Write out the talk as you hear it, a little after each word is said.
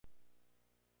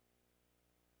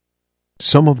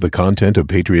Some of the content of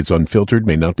Patriots Unfiltered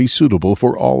may not be suitable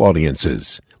for all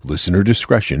audiences. Listener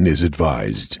discretion is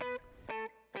advised.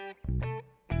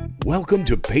 Welcome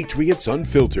to Patriots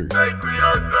Unfiltered.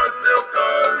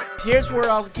 Here's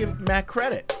where I'll give Matt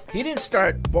credit. He didn't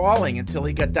start bawling until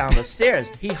he got down the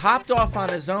stairs. He hopped off on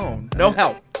his own. No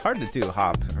help. Hard to do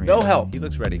hop. No help. He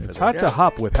looks ready for that. It's hard to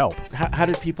hop with help. How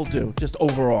did people do, just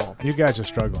overall? You guys are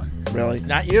struggling. Really?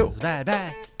 Not you. It's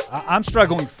bad. I'm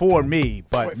struggling for me,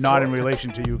 but not in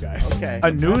relation to you guys. Okay.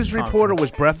 A news reporter was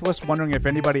breathless, wondering if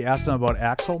anybody asked him about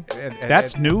Axel.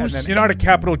 That's news? You're not a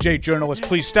capital J journalist.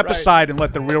 Please step aside and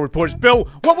let the real reporters. Bill,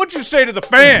 what would you say to the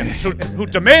fans who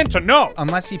demand to know?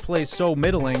 Unless he plays so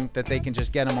middling that they can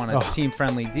just get him on a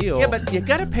team-friendly deal. Yeah, but you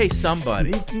got to pay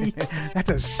somebody.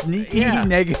 That's a sneaky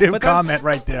negative comment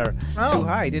right there. It's too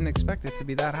high. He didn't expect it to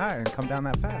be that high and come down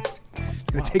that fast. It's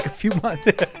going to take a few months.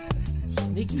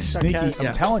 Sneaky.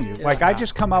 I'm telling you. Like, I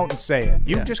just come out and say it.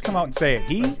 You just come out and say it.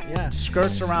 He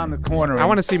skirts around the corner. I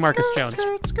want to see Marcus Jones.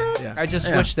 Yes. I just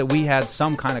wish that we had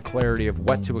some kind of clarity of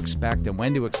what to expect and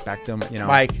when to expect them. You know,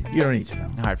 Mike, you don't need to know.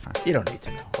 All right, fine. You don't need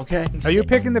to know, okay? Are you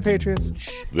picking the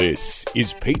Patriots? This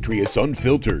is Patriots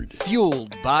Unfiltered.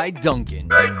 Fueled by Duncan.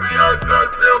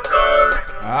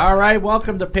 All right,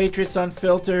 welcome to Patriots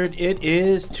Unfiltered. It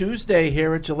is Tuesday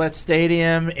here at Gillette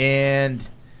Stadium, and,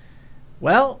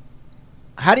 well,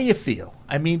 how do you feel?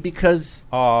 I mean, because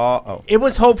it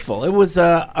was hopeful. It was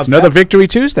another Victory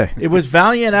Tuesday. It was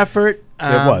valiant effort.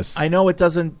 It was. I know it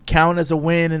doesn't count as a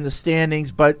win in the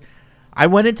standings, but I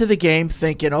went into the game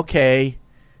thinking, okay,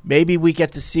 maybe we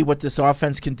get to see what this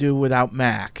offense can do without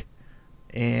Mac.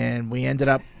 And we ended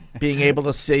up being able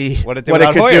to see what it could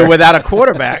do without a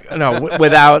quarterback.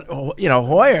 Without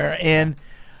Hoyer. And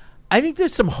I think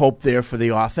there's some hope there for the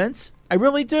offense. I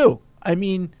really do. I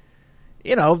mean,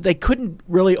 they couldn't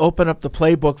really open up the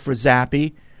playbook for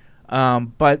Zappe,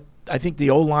 but I think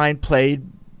the O-line played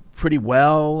pretty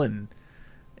well, and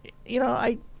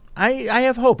I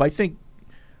have hope. I think,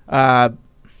 who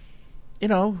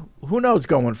knows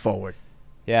going forward.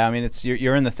 Yeah, I mean,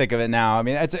 you're in the thick of it now. I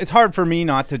mean, it's hard for me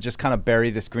not to just kind of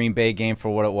bury this Green Bay game for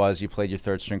what it was. You played your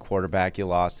third-string quarterback. You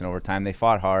lost in overtime. They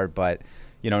fought hard, but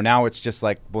now it's just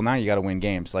like, well, now you got to win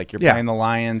games. Like, you're playing the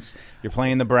Lions, you're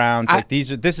playing the Browns.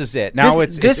 This is it. Now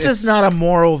this is not a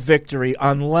moral victory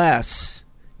unless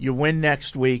you win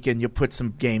next week and you put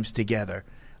some games together.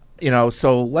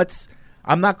 So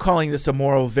I'm not calling this a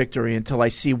moral victory until I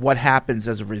see what happens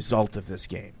as a result of this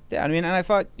game. Yeah, I mean, and I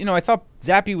thought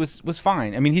Zappe was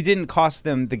fine. I mean, he didn't cost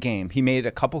them the game. He made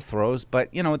a couple throws, but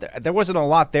there wasn't a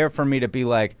lot there for me to be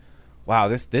like, wow,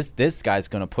 this guy's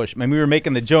going to push. I mean, we were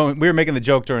making the joke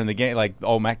during the game, like,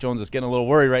 oh, Mac Jones is getting a little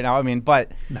worried right now. I mean,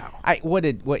 but no.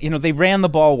 They ran the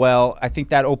ball well. I think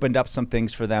that opened up some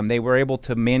things for them. They were able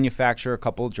to manufacture a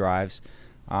couple of drives.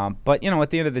 But, at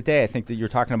the end of the day, I think that you're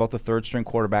talking about the third-string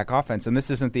quarterback offense, and this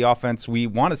isn't the offense we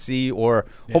want to see or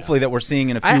hopefully that we're seeing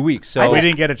in a few weeks. So we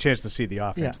didn't get a chance to see the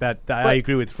offense. Yeah. I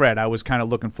agree with Fred. I was kind of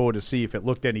looking forward to see if it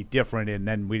looked any different, and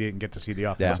then we didn't get to see the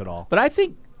offense at all. But I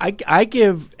think I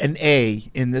give an A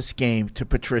in this game to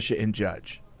Patricia and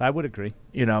Judge. I would agree.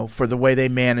 For the way they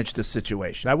managed the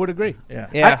situation. I would agree.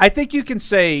 Yeah. I think you can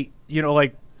say,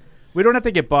 we don't have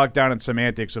to get bogged down in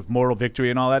semantics of moral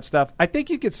victory and all that stuff. I think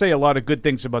you could say a lot of good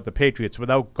things about the Patriots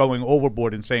without going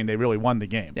overboard and saying they really won the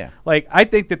game. Yeah. Like, I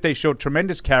think that they showed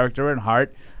tremendous character and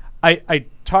heart. I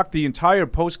talked the entire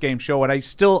post-game show, and I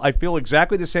feel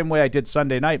exactly the same way I did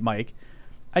Sunday night, Mike.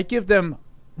 I give them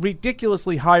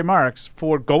ridiculously high marks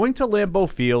for going to Lambeau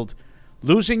Field,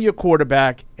 losing your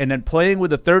quarterback, and then playing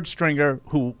with a third stringer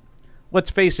who, let's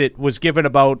face it, was given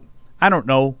about, I don't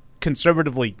know,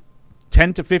 conservatively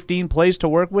 10 to 15 plays to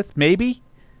work with, maybe.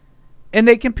 And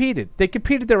they competed. They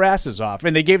competed their asses off,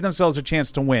 and they gave themselves a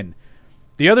chance to win.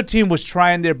 The other team was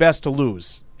trying their best to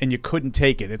lose, and you couldn't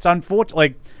take it. It's unfortunate.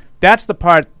 Like, that's the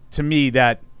part, to me,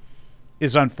 that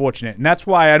is unfortunate. And that's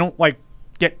why I don't,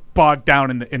 get bogged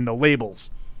down in the labels.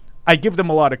 I give them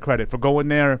a lot of credit for going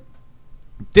there.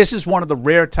 This is one of the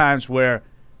rare times where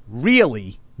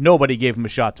really nobody gave them a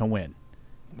shot to win.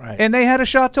 Right. And they had a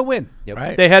shot to win. Yep.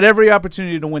 Right. They had every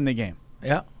opportunity to win the game.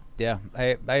 Yeah. Yeah,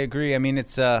 I agree. I mean,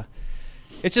 it's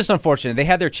just unfortunate. They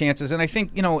had their chances, and I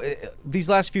think, these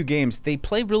last few games, they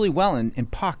played really well in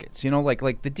pockets.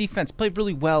 Like the defense played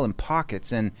really well in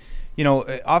pockets. And,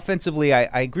 offensively,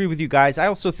 I agree with you guys. I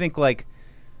also think,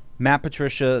 Matt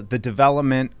Patricia, the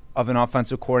development of an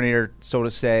offensive coordinator, so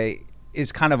to say,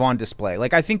 is kind of on display.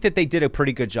 I think that they did a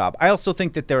pretty good job. I also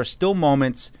think that there are still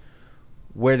moments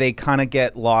where they kind of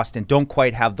get lost and don't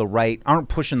quite have aren't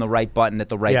pushing the right button at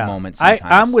the right moment sometimes.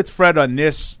 I'm with Fred on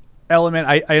this. element,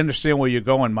 I understand where you're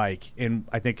going, Mike, and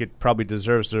I think it probably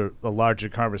deserves a larger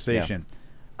conversation. Yeah.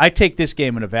 I take this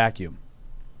game in a vacuum.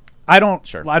 I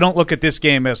don't look at this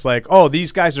game as like, oh,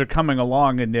 these guys are coming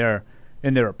along in their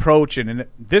approach, and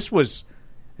this was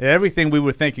everything we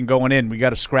were thinking going in. We got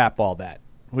to scrap all that.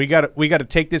 We got to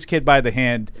take this kid by the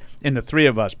hand, and the three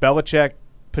of us, Belichick,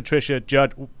 Patricia,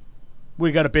 Judge,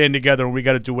 we got to band together, and we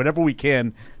got to do whatever we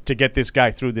can to get this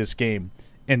guy through this game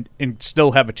and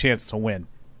still have a chance to win.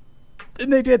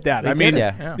 And they did that.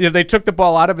 They took the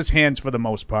ball out of his hands for the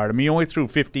most part. I mean, he only threw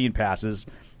 15 passes.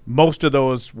 Most of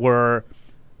those were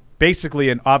basically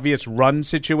in obvious run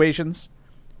situations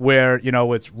where,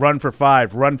 it's run for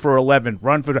 5, run for 11,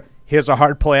 here's a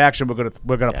hard play action,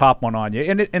 we're gonna pop one on you.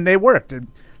 And they worked.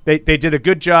 They did a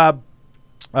good job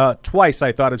twice,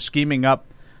 I thought, of scheming up,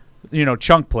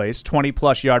 chunk plays,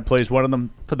 20-plus yard plays, one of them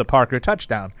for the Parker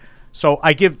touchdown. So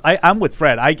I'm with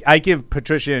Fred. I give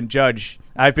Patricia and Judge,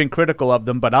 I've been critical of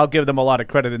them, but I'll give them a lot of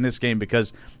credit in this game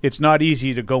because it's not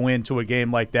easy to go into a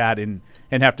game like that and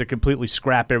have to completely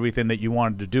scrap everything that you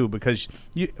wanted to do because,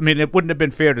 it wouldn't have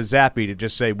been fair to Zappy to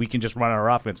just say we can just run our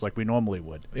offense like we normally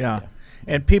would. Yeah.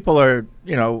 And people are,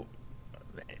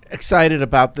 excited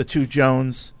about the two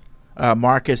Jones,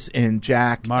 Marcus and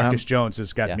Jack. Marcus Jones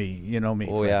has got me. You know me.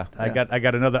 Oh, yeah. I got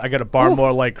a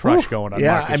Barmore-like crush going on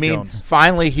Marcus Jones.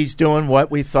 Finally he's doing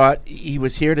what we thought he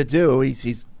was here to do.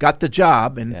 He's got the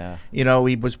job, and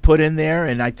he was put in there,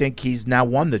 and I think he's now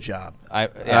won the job.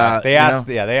 They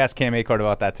asked Cam Acord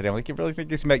about that today. I'm like, you really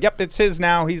think he's yep, it's his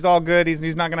now. He's all good.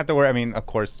 He's not going to have to worry. I mean, of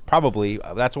course, probably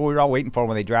that's what we were all waiting for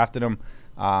when they drafted him.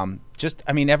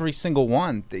 Every single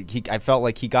one, I felt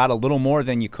like he got a little more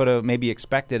than you could have maybe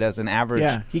expected as an average.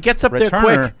 Yeah, he gets up returner.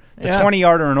 there quick. The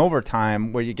 20-yarder in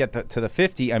overtime where you get to the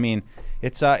 50. I mean,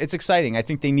 it's exciting. I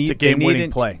think they need it's a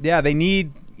game-winning play. Yeah, they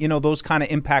need those kind of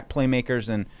impact playmakers,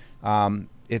 and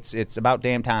it's about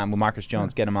damn time with Marcus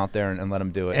Jones. Get him out there and let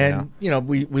him do it. And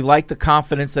we like the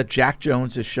confidence that Jack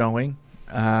Jones is showing.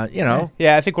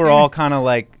 Yeah, I think we're all kind of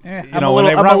like, when they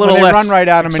run right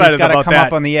at him and he's got to come that.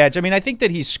 up on the edge. I mean, I think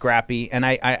that he's scrappy, and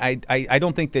I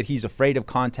don't think that he's afraid of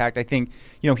contact. I think,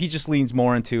 he just leans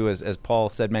more into, as Paul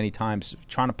said many times,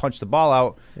 trying to punch the ball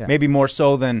out, maybe more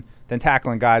so than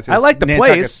tackling guys. I like the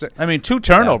plays. 2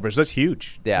 turnovers. That's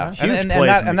huge. Yeah, huge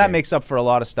and that makes up for a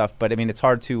lot of stuff. But, it's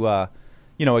hard to,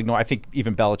 ignore. I think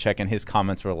even Belichick in his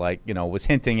comments were like, was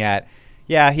hinting at,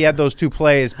 yeah, he had those 2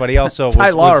 plays, but he also Ty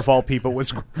Law, of all people,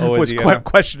 was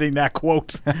questioning that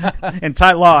quote. And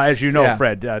Ty Law, as you know,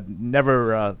 Fred,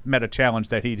 never met a challenge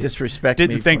that he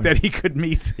didn't think that he could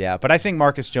meet. Yeah, but I think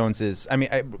Marcus Jones is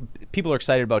 – people are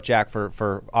excited about Jack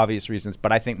for obvious reasons,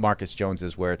 but I think Marcus Jones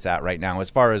is where it's at right now. As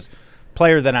far as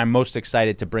player that I'm most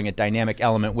excited to bring a dynamic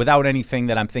element without anything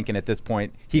that I'm thinking at this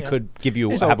point, he could give you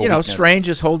have a weakness. Strange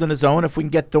is holding his own. If we can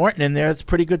get Thornton in there, it's a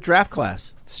pretty good draft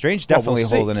class. Strange definitely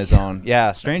holding his own.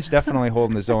 Yeah, Strange definitely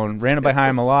holding his own. Ran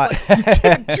behind him a lot.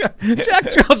 Jack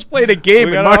Jones played a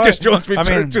game, and Marcus Jones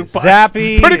returned 2 punts.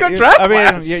 Zappy, pretty good draft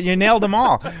class. You nailed them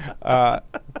all.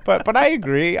 But I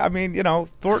agree.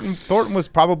 Thornton was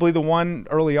probably the one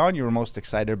early on you were most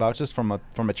excited about, just from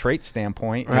a trait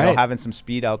standpoint. Having some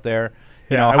speed out there.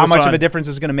 How much of a difference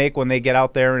is going to make when they get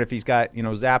out there, and if he's got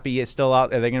Zappy is still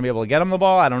out, are they going to be able to get him the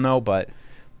ball? I don't know, but.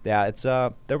 Yeah, it's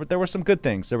there were some good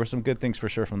things. There were some good things for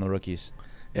sure from the rookies.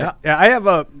 Yeah, I have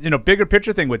a bigger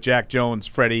picture thing with Jack Jones,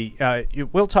 Freddie.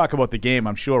 We'll talk about the game,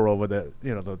 I'm sure, over the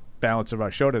the balance of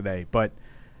our show today. But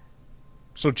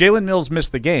so Jalen Mills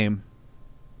missed the game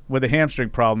with a hamstring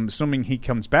problem. Assuming he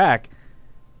comes back,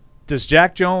 does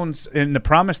Jack Jones, in the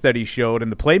promise that he showed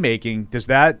and the playmaking, does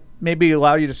that maybe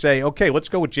allow you to say, okay, let's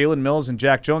go with Jalen Mills and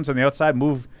Jack Jones on the outside,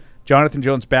 move Jonathan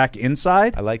Jones back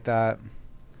inside? I like that.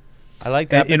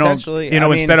 Potentially.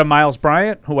 Instead of Miles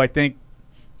Bryant, who I think,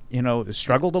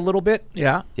 struggled a little bit.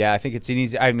 Yeah. Yeah, I think it's an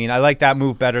easy. I like that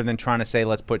move better than trying to say,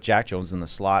 let's put Jack Jones in the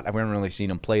slot. I haven't really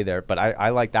seen him play there, but I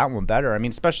like that one better.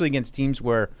 especially against teams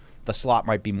where the slot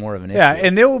might be more of an issue. Yeah,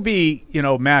 and there will be,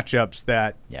 matchups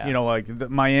that, like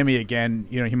Miami again,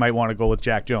 he might want to go with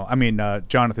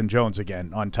Jonathan Jones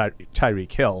again on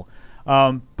Tyreek Hill.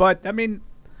 But,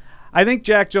 I think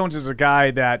Jack Jones is a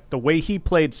guy that the way he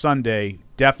played Sunday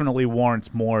definitely warrants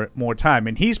more time.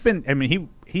 And he's been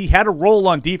he had a role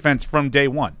on defense from day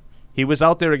one. He was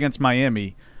out there against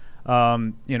Miami,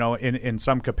 in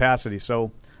some capacity.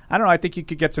 So I don't know, I think you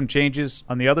could get some changes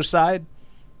on the other side.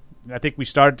 I think we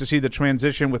started to see the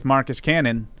transition with Marcus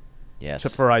Cannon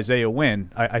for Isaiah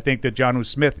Wynn. I think the Jonnu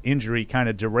Smith injury kind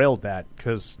of derailed that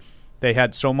because they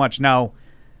had so much. Now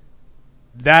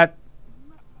that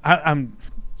I'm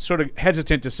sort of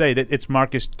hesitant to say that it's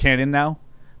Marcus Cannon now,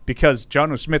 because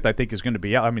Jonnu Smith, I think, is going to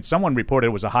be out. I mean, someone reported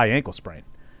it was a high ankle sprain.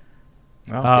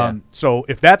 So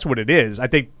if that's what it is, I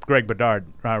think Greg Bedard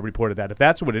reported that. If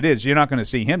that's what it is, you're not going to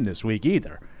see him this week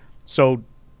either. So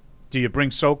do you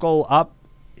bring Sokol up?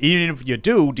 Even if you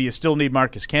do you still need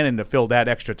Marcus Cannon to fill that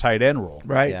extra tight end role?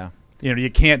 Right. Yeah.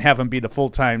 You can't have him be the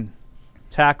full-time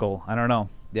tackle. I don't know.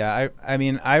 Yeah, I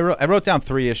mean, I wrote down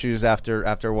 3 issues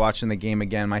after watching the game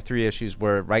again. My 3 issues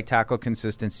were right tackle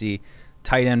consistency,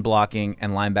 tight end blocking,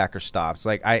 and linebacker stops.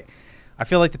 Like I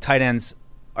feel like the tight ends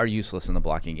are useless in the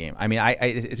blocking game. I mean,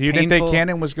 it's you painful. didn't think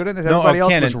Cannon was good in this? No, Everybody else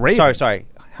Cannon, was raving. Sorry,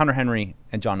 Hunter Henry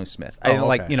and Jonnu Smith. Okay.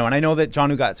 And I know that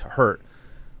Jonnu got hurt,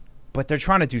 but they're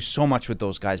trying to do so much with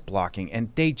those guys blocking,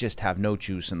 and they just have no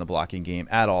juice in the blocking game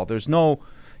at all. There's no,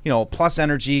 plus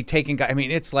energy taking guys. I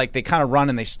mean, it's like they kind of run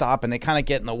and they stop and they kind of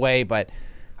get in the way, but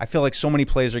I feel like so many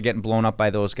plays are getting blown up by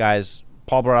those guys.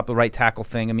 Paul brought up the right tackle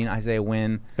thing. I mean, Isaiah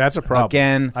Wynn. That's a problem.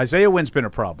 Again. Isaiah Wynn's been a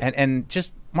problem. And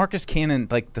just Marcus Cannon,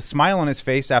 like the smile on his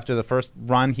face after the first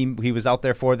run he was out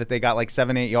there for that they got like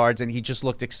 7-8 yards, and he just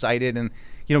looked excited. And,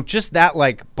 just that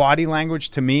like body language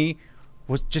to me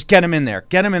was just get him in there.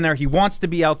 Get him in there. He wants to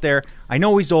be out there. I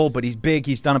know he's old, but he's big.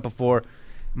 He's done it before.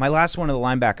 My last one of the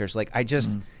linebackers, like I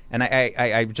just and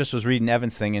I just was reading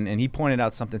Evan's thing, and he pointed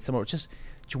out something similar. Just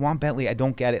Juwan Bentley, I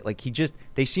don't get it. Like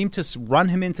they seem to run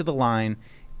him into the line,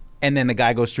 and then the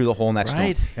guy goes through the hole next to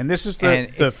him. And this is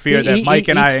the fear that Mike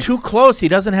and I... He's too close. He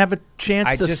doesn't have a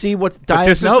chance to see what's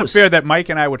diagnosed. This is the fear that Mike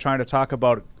and I were trying to talk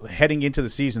about heading into the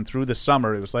season through the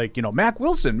summer. It was like, Mack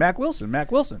Wilson.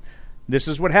 This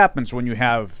is what happens when you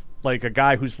have like a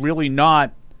guy who's really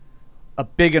not a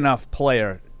big enough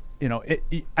player.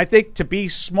 I think to be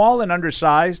small and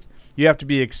undersized, you have to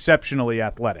be exceptionally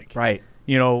athletic. Right.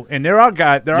 And there are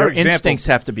guys. Your instincts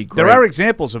have to be great. There are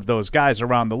examples of those guys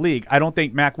around the league. I don't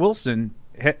think Mack Wilson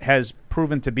has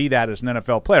proven to be that as an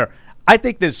NFL player. I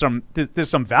think there's some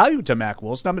value to Mack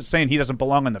Wilson. I'm not saying he doesn't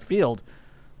belong on the field,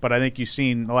 but I think you've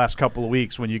seen the last couple of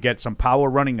weeks when you get some power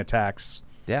running attacks.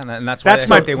 Yeah, and that's why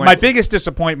my biggest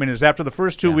disappointment is after the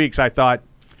first 2 weeks, I thought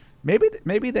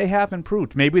maybe they have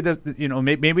improved. Maybe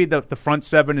the front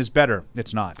seven is better.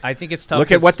 It's not. I think it's tough.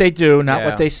 Look at what they do, not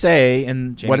what they say.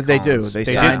 And Jamie what did they do? Collins. They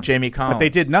signed Jamie Collins, but they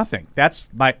did nothing. That's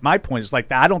my point. It's like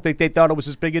I don't think they thought it was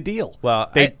as big a deal. Well,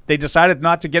 they decided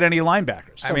not to get any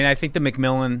linebackers. I mean, I think the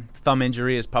McMillan thumb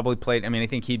injury has probably played. I mean, I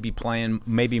think he'd be playing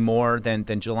maybe more than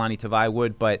Jelani Tavai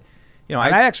would, but.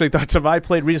 I actually thought Tavai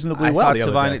played reasonably well. I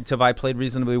thought Tavai played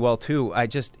reasonably well too. I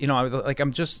just,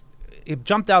 it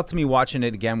jumped out to me watching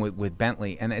it again with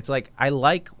Bentley, and it's like I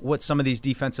like what some of these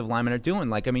defensive linemen are doing.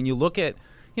 Like, I mean, you look at,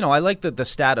 I like the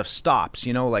stat of stops.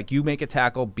 Like you make a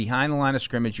tackle behind the line of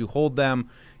scrimmage, you hold them,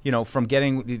 from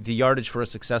getting the yardage for a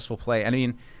successful play. I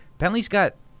mean, Bentley's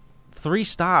got 3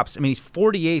 stops. I mean, he's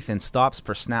 48th in stops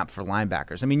per snap for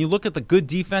linebackers. I mean, you look at the good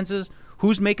defenses.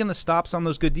 Who's making the stops on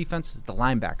those good defenses? The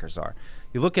linebackers are.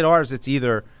 You look at ours, it's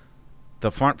either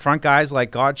the front guys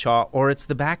like Godshaw or it's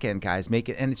the back end guys make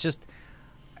it. And it's just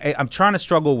I'm trying to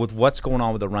struggle with what's going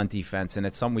on with the run defense, and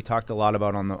it's something we talked a lot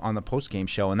about on the post game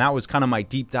show. And that was kind of my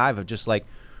deep dive of just like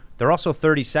they're also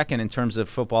 32nd in terms of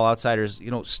Football Outsiders,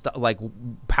 like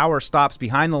power stops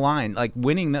behind the line, like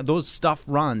winning those stuff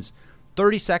runs.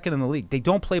 32nd in the league. They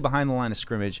don't play behind the line of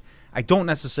scrimmage. I don't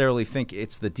necessarily think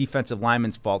it's the defensive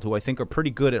linemen's fault, who I think are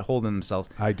pretty good at holding themselves.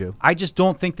 I do. I just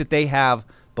don't think that they have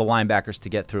the linebackers to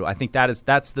get through. I think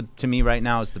that's to me right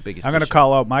now is the biggest I'm going to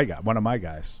call out one of my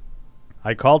guys.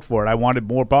 I called for it. I wanted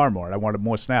more Barmore. I wanted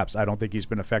more snaps. I don't think he's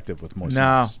been effective with more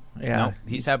snaps. No,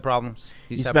 he's had problems.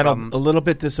 He's been a little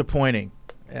bit disappointing.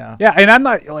 Yeah. Yeah, and I'm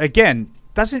not, again,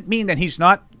 doesn't mean that he's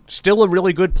not still a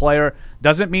really good player.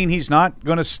 Doesn't mean he's not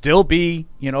going to still be,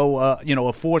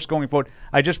 a force going forward.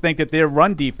 I just think that their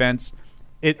run defense,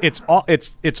 it's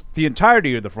the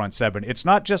entirety of the front seven. It's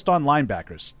not just on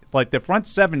linebackers. Like the front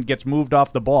seven gets moved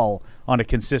off the ball on a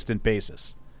consistent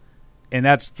basis, and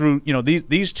that's through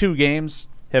these 2 games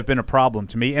have been a problem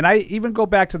to me. And I even go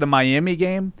back to the Miami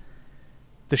game,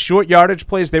 the short yardage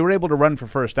plays. They were able to run for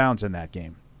first downs in that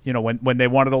game. When they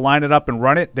wanted to line it up and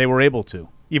run it, they were able to,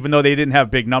 even though they didn't have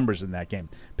big numbers in that game.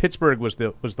 Pittsburgh was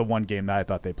the one game that I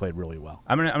thought they played really well.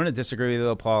 I'm gonna disagree with you,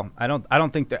 though, Paul. I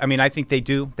don't think that. I mean, I think they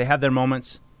do. They have their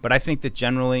moments, but I think that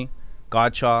generally,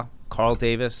 Godshaw, Carl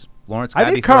Davis, Lawrence. I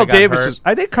think Carl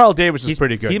Davis is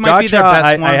pretty good. He might be their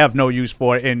best one. I have no use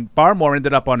for it, and Barmore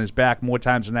ended up on his back more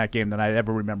times in that game than I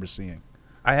ever remember seeing.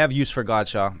 I have use for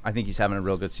Godshaw. I think he's having a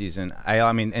real good season.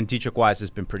 I mean, and Dietrich Wise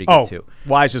has been pretty good too.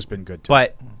 Wise has been good too.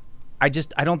 But I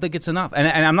don't think it's enough. And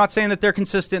I'm not saying that they're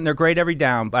consistent and they're great every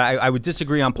down, but I would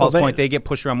disagree on Paul's point. They get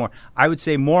pushed around more. I would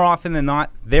say more often than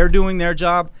not, they're doing their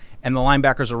job, and the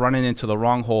linebackers are running into the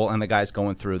wrong hole, and the guy's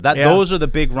going through. Yeah. Those are the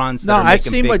big runs that are I've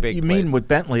making seen what big you plays. mean with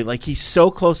Bentley. Like, he's so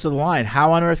close to the line.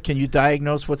 How on earth can you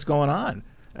diagnose what's going on?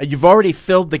 You've already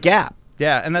filled the gap.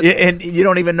 Yeah, and that's And you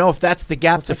don't even know if that's the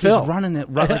gap to fill. He's running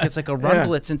it like it's like a run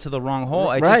blitz into the wrong hole.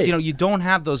 I Right. just, you don't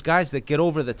have those guys that get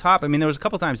over the top. I mean, there was a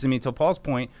couple times, to Paul's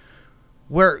point,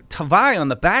 where Tavai on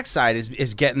the backside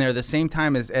is getting there the same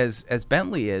time as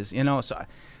Bentley is, So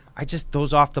I just,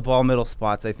 those off the ball middle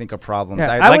spots, I think, are problems.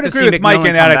 Yeah, I'd I like would to agree see with Mike McMillan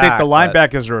in that. come I think the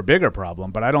back, linebackers are a bigger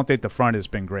problem, but I don't think the front has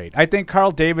been great. I think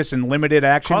Carl Davis in limited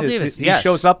action, Carl Davis, he yes.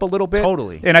 shows up a little bit.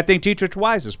 Totally. And I think Dietrich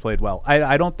Wise has played well.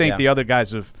 I don't think the other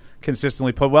guys have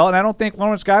consistently played well, and I don't think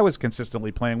Lawrence Guy was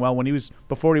consistently playing well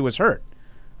before he was hurt.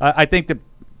 I think that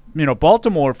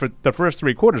Baltimore for the first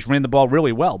 3 quarters ran the ball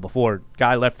really well before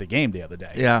Guy left the game the other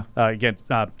day. Yeah. Again,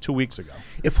 2 weeks ago.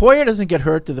 If Hoyer doesn't get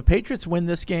hurt, do the Patriots win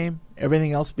this game?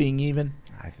 Everything else being even?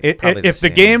 I think it's probably If the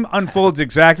game unfolds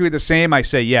exactly the same, I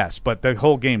say yes, but the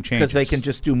whole game changes. Because they can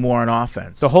just do more on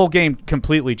offense. The whole game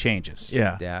completely changes.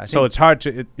 Yeah. Yeah, So it's hard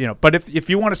to, but if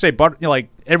you want to say, like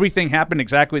everything happened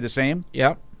exactly the same,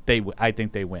 Yep. I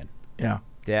think they win. Yeah.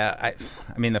 Yeah,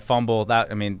 I mean the fumble that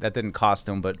didn't cost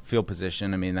them, but field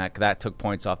position, that took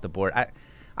points off the board.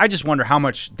 I just wonder how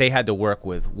much they had to work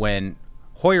with when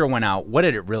Hoyer went out. What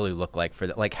did it really look like for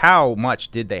like how much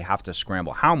did they have to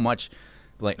scramble? How much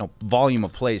volume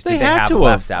of plays did they have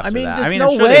left after that? There's I'm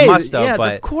no sure way. they must have, Yeah,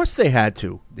 but of course they had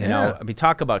to.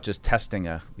 talk about just testing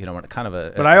kind of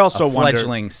a But I also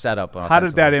fledgling wonder, setup. How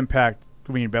did that impact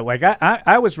Green Bay? Like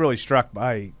I was really struck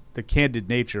by the candid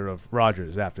nature of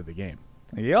Rodgers after the game.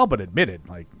 He all but admitted,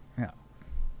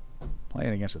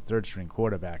 playing against a third-string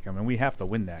quarterback. We have to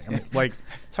win that.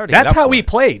 It's hard to that's get up how for he it.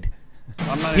 played.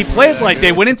 He played like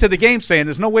they went into the game saying,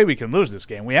 "There's no way we can lose this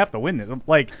game. We have to win this."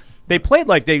 They played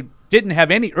like they didn't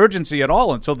have any urgency at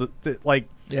all until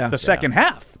the second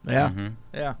half. Yeah. Mm-hmm.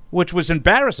 Yeah. Which was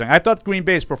embarrassing. I thought Green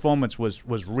Bay's performance was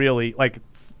really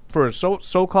for a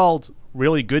so-called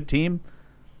really good team.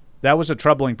 That was a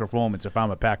troubling performance if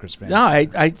I'm a Packers fan. No,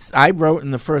 I wrote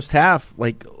in the first half,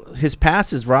 his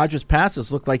passes, Rodgers'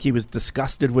 passes, looked like he was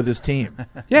disgusted with his team.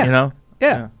 Yeah.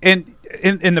 Yeah. And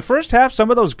in the first half,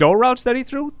 some of those go routes that he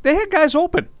threw, they had guys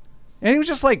open. And he was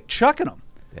just chucking them.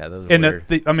 Yeah, those and weird.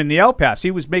 the out pass,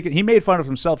 he made fun of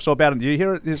himself so bad. Did you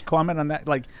hear his comment on that?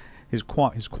 His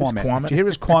comment. Did you hear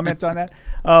his comment on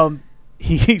that?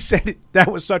 He said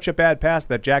that was such a bad pass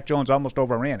that Jack Jones almost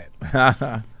overran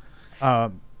it.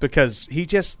 Because he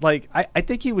just I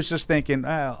think he was just thinking,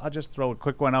 I'll just throw a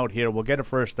quick one out here. We'll get a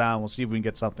first down. We'll see if we can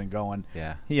get something going.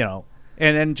 Yeah.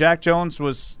 And then Jack Jones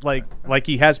was like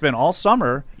he has been all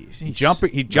summer. He jumps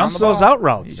those ball. out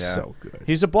routes. He's so good.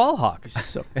 He's a ball hawk. He's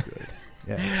so good.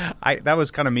 Yeah. That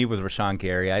was kind of me with Rashawn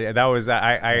Gary.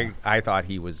 I thought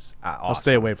he was awesome. I'll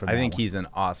stay away from I that think one. he's an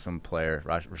awesome player,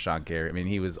 Rashawn Gary.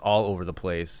 He was all over the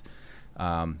place.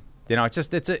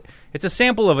 It's a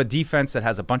sample of a defense that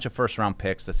has a bunch of first round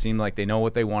picks that seem like they know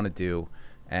what they want to do,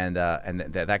 and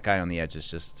that guy on the edge is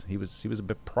just he was a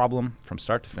big problem from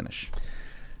start to finish.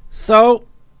 So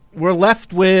we're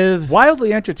left with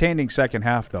Wildly entertaining second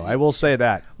half, though. I will say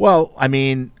that. Well,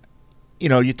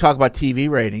 you talk about TV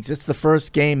ratings. It's the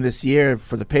first game this year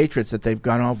for the Patriots that they've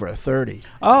gone over a 30.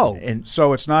 Oh, and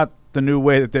so it's not the new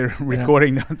way that they're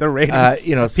recording the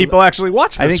ratings. People actually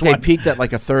watch this I think one. they peaked at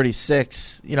a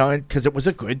 36. Because it was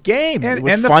a good game. And, it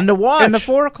was and fun to watch. And the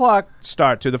 4:00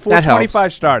 start to the That helps.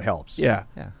 4:25 start helps. Yeah.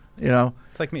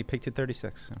 It's like me, peaked at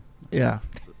 36. So. Yeah.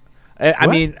 I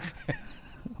mean.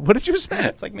 What did you say?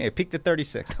 It's like me. I peaked at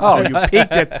 36. Oh, you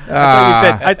peaked it.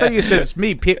 I thought you said it's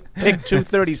me. Picked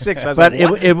 236. I was But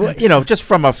like, it just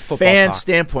from a fan talk.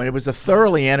 standpoint, it was a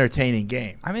thoroughly entertaining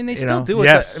game. They still do it.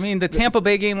 Yes. The Tampa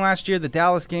Bay game last year, the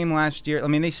Dallas game last year.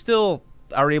 They still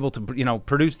are able to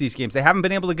produce these games. They haven't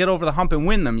been able to get over the hump and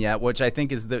win them yet, which I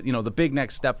think is the big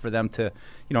next step for them to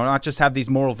not just have these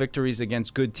moral victories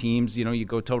against good teams. You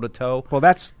go toe to toe. well,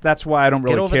 that's why I don't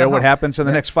Get really over care the what hump. happens in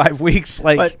the next 5 weeks.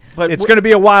 But it's going to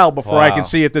be a while before I Wow. can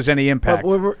see if there's any impact.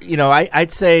 But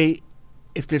I'd say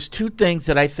if there's two things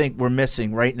that I think we're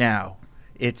missing right now,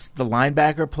 it's the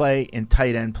linebacker play and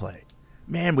tight end play.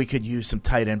 Man, we could use some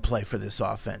tight end play for this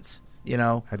offense.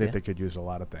 I think they could use a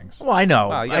lot of things. Well, I know.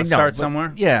 Well, you gotta I know, start but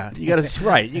somewhere. Yeah, you got to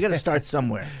right. You got to start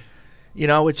somewhere.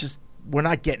 It's just we're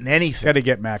not getting anything. Got to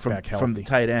get Mac back from the healthy.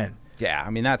 tight end. Yeah,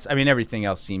 everything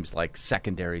else seems like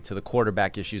secondary to the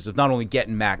quarterback issues of not only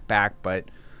getting Mac back, but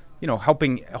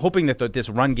hoping that this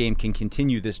run game can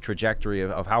continue this trajectory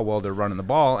of how well they're running the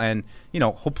ball, and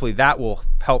hopefully that will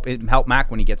help Mac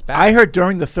when he gets back. I heard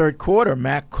during the third quarter,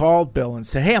 Mac called Bill and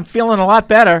said, "Hey, I'm feeling a lot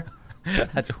better."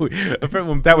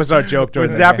 That was our joke during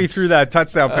when the Zappy game. threw that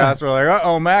touchdown pass. We're like,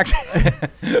 uh-oh, Max.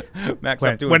 Max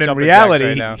up doing When in jumping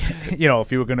reality, jacks right now.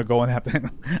 if you were going to go in that thing,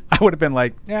 I would have been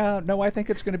like, yeah, no, I think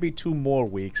it's going to be 2 more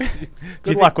weeks.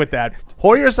 Good luck with that.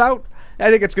 Hoyer's out. I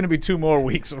think it's going to be 2 more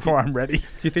weeks before I'm ready. Do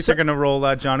you think they're going to roll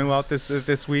Jonnu out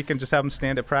this week and just have him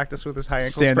stand at practice with his high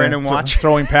ankle Stand sprain there and watch?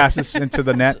 throwing passes into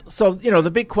the net. So,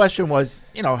 the big question was,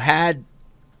 had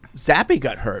Zappy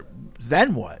got hurt,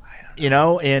 then what?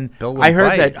 And Bill I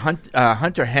heard wouldn't that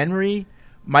Hunter Henry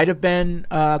might have been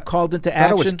called into I thought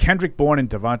action. it was Kendrick Bourne and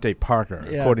Devontae Parker,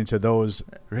 Yeah. according to those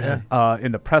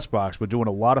in the press box, were doing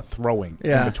a lot of throwing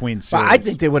in between series. But I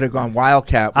think they would have gone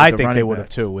Wildcat with I the think they running would have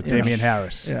backs. too with Damian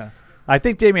Harris. Yeah. I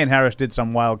think Damian Harris did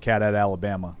some Wildcat at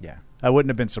Alabama. Yeah. I wouldn't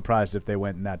have been surprised if they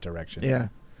went in that direction. Yeah.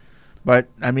 But,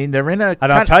 they're in a...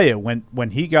 And I'll tell you, when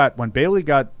Bailey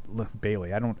got...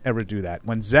 Bailey, I don't ever do that.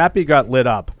 When Zappy got lit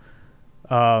up,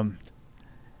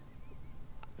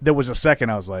 there was a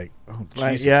second I was like, oh,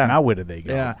 Jesus, now where did they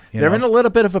go? Yeah. You They're know? in a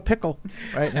little bit of a pickle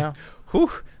right now.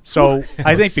 So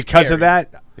I think because scary. of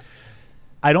that,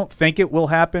 I don't think it will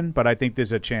happen, but I think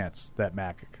there's a chance that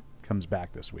Mac comes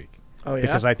back this week. Oh, yeah?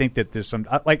 Because I think that there's some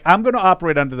I'm going to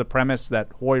operate under the premise that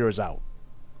Hoyer is out.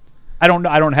 I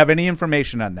don't have any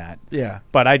information on that. Yeah.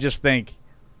 But I just think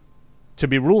to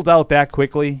be ruled out that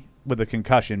quickly with a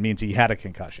concussion means he had a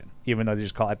concussion, even though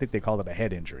I think they called it a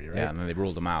head injury, right? Yeah, and then they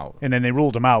ruled him out. And then they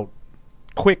ruled him out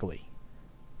quickly.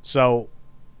 So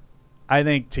I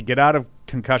think to get out of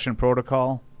concussion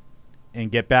protocol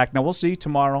and get back. Now we'll see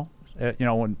tomorrow.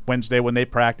 On Wednesday when they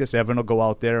practice, Evan will go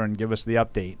out there and give us the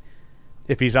update.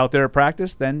 If he's out there at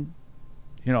practice, then,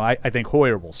 I think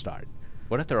Hoyer will start.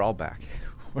 What if they're all back?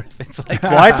 What if it's like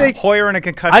Well, I think Hoyer and a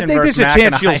concussion? I think versus there's a Mac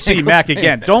and chance you'll high see ankle Mac sprain?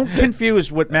 again. Don't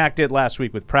confuse what Mac did last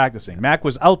week with practicing. Mac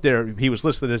was out there. He was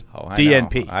listed as I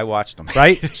DNP. know. I watched him.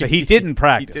 Right? So he didn't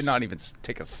practice. He did not even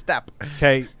take a step.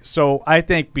 Okay, so I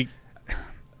think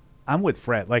I'm with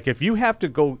Fred. Like, if you have to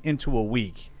go into a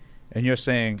week and you're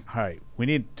saying, all right, we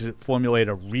need to formulate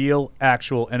a real,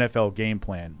 actual NFL game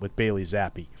plan with Bailey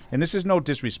Zappi, and this is no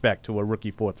disrespect to a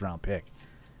rookie 4th-round pick.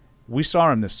 We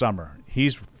saw him this summer.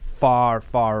 He's far,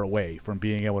 far away from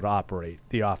being able to operate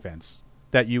the offense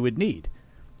that you would need.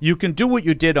 You can do what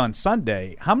you did on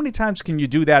Sunday. How many times can you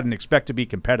do that and expect to be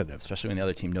competitive? Especially when the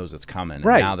other team knows it's coming.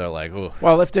 Right. And now they're like, oh.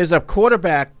 Well, if there's a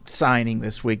quarterback signing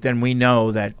this week, then we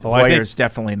know that Hoyer's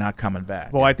definitely not coming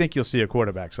back. Well, I think you'll see a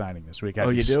quarterback signing this week. I'd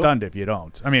be you do? stunned if you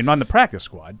don't. I mean, on the practice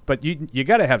squad, but you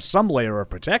got to have some layer of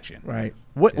protection. Right.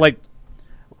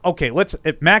 Okay,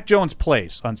 if Mac Jones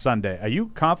plays on Sunday, are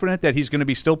you confident that he's going to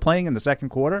be still playing in the second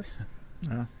quarter?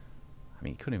 I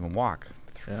mean, he couldn't even walk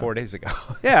 4 days ago.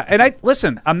 Yeah, and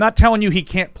I'm not telling you he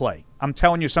can't play. I'm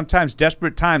telling you sometimes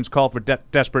desperate times call for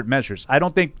desperate measures. I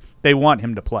don't think they want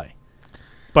him to play.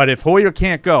 But if Hoyer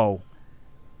can't go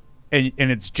and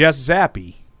it's just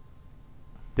Zappy,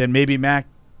 then maybe Mac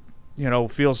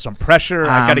feels some pressure.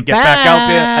 I got to get back out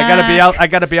there. I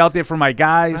got to be out there for my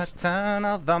guys.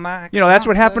 That's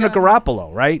what happened to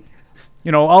Garoppolo, right?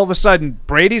 All of a sudden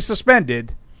Brady's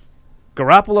suspended.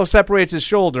 Garoppolo separates his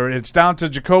shoulder. It's down to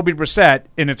Jacoby Brissett,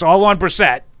 and it's all on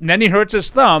Brissett. And then he hurts his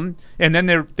thumb, and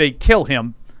then they kill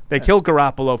him. They kill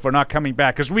Garoppolo for not coming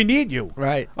back because we need you.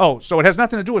 Right. Oh, so it has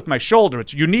nothing to do with my shoulder.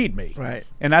 It's you need me. Right.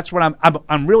 And that's what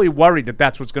I'm really worried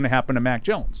that's what's going to happen to Mac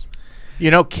Jones.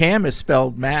 Cam is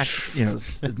spelled Mac.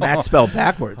 Mac spelled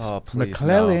backwards. Oh, please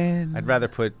McClellan. no. I'd rather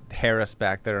put Harris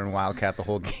back there and Wildcat the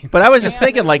whole game. But I was just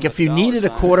thinking, if you needed a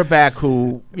quarterback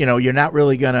who, you're not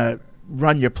really going to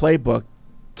run your playbook,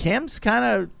 Cam's kind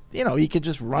of, he could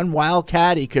just run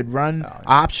Wildcat. He could run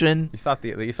option. You thought the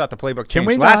playbook Can changed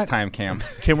we last not? time, Cam.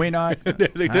 Can we not? All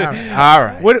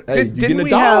right. Didn't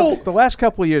we have the last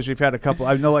couple of years? We've had a couple.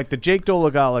 I know, like the Jake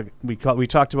Dolegala. We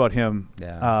talked about him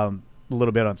a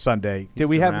little bit on Sunday. Did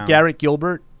we have around. Garrett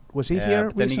Gilbert? Was he here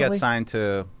But then recently? he got signed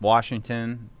to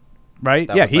Washington. Right?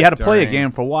 That Yeah, was he like had to play a during-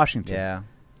 game for Washington. Yeah.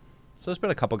 So there's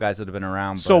been a couple guys that have been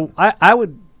around. So I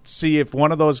would see if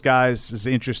one of those guys is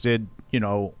interested.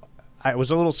 I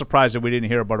was a little surprised that we didn't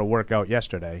hear about a workout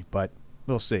yesterday, but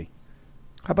we'll see.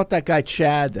 How about that guy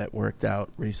Chad that worked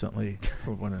out recently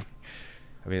for one of?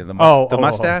 the Oh,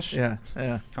 mustache. Yeah.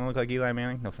 Kind of look like Eli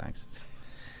Manning. No thanks.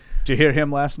 Did you hear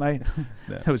him last night?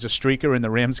 There was a streaker in the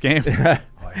Rams game. I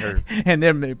heard. And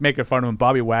they're making fun of him.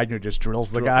 Bobby Wagner just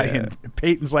drills the guy, and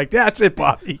Peyton's like, "That's it,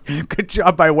 Bobby. Good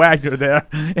job by Wagner there."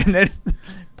 And then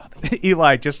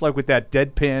Eli, just like with that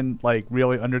deadpan,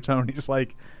 really undertone, he's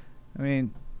like, I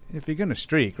mean, if you're gonna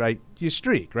streak, right? You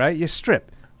streak, right? You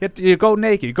strip. You go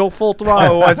naked. You go full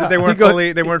throttle. Oh, was it? They weren't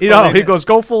fully. They weren't. He goes,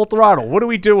 go full throttle. What are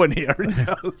we doing here? He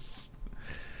goes.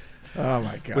 Oh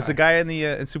my god! Was the guy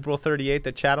in Super Bowl 38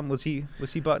 that Chatham was he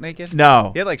butt naked?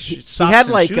 No, he had like he socks had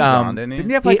and like shoes on, didn't Didn't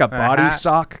he have like a body hat?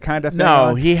 sock kind of thing? no,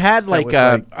 on? he had That like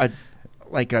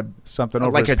was a something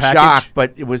over like his a package? jock,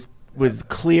 but it was with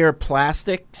clear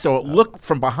plastic, so it looked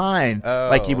from behind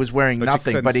like he was wearing But you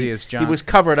nothing, couldn't but see he his junk. was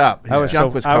covered up. His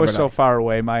junk was covered I was so up. far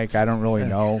away, Mike. I don't really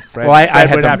know. Fred, Well, I Fred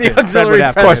had would the- have the to- Fred auxiliary would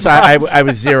have Of to- course, I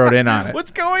was zeroed in on it.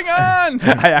 What's going on?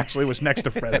 I actually was next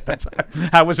to Fred at that time.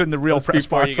 I was in the real press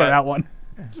before box you for got- that one.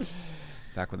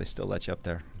 Back when they still let you up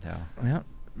there. Yeah. Yeah.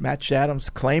 Matt Chatham's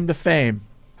claim to fame.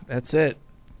 That's it.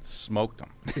 Smoked them.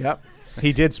 Yep.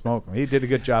 He did smoke him. He did a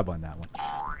good job on that one.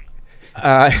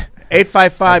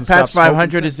 855 Hasn't stopped PATS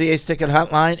 500 smoking is the Ace Ticket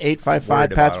hotline. 855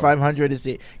 Worried PATS about him. 500 is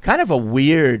the kind of a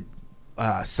weird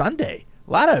Sunday.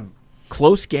 A lot of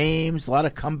close games, a lot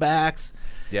of comebacks.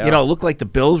 Yeah. You know, it looked like the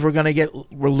Bills were going to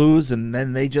lose, and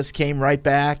then they just came right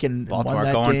back and Baltimore won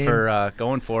that going game.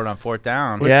 going for it on fourth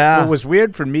down. Yeah. What was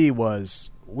weird for me was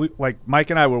Mike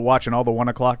and I were watching all the 1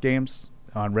 o'clock games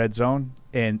on Red Zone,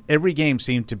 and every game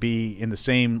seemed to be in the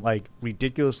same like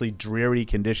ridiculously dreary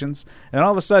conditions. And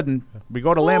all of a sudden, we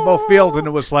go to Lambeau Field, and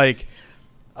it was like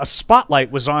a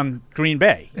spotlight was on Green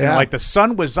Bay. And, Yeah. like the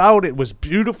sun was out. It was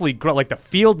beautifully like the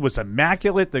field was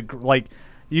immaculate.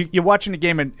 You're watching the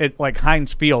game at like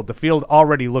Heinz Field. The field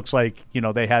already looks like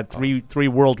they had three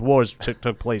world wars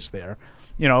took place there.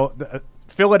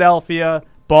 Philadelphia,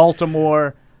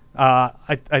 Baltimore.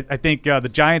 I think the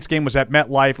Giants game was at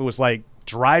MetLife. It was like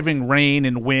driving rain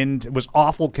and wind. It was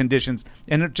awful conditions,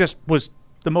 and it just was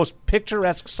the most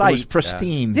picturesque sight. It was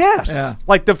pristine. Yes, Yeah.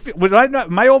 like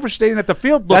am I overstating that the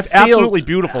field looked That field- absolutely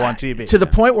beautiful on TV? To the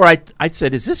point where I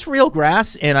said, is this real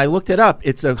grass? And I looked it up.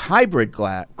 It's a hybrid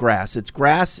grass. It's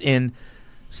grass in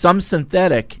some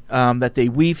synthetic that they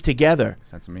weave together.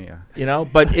 Sense of me.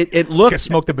 But it looked Just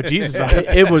smoked the bejesus out of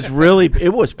it.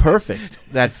 it was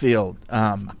perfect, that field.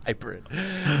 Hybrid.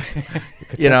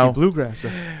 Bluegrass.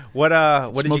 What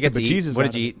did you Smoked get the to eat? bejesus What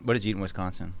out did you eat? What did you eat in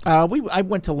Wisconsin? I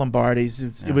went to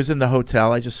Lombardi's. It was in the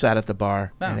hotel. I just sat at the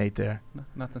bar and ate there.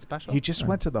 Nothing special. You just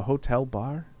went to the hotel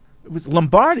bar, It was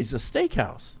Lombardi's, a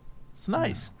steakhouse. It's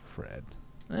nice. Fred.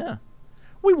 Yeah.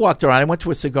 We walked around. I went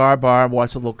to a cigar bar and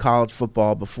watched a little college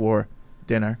football before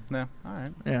dinner. No. All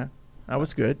right. Yeah. That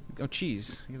was good. Oh,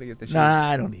 cheese. You gotta get the cheese. Nah,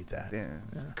 I don't need that. Yeah.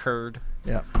 Curd.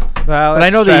 Yeah. Well, But I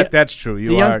know that's true. The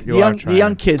You young, are the young, trying. the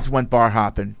young kids went bar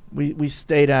hopping. We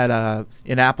stayed at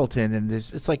in Appleton, and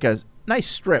it's like a nice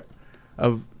strip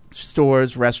of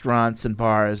stores, restaurants, and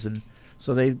bars, and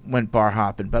so they went bar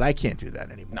hopping. But I can't do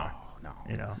that anymore.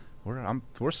 No.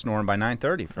 We're snoring by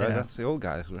 9:30, Fred. Yeah. That's the old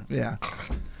guys. Yeah.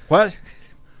 What?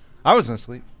 I was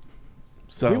asleep.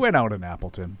 So We went out in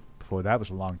Appleton before. That was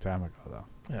a long time ago, though.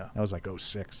 Yeah. That was like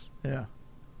 06. Yeah.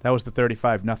 That was the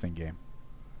 35-0 game.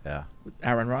 Yeah.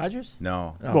 Aaron Rodgers.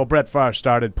 No. Oh. Well, Brett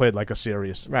Favre played like a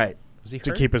serious Right. Was he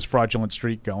to hurt? keep his fraudulent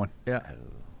streak going. Yeah.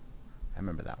 I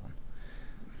remember that one.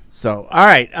 So all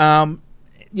right.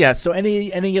 Yeah. So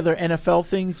any other NFL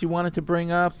things you wanted to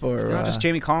bring up, or Just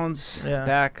Jamie Collins yeah.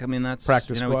 back. I mean, that's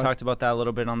Practice we squad. talked about that a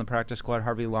little bit on the practice squad.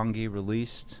 Harvey Longy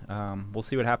released. We'll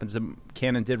see what happens.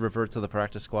 Cannon did revert to the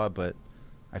practice squad, but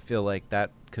I feel like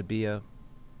that could be a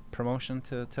promotion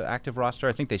to active roster.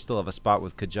 I think they still have a spot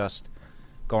with Kajust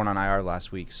going on IR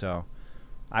last week, so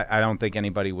I don't think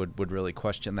anybody would really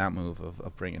question that move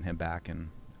of bringing him back. And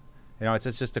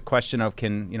it's just a question of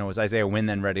is Isaiah Wynn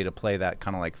then ready to play that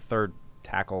kind of like third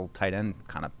tackle tight end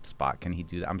kind of spot? Can he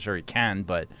do that? I'm sure he can,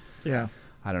 but yeah.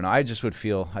 I don't know. I'd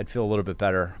feel a little bit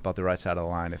better about the right side of the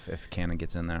line if Cannon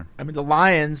gets in there. I mean, the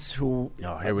Lions, who here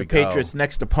are we the go. Patriots'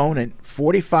 next opponent,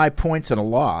 45 points and a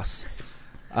loss.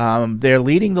 They're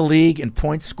leading the league in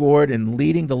points scored and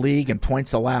leading the league in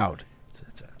points allowed.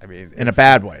 In a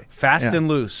bad way. Fast Yeah. and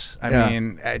loose. I Yeah.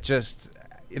 mean, it just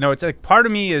it's like part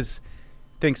of me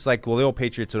thinks like, well, the old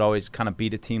Patriots would always kind of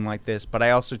beat a team like this, but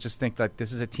I also just think like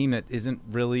this is a team that isn't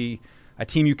really a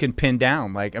team you can pin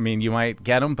down. Like, I mean, you might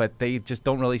get them, but they just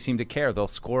don't really seem to care. They'll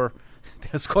score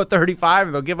 35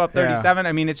 and they'll give up 37.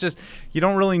 I mean, it's just you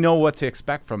don't really know what to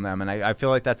expect from them, and I feel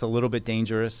like that's a little bit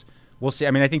dangerous. We'll see.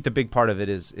 I mean, I think the big part of it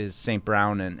is St.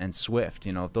 Brown and Swift.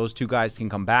 If those two guys can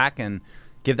come back and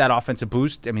give that offense a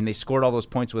boost. I mean, they scored all those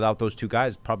points without those two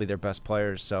guys, probably their best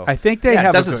players. So I think they Yeah,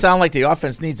 have. it doesn't a good, sound like the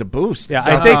offense needs a boost. Yeah, It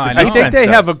sounds I think like the I think defense they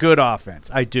have does. a good offense.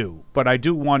 I do, but I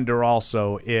do wonder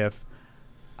also if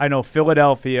I know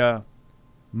Philadelphia.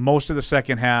 Most of the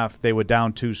second half, they were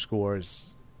down 2 scores.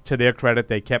 To their credit,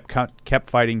 they kept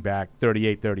fighting back,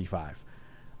 38-35.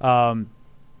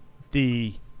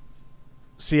 The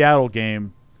Seattle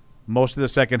game, most of the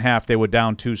second half, they were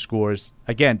down 2 scores.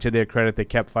 Again, to their credit, they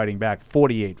kept fighting back,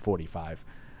 48-45.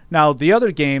 Now, the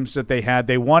other games that they had,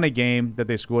 they won a game that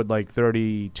they scored like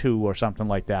 32 or something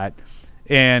like that,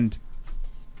 and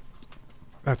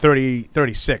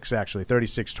 36, actually,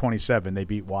 36-27. They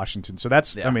beat Washington. So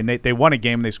that's, I mean, they won a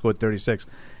game and they scored 36.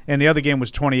 And the other game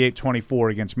was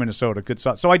 28-24 against Minnesota. Good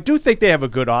stuff. So I do think they have a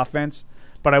good offense,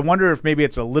 but I wonder if maybe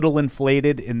it's a little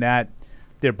inflated in that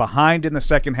they're behind in the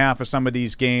second half of some of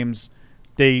these games.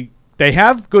 They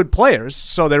have good players,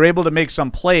 so they're able to make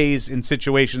some plays in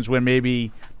situations where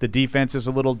maybe the defense is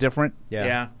a little different.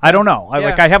 Yeah. I don't know.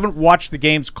 I haven't watched the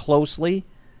games closely.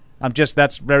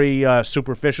 That's very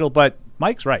superficial, but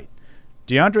Mike's right.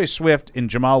 DeAndre Swift and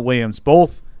Jamal Williams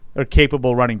both are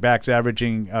capable running backs,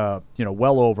 averaging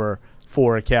well over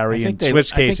 4 a carry. In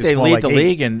Swift's case, I think they lead like the 8.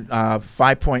 league in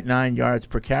 5.9 yards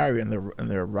per carry in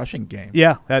their rushing game.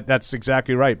 Yeah, that's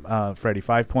exactly right, Freddie.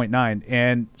 5.9,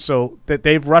 and so that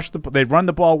they've run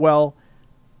the ball well.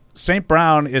 St.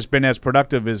 Brown has been as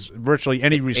productive as virtually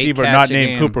any receiver not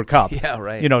named Cooper Kupp. Yeah,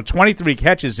 right. 23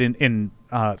 catches in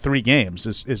 3 games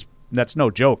is that's no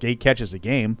joke. 8 catches a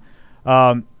game.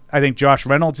 I think Josh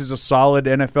Reynolds is a solid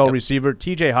NFL receiver.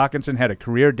 T.J. Hawkinson had a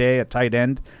career day at tight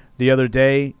end the other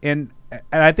day, and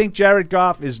I think Jared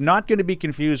Goff is not going to be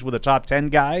confused with a top 10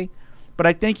 guy, but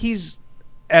I think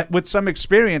with some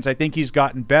experience, I think he's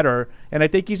gotten better, and I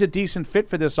think he's a decent fit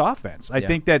for this offense. I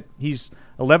think that he's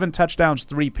 11 touchdowns,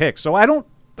 3 picks. So I'm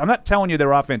not telling you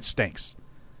their offense stinks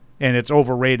and it's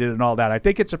overrated and all that. I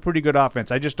think it's a pretty good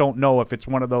offense. I just don't know if it's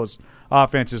one of those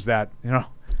offenses that,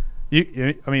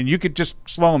 you could just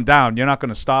slow them down. You're not going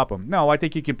to stop them. No, I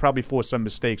think you can probably force some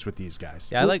mistakes with these guys.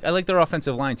 Yeah, I like their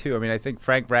offensive line too. I mean, I think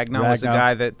Frank Ragnow was a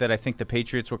guy that I think the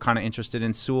Patriots were kind of interested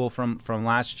in. Sewell from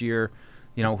last year,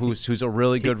 who's a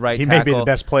really good right tackle. He may be the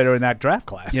best player in that draft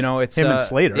class. It's him and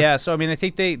Slater. Yeah, so I mean, I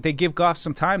think they give Goff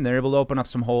some time. They're able to open up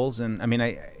some holes, and I mean,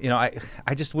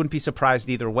 I just wouldn't be surprised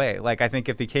either way. Like I think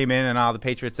if they came in and the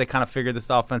Patriots, they kind of figured this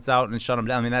offense out and shut them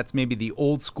down. I mean, that's maybe the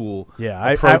old school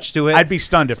approach to it. I'd be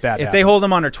stunned if that. If they hold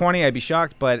them under 20, I'd be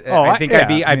shocked. But I think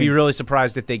I'd be really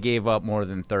surprised if they gave up more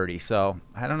than 30. So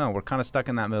I don't know. We're kind of stuck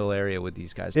in that middle area with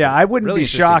these guys. Yeah, I wouldn't be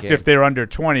shocked if they're under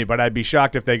 20, but I'd be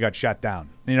shocked if they got shut down.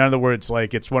 In other words,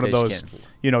 like it's one of those,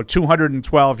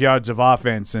 212 yards of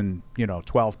offense and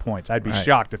 12 points. I'd be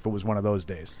shocked if it was one of those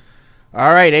days.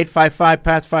 All right,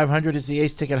 855-PATS-500 is the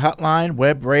Ace Ticket hotline.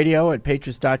 Web radio at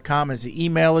patriots.com is the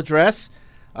email address.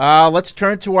 Let's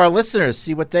turn to our listeners,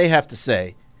 see what they have to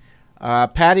say.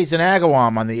 Patty's in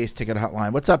Agawam on the Ace Ticket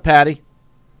hotline. What's up, Patty?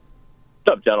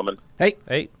 What's up, gentlemen?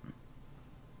 Hey.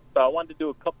 So I wanted to do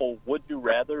a couple would you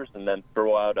rathers and then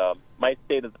throw out my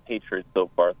state of the Patriots so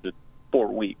far through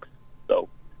 4 weeks. So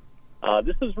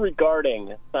this is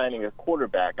regarding signing a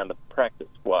quarterback on the practice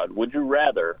squad. Would you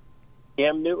rather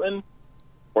Cam Newton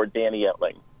or Danny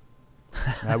Etling?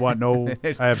 I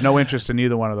have no interest in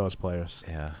either one of those players.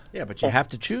 Yeah, but you have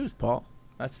to choose, Paul.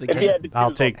 That's the game.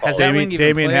 I'll take Has Etling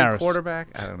even played Harris.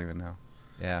 Quarterback? I don't even know.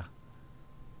 Yeah.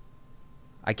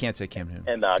 I can't say Cam Newton.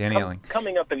 And Danny Etling.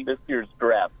 Coming up in this year's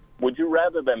draft, would you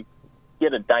rather them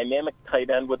get a dynamic tight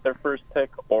end with their first pick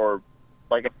or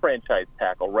like a franchise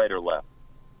tackle, right or left?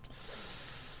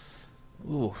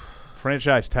 Ooh.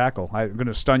 Franchise tackle. I'm going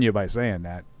to stun you by saying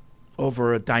that.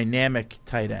 Over a dynamic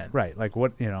tight end. Right. Like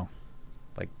what,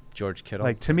 Like George Kittle.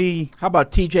 Like to me. How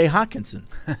about T.J. Hawkinson?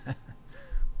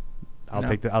 I'll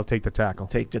take the tackle.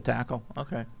 Take the tackle.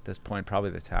 Okay. At this point,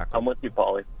 probably the tackle. I'm with you,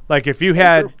 Paulie. Like if you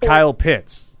had Kyle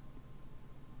Pitts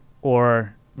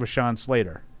or Rashawn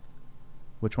Slater,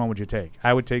 which one would you take?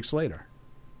 I would take Slater.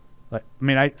 Like,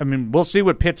 I mean, we'll see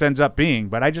what Pitts ends up being,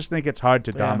 but I just think it's hard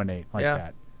to dominate like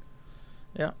that.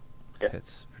 Yeah.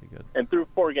 Pitts, pretty good. And through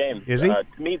 4 games, is he? To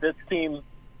me, this team,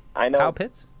 I know Kyle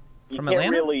Pitts from you can't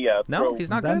Atlanta. Really, no, he's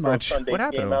not good. Much. Sunday What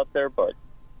happened game to him? out there, but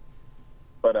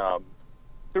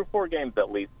through 4 games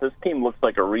at least, this team looks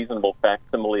like a reasonable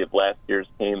facsimile of last year's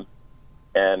team,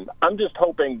 and I'm just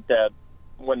hoping that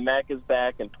when Mac is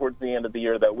back and towards the end of the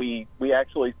year that we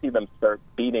actually see them start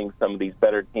beating some of these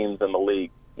better teams in the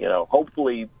league.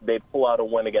 Hopefully they pull out a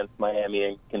win against Miami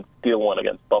and can steal one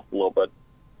against Buffalo, but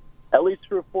at least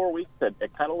through 4 weeks, it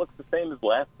kind of looks the same as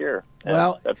last year. And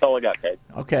well, that's all I got, Kate.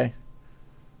 Okay.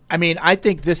 I mean, I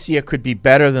think this year could be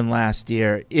better than last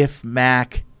year if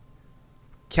Mac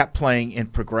kept playing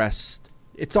and progressed.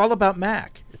 It's all about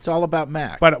Mac.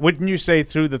 But wouldn't you say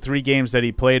through the 3 games that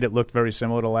he played, it looked very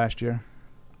similar to last year?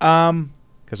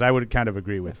 Because I would kind of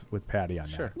agree with Patty on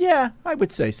that. Yeah, I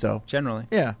would say so. Generally.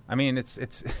 Yeah. I mean,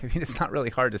 it's not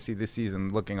really hard to see this season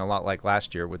looking a lot like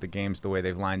last year with the games the way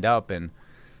they've lined up, and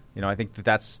I think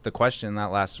that's the question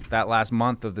that last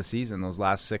month of the season, those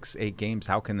last 6-8 games.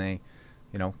 How can they,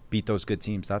 beat those good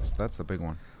teams? That's the big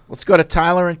one. Let's go to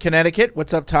Tyler in Connecticut.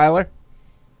 What's up, Tyler?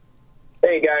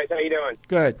 Hey, guys. How you doing?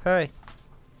 Good. Hey.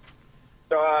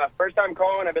 So, first time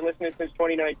calling. I've been listening since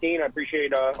 2019. I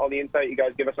appreciate all the insight you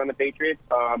guys give us on the Patriots.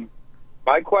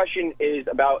 My question is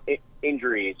about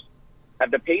injuries.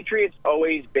 Have the Patriots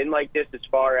always been like this as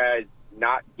far as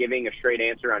not giving a straight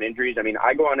answer on injuries? I mean,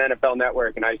 I go on NFL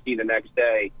Network and I see the next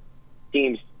day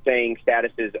teams saying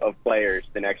statuses of players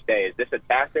the next day. Is this a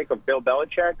tactic of Bill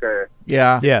Belichick or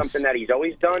something that he's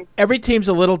always done? Every team's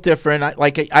a little different.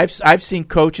 I've seen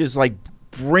coaches like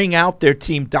bring out their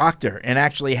team doctor and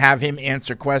actually have him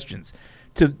answer questions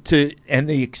in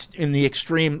the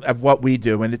extreme of what we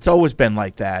do, and it's always been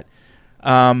like that.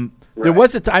 There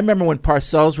was I remember when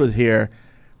Parcells was here,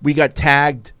 we got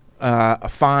tagged a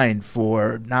fine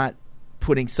for not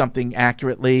putting something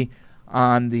accurately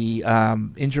on the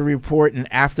injury report, and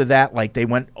after that, like, they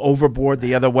went overboard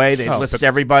the other way. They listed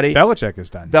everybody. Belichick has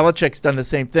done. Belichick's done the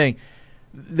same thing.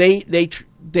 They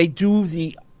do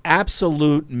the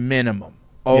absolute minimum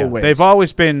always. Yeah, they've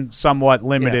always been somewhat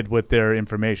limited with their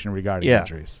information regarding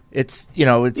injuries. I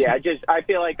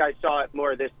feel like I saw it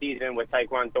more this season with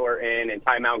Tyquan Thornton and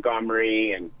Ty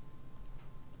Montgomery, and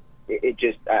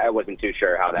I wasn't too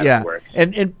sure how that works.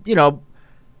 And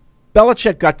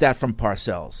Belichick got that from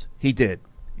Parcells. He did.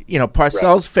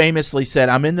 Parcells famously said,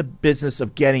 "I'm in the business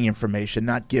of getting information,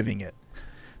 not giving it."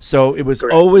 So it was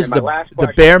always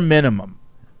the bare minimum.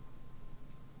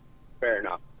 Fair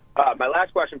enough. My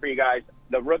last question for you guys: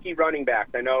 the rookie running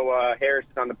backs. I know Harris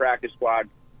is on the practice squad.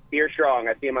 Pierre Strong,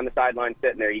 I see him on the sideline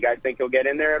sitting there. You guys think he'll get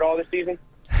in there at all this season?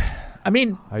 I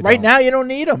mean, right now you don't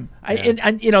need him. I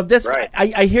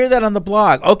hear that on the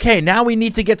blog. Okay, now we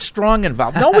need to get Strong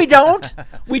involved. No, we don't.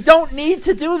 We don't need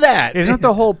to do that. Isn't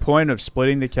the whole point of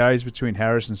splitting the carries between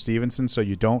Harris and Stevenson so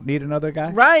you don't need another guy?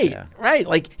 Right, right.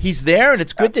 Like, he's there, and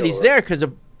it's good that he's there because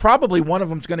probably one of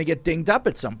them's going to get dinged up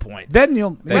at some point. Then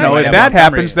if that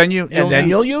happens, then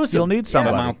you'll use him. You'll need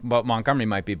somebody. But Montgomery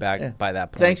might be back by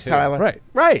that point. Thanks, too. Tyler.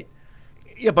 Right.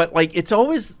 Yeah, but like, it's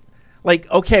always. Like,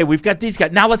 okay, we've got these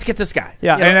guys. Now let's get this guy.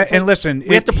 Yeah, and listen,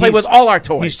 we have to play with all our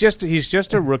toys. He's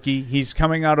just a rookie. He's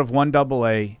coming out of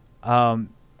 1AA. I'm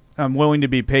willing to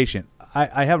be patient.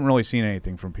 I haven't really seen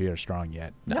anything from Pierre Strong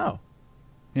yet. No.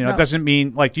 It doesn't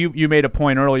mean, like you made a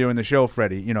point earlier in the show,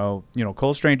 Freddie.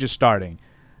 Cole Strange is starting.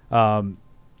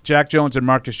 Jack Jones and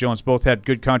Marcus Jones both had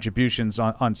good contributions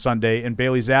on Sunday, and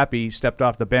Bailey Zappi stepped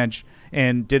off the bench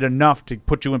and did enough to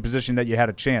put you in position that you had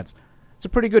a chance. It's a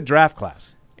pretty good draft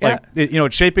class. Yeah.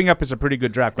 It's shaping up as a pretty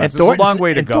good draft class. It's a long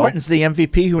way to go. Thornton's the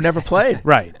MVP who never played.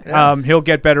 Right. Yeah. He'll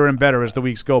get better and better as the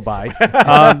weeks go by.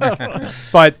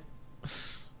 But,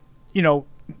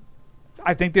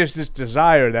 I think there's this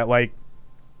desire that, like,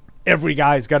 every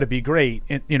guy's got to be great.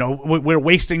 And, we're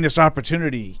wasting this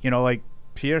opportunity.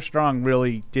 Pierre Strong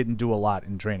really didn't do a lot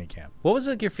in training camp. What was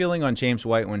your feeling on James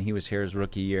White when he was here his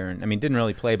rookie year? And didn't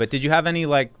really play, but did you have any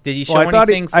did he show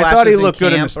anything? I thought he looked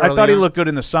good I thought he looked good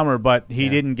in the summer, but he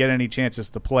didn't get any chances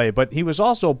to play. But he was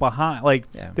also behind.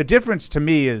 The difference to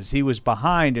me is he was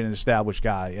behind an established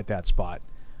guy at that spot,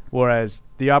 whereas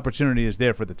the opportunity is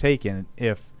there for the taking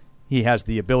if he has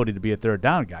the ability to be a third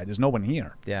down guy. There's no one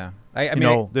here. Yeah,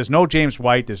 there's no James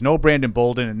White, there's no Brandon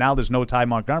Bolden, and now there's no Ty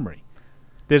Montgomery.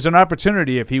 There's an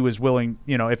opportunity if he was willing,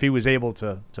 if he was able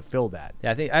to fill that.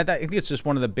 Yeah, I think it's just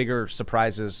one of the bigger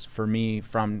surprises for me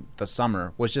from the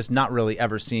summer was just not really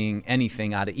ever seeing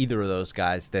anything out of either of those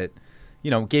guys that,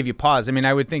 gave you pause. I mean,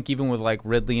 I would think even with like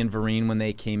Ridley and Vereen when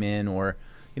they came in, or,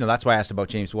 that's why I asked about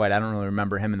James White. I don't really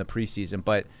remember him in the preseason,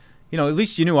 but at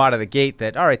least you knew out of the gate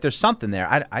that, all right, there's something there.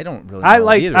 I don't really know I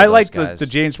like the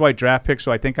James White draft pick,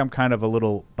 so I think I'm kind of a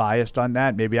little biased on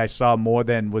that. Maybe I saw more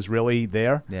than was really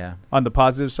there on the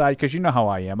positive side, because you know how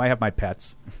I am. I have my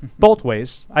pets both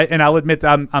ways. And I'll admit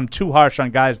that I'm too harsh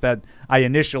on guys that I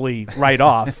initially write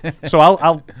off. So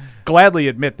I'll gladly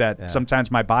admit that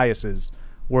sometimes my biases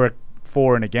work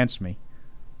for and against me.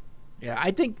 Yeah,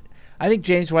 I think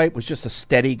James White was just a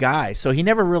steady guy, so he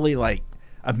never really,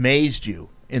 amazed you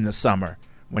in the summer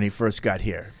when he first got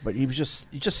here, but he was just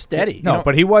steady.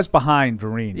 But he was behind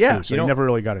Vereen, too, so he never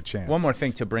really got a chance. One more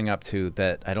thing to bring up too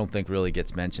that I don't think really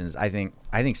gets mentioned is I think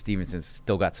Stevenson's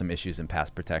still got some issues in pass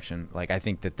protection. I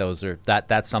think that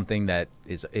that's something that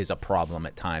is a problem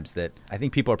at times. That I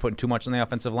think people are putting too much on the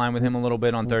offensive line with him a little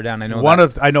bit on third down. I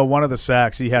know one of the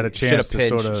sacks he had a chance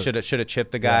to should have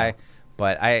chipped the guy,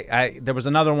 but there was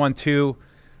another one too.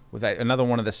 With another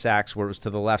one of the sacks where it was to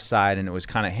the left side, and it was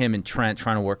kind of him and Trent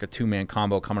trying to work a two-man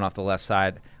combo coming off the left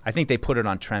side. I think they put it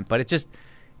on Trent, but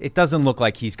it doesn't look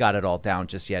like he's got it all down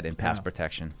just yet in pass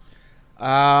protection.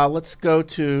 Let's go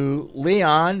to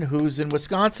Leon, who's in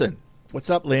Wisconsin. What's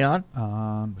up, Leon?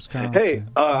 Wisconsin. Hey,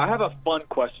 I have a fun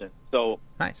question. So,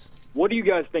 Nice. what do you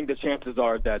guys think the chances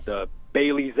are that the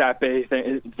Bailey,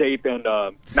 Zape,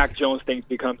 and Mac Jones thing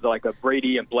becomes like a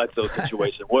Brady and Bledsoe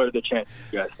situation? What are the chances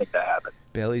you guys think that happens?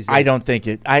 Bailey's. I don't think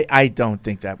it. I don't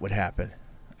think that would happen.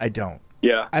 I don't.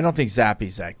 Yeah. I don't think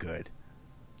Zappy's that good.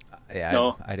 Yeah,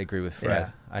 No. I'd agree with Fred. Yeah.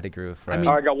 I'd agree with Fred. I mean-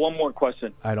 All right, I got one more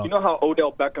question. I don't- You know how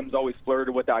Odell Beckham's always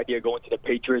flirted with the idea of going to the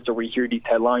Patriots, or we hear these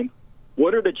headlines?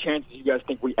 What are the chances you guys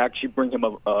think we actually bring him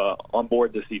on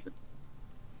board this season?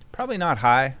 Probably not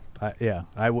high.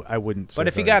 I wouldn't. Say But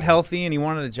if he very got high. healthy and he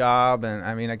wanted a job, and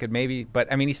I mean, I could maybe.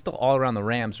 But I mean, he's still all around the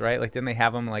Rams, right? Like, didn't they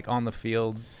have him like on the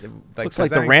field? Like, Looks like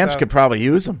the presenting Rams stuff? could probably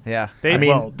use him. Yeah. They, I mean,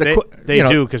 well, the they, qu- they you know-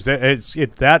 do because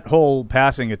that whole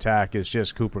passing attack is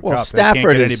just Cooper Well, Kupp. Stafford they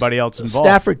can't get is anybody else involved.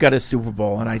 Stafford got his Super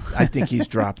Bowl, and I think he's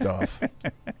dropped off.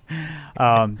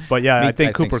 But yeah, I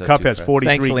think Cooper so Kupp too, has Fred. 43,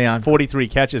 Thanks, Leon. 43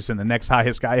 catches, and the next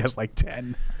highest guy has like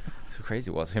 10. So crazy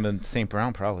it was him and St.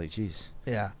 Brown probably. Jeez.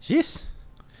 Yeah. Jeez.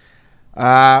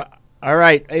 All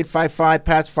right,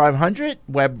 855-PATS-500,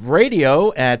 web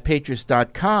radio at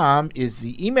patriots.com is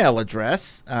the email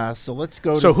address. So let's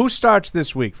go So to... who starts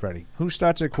this week, Freddie? Who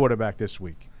starts at quarterback this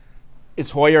week?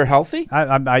 Is Hoyer healthy?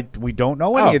 We don't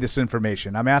know any Oh. of this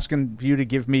information. I'm asking you to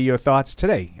give me your thoughts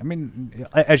today. I mean,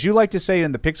 as you like to say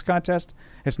in the picks contest,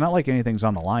 it's not like anything's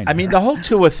on the line. I mean, the whole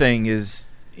Tua thing is,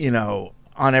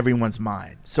 on everyone's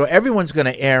mind. So everyone's going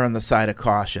to err on the side of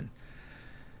caution.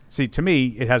 See, to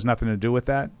me, it has nothing to do with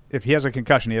that. If he has a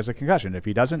concussion, he has a concussion. If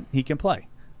he doesn't, he can play.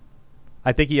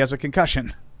 I think he has a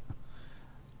concussion.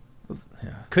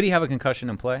 Could he have a concussion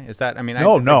and play? Is that? I mean,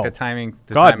 No, I think no. the timing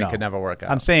No. could never work out.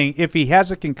 I'm saying if he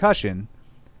has a concussion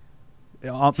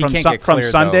from can't get cleared,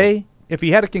 Sunday, if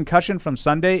he had a concussion from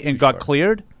Sunday and got short.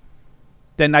 cleared,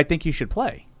 then I think he should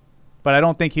play. But I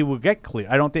don't think he will get cleared.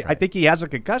 I think he has a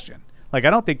concussion. Like, I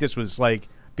don't think this was like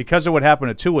because of what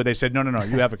happened to Tua, they said, no,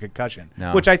 you have a concussion.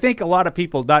 No. Which I think a lot of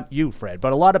people, not you, Fred,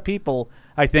 but a lot of people,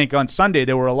 I think on Sunday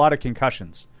there were a lot of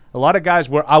concussions. A lot of guys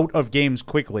were out of games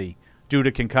quickly due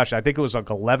to concussion. I think it was like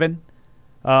 11,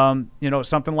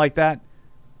 something like that.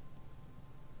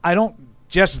 I don't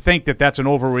just think that that's an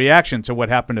overreaction to what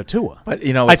happened to Tua. But,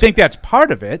 I think that's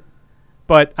part of it,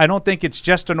 but I don't think it's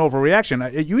just an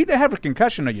overreaction. You either have a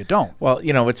concussion or you don't. Well,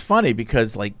 it's funny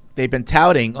because, like, they've been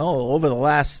touting, over the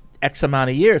last X amount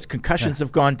of years, concussions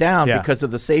have gone down because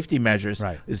of the safety measures.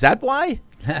 Right. Is that why?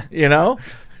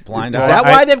 Blind Is eye. that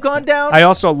why they've gone down? I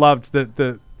also loved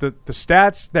the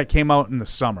stats that came out in the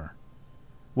summer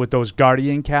with those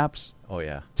Guardian caps. Oh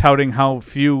yeah. Touting how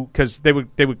few, because they were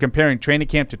comparing training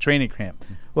camp to training camp.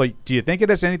 Well, do you think it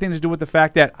has anything to do with the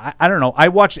fact that I don't know? I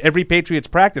watched every Patriots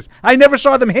practice. I never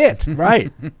saw them hit.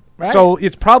 Right. So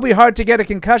it's probably hard to get a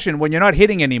concussion when you're not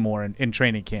hitting anymore in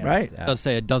training camp. Right. It does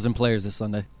say a dozen players this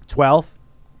Sunday. 12.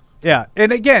 Yeah,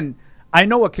 and again, I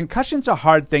know a concussion's a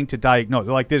hard thing to diagnose.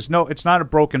 Like, it's not a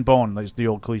broken bone, is the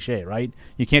old cliche, right?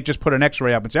 You can't just put an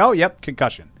X-ray up and say, oh, yep,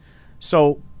 concussion.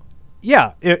 So,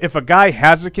 yeah, if a guy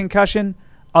has a concussion,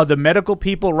 are the medical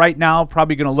people right now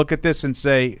probably going to look at this and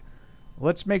say,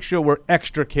 let's make sure we're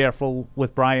extra careful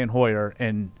with Brian Hoyer,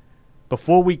 and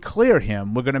before we clear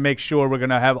him, we're going to make sure we're going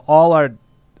to have all our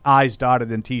I's dotted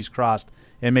and T's crossed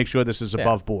and make sure this is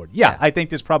above board. Yeah, I think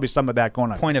there's probably some of that going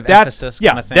on. Point of emphasis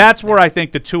kind of thing. That's where I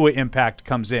think the Tua impact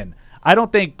comes in. I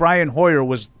don't think Brian Hoyer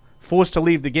was forced to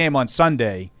leave the game on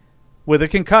Sunday with a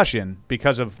concussion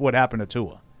because of what happened to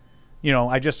Tua.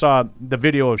 I just saw the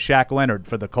video of Shaq Leonard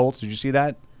for the Colts. Did you see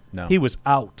that? No. He was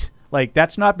out. Like,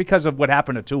 that's not because of what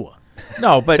happened to Tua.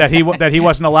 No, but that he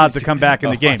wasn't allowed to come back in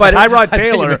the game. But Tyrod I think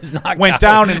he Taylor was knocked went out.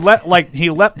 down and he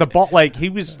left the ball he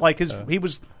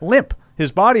was limp.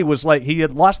 His body was like he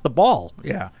had lost the ball.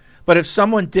 Yeah. But if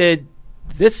someone did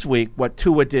this week what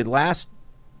Tua did last,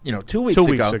 2 weeks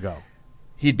ago,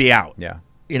 he'd be out. Yeah.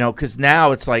 Because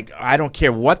now it's like, I don't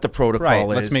care what the protocol Right. is.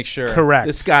 Let's make sure. Correct.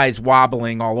 This guy's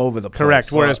wobbling all over the place. Correct.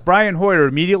 So- Whereas Brian Hoyer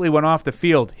immediately went off the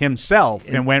field himself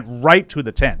and went right to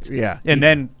the tent. Yeah. And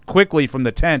then quickly from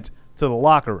the tent to the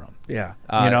locker room. Yeah.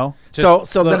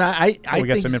 Just So a little- then I we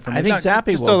got think some information. I think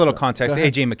Zappy Just will. a little context. Go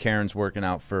ahead. AJ McCarron's working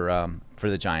out for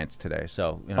the Giants today,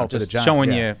 so for the just Giants,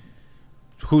 showing yeah. you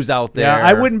who's out there. Yeah,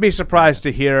 I wouldn't be surprised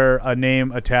to hear a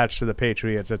name attached to the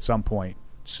Patriots at some point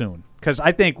soon. Because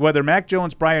I think whether Mac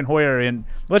Jones, Brian Hoyer, and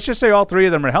let's just say all three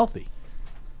of them are healthy,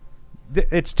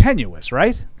 it's tenuous,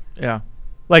 right? Yeah.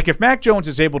 Like if Mac Jones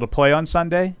is able to play on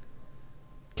Sunday,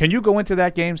 can you go into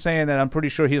that game saying that I'm pretty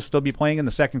sure he'll still be playing in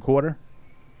the second quarter?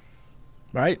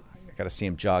 Right. I got to see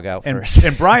him jog out And, first.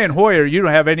 and Brian Hoyer, you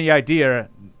don't have any idea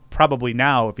probably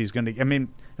now if he's going to – I mean,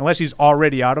 unless he's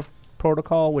already out of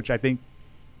protocol, which I think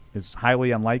is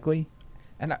highly unlikely.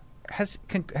 And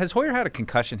has Hoyer had a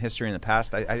concussion history in the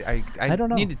past? I don't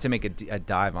know. Needed to make a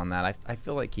dive on that. I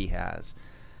feel like he has.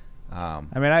 I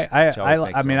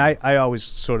always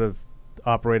sort of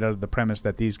operate out of the premise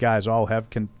that these guys all have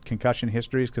concussion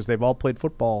histories because they've all played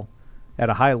football at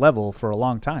a high level for a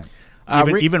long time,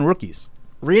 even rookies.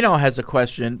 Reno has a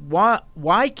question.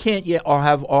 Why can't you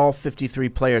have all 53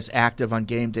 players active on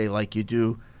game day like you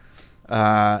do?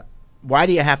 Why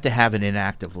do you have to have an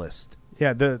inactive list?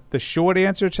 Yeah, the short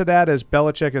answer to that, as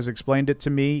Belichick has explained it to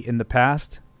me in the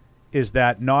past, is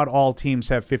that not all teams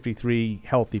have 53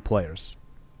 healthy players.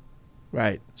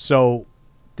 Right. So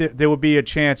there would be a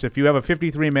chance if you have a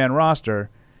 53-man roster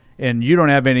and you don't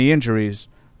have any injuries,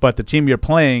 but the team you're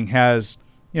playing has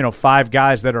 5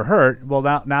 guys that are hurt. Well,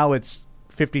 now it's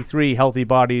 53 healthy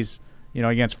bodies,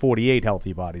 against 48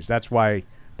 healthy bodies. That's why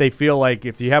they feel like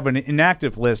if you have an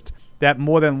inactive list, that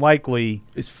more than likely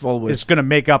is going to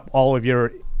make up all of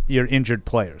your injured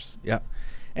players. Yeah.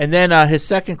 And then his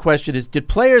second question is, did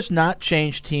players not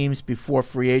change teams before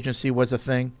free agency was a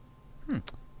thing?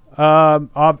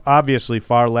 Obviously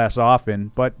far less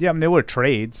often. But, yeah, there were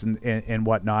trades and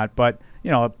whatnot. But,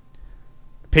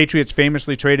 Patriots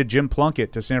famously traded Jim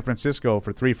Plunkett to San Francisco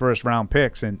for 3 first-round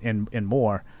picks and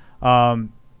more.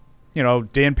 Dan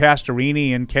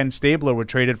Pastorini and Ken Stabler were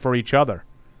traded for each other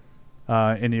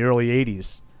in the early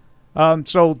 80s.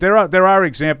 So there are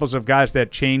examples of guys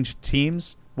that changed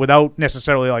teams without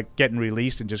necessarily like getting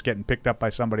released and just getting picked up by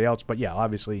somebody else. But, yeah,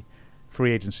 obviously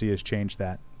free agency has changed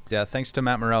that. Yeah, thanks to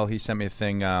Matt Morrell. He sent me a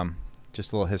thing,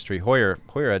 just a little history. Hoyer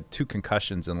had 2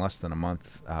 concussions in less than a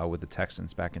month with the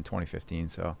Texans back in 2015,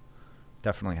 so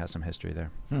definitely has some history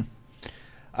there.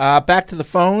 Back to the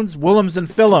phones. Williams and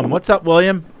Phillum. What's up,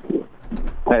 William?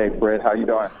 Hey, Fred. How you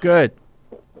doing? Good.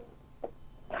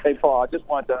 Hey, Paul. I just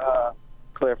wanted to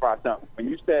clarify something. When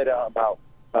you said about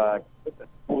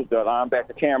who was the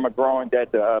linebacker, Cameron McGrone,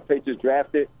 that the Patriots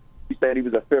drafted, you said he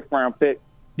was a 5th-round pick.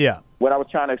 Yeah. What I was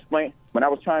trying to explain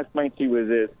to you is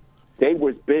this. They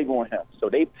was big on him, so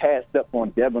they passed up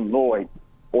on Devin Lloyd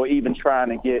or even trying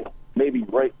to get maybe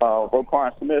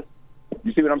Roquan Smith.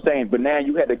 You see what I'm saying? But now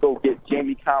you had to go get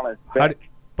Jamie Collins back.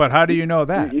 But how do you know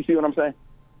that? You see what I'm saying?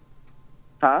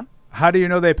 Huh? How do you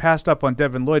know they passed up on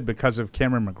Devin Lloyd because of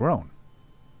Cameron McGrone?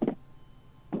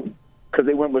 Because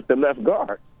they went with the left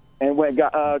guard. And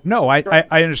No, I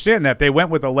understand that. They went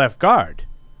with the left guard.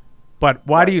 But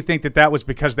why do you think that was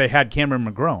because they had Cameron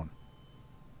McGrone?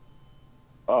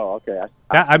 Oh, okay.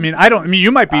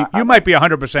 You might be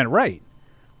 100% right,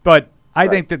 but I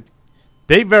think that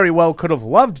they very well could have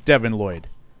loved Devin Lloyd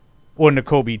or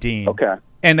Nakobe Dean. Okay.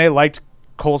 And they liked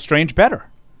Cole Strange better,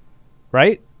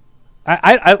 right?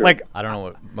 I don't know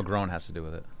what McGrone has to do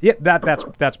with it. Yeah,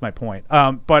 that's my point.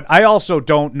 But I also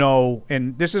don't know,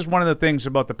 and this is one of the things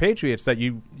about the Patriots that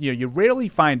you rarely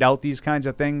find out these kinds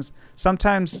of things.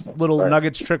 Sometimes little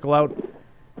nuggets trickle out.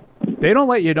 They don't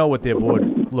let you know what their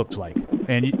board looks like,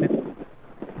 and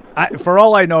for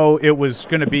all I know, it was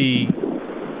going to be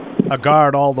a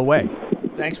guard all the way.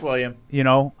 Thanks, William.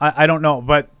 I don't know,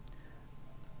 but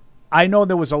I know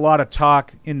there was a lot of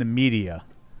talk in the media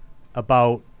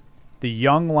about the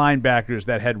young linebackers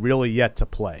that had really yet to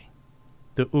play.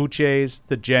 The Uches,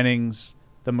 the Jennings,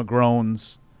 the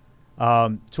McGrones,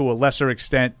 to a lesser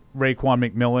extent,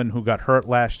 Raekwon McMillan, who got hurt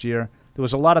last year. There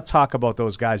was a lot of talk about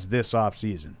those guys this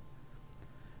offseason.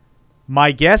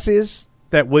 My guess is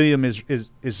that William is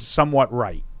somewhat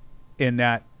right in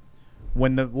that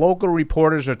when the local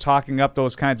reporters are talking up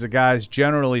those kinds of guys,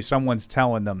 generally someone's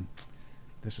telling them,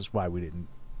 this is why we didn't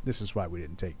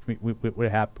take. We're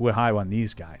high on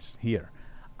these guys here.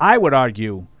 I would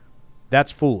argue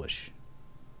that's foolish.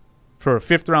 For a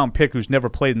 5th-round pick who's never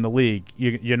played in the league,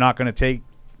 you're not going to take.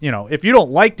 If you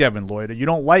don't like Devin Lloyd or you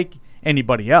don't like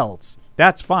anybody else,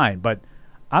 that's fine. But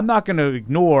I'm not going to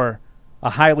ignore a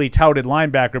highly touted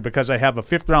linebacker because I have a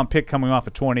 5th-round pick coming off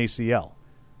a torn ACL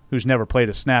who's never played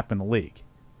a snap in the league.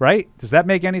 Right? Does that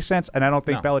make any sense? And I don't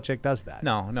think Belichick does that.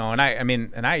 No. And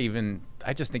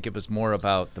I just think it was more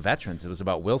about the veterans. It was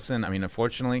about Wilson.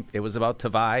 Unfortunately, it was about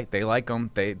Tavai. They like him.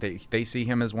 They see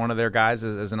him as one of their guys,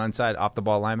 as an inside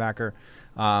off-the-ball linebacker.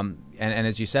 And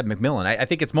as you said, McMillan. I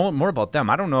think it's more about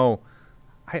them. I don't know.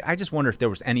 I just wonder if there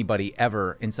was anybody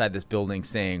ever inside this building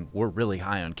saying, we're really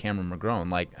high on Cameron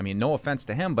McGrone. No offense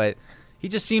to him, but he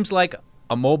just seems like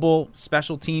a mobile,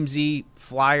 special teamsy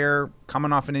flyer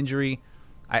coming off an injury.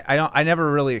 I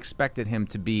never really expected him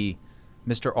to be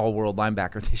Mr. All-World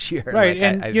linebacker this year. Right,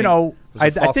 I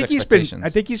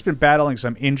think he's been battling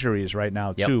some injuries right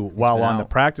now too while on the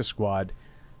practice squad.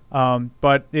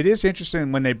 But it is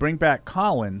interesting when they bring back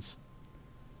Collins,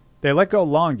 they let go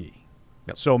Longy.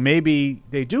 So maybe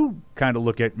they do kind of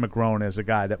look at McGrone as a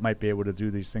guy that might be able to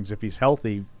do these things if he's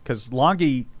healthy. Because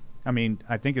Longy, I mean,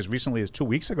 I think as recently as 2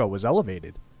 weeks ago was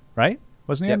elevated, right?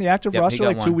 Wasn't he on the active roster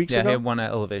like 2 weeks ago? Yeah, he had one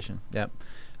at elevation. Yep.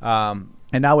 And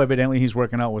now evidently he's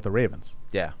working out with the Ravens.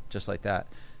 Yeah, just like that.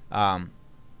 I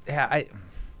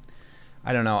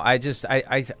don't know. I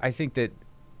think that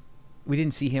we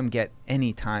didn't see him get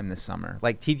any time this summer.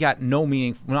 Like, he got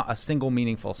not a single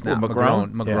meaningful snap.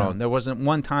 McGrone. Yeah. There wasn't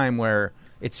one time where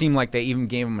it seemed like they even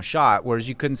gave him a shot, whereas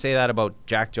you couldn't say that about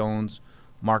Jack Jones,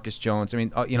 Marcus Jones. I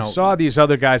mean, you saw these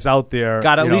other guys out there.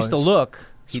 Got at least a look.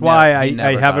 That's why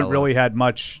I haven't really had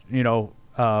much,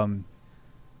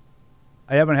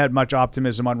 I haven't had much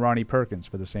optimism on Ronnie Perkins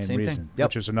for the same reason,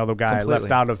 which is another guy I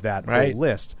left out of that whole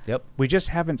list. Yep. We just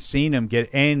haven't seen him get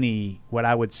any, what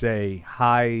I would say,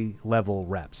 high-level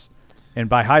reps. And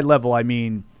by high level, I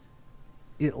mean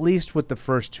at least with the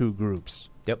first two groups.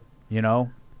 Yep.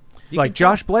 Like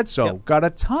Josh Bledsoe got a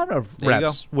ton of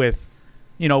reps with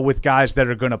guys that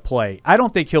are going to play. I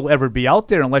don't think he'll ever be out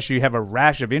there unless you have a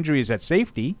rash of injuries at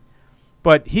safety.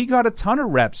 But he got a ton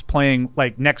of reps playing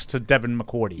like next to Devin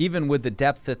McCourty. Even with the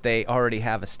depth that they already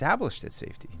have established at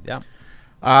safety. Yeah.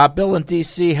 Bill in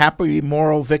D.C., happy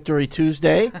Moral Victory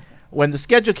Tuesday. When the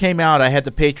schedule came out, I had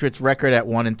the Patriots record at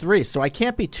 1-3, so I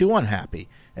can't be too unhappy.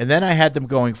 And then I had them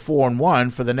going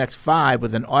 4-1 for the next 5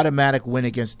 with an automatic win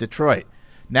against Detroit.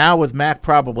 Now with Mac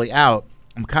probably out,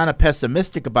 I'm kind of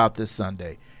pessimistic about this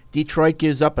Sunday. Detroit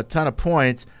gives up a ton of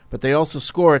points, but they also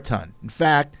score a ton. In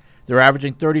fact, they're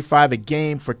averaging 35 a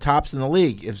game for tops in the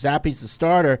league. If Zappe's the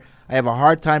starter, I have a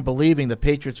hard time believing the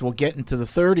Patriots will get into the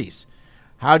 30s.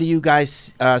 How do you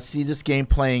guys see this game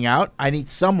playing out? I need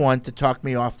someone to talk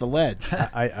me off the ledge.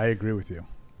 I agree with you.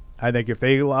 I think if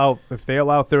they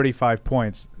allow 35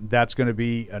 points, that's going to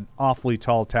be an awfully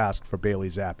tall task for Bailey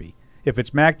Zappe. If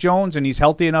it's Mac Jones and he's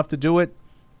healthy enough to do it,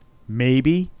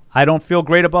 maybe. I don't feel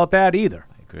great about that either.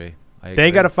 I agree.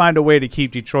 They got to find a way to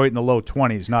keep Detroit in the low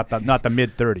 20s, not the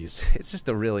mid 30s. It's just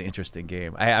a really interesting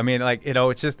game. I mean, like,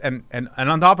 it's just and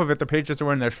on top of it, the Patriots are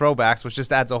wearing their throwbacks, which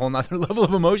just adds a whole nother level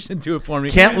of emotion to it for me.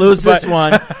 Can't lose this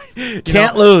one.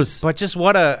 Can't lose. But just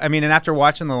and after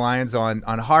watching the Lions on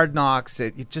Hard Knocks,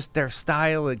 it just their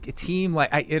style, a team like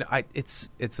it's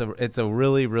a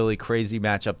really really crazy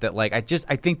matchup that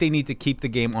I think they need to keep the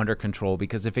game under control,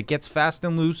 because if it gets fast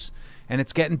and loose and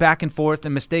it's getting back and forth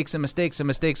and mistakes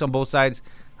on both sides,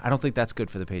 I don't think that's good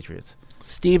for the Patriots.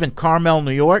 Steve in Carmel,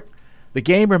 New York. The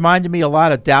game reminded me a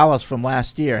lot of Dallas from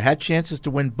last year. Had chances to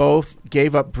win both,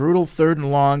 gave up brutal 3rd and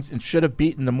longs, and should have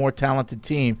beaten the more talented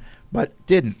team, but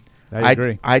didn't. I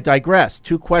agree. I digress.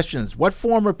 2 questions. What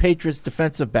former Patriots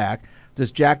defensive back does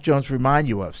Jack Jones remind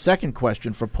you of? Second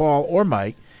question for Paul or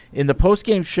Mike. In the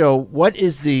postgame show, what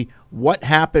is the what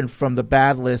happened from the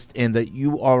bad list and the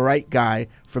you all right guy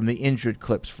from the injured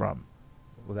clips from?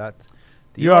 Well, that's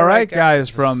the you all right guy is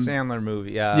from Sandler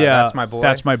movie. Yeah, that's my boy.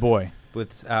 That's my boy.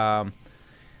 With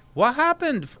what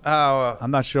happened?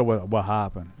 I'm not sure what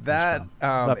happened. That it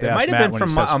might have been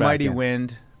from A Mighty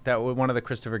Wind. That was one of the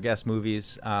Christopher Guest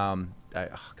movies. I'm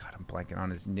blanking on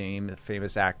his name. The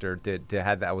famous actor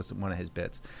that was one of his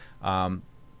bits.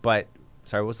 But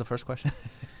sorry, what was the first question?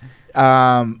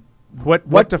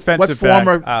 What defensive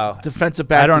former back? Defensive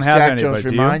back does Jack Jones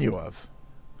remind you of?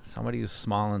 Somebody who's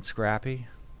small and scrappy.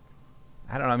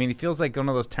 I don't know. I mean, he feels like one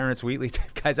of those Terrence Wheatley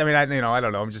type guys. I mean, I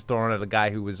don't know. I'm just throwing at a guy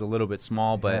who was a little bit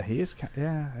small, but yeah, he is.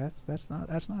 Yeah, that's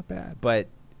not bad. But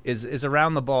is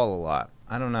around the ball a lot.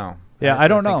 I don't know. Yeah, I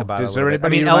don't know. Is there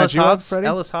anybody? I mean, Ellis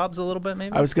Hobbs a little bit,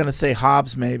 maybe. I was going to say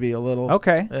Hobbs, maybe a little.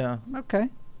 Okay. Yeah. Okay.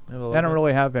 I don't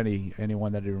really have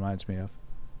anyone that he reminds me of.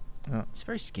 It's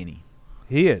very skinny.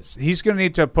 He is. He's going to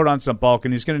need to put on some bulk,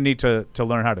 and he's going to need to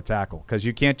learn how to tackle, because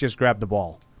you can't just grab the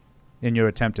ball in your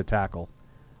attempt to tackle.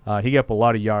 He got up a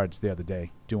lot of yards the other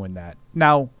day doing that.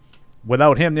 Now,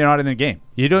 without him, they're not in the game.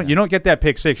 You don't get that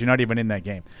pick six. You're not even in that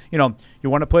game. You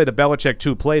want to play the Belichick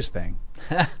 2 plays thing.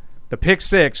 The pick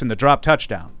six and the drop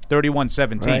touchdown,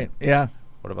 31-17. Right. Yeah.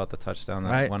 What about the touchdown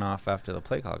that went off after the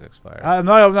play clock expired?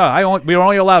 No. We were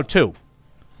only allowed 2.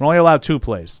 We're only allowed 2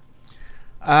 plays.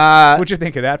 What'd you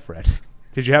think of that, Fred?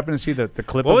 Did you happen to see the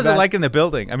clip? What of was that? it like in the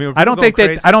building? I mean, I don't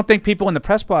think people in the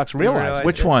press box realized.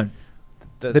 Which one?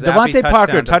 The Devontae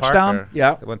Parker touchdown.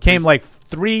 Yeah, came like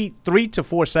 3 to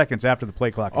 4 seconds after the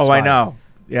play clock expired. Oh, I know.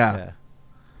 Yeah.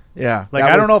 Like,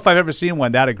 I don't know if I've ever seen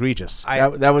one that egregious.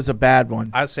 That was a bad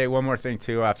one. I'll say one more thing,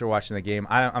 too, after watching the game.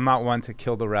 I'm not one to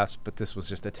kill the refs, but this was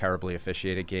just a terribly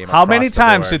officiated game. How many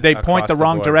times did they point the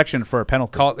wrong direction for a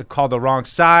penalty? Call the wrong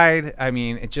side. I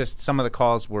mean, some of the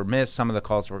calls were missed. Some of the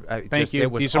calls were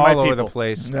it was all over the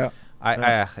place. Yeah.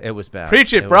 It was bad.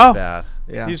 Preach it, was bro. bad.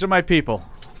 Yeah. These are my people.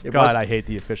 God, I hate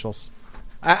the officials.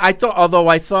 I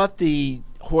thought the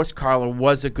horse collar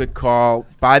was a good call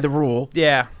by the rule.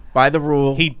 Yeah. By the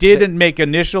rule. He didn't make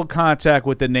initial contact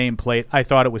with the nameplate. I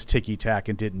thought it was ticky-tack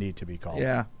and didn't need to be called.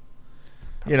 Yeah.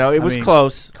 It was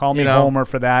close. Call me Homer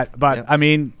for that. But,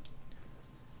 yeah.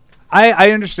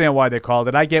 I understand why they called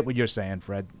it. I get what you're saying,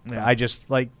 Fred. Yeah. I just,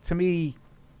 to me,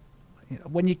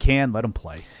 when you can, let them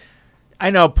play. I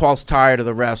know Paul's tired of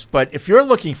the refs, but if you're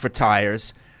looking for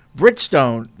tires,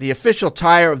 Bridgestone, the official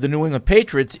tire of the New England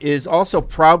Patriots, is also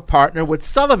proud partner with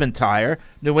Sullivan Tire,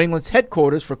 New England's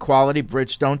headquarters for quality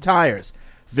Bridgestone tires.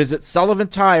 Visit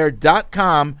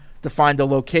sullivantire.com to find a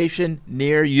location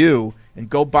near you and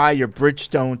go buy your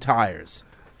Bridgestone tires.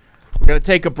 We're going to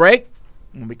take a break.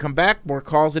 When we come back, more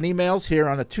calls and emails here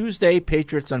on a Tuesday,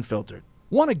 Patriots Unfiltered.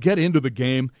 Want to get into the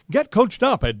game? Get coached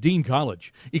up at Dean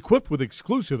College. Equipped with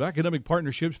exclusive academic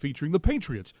partnerships featuring the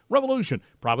Patriots, Revolution,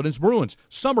 Providence Bruins,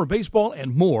 summer baseball,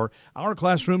 and more, our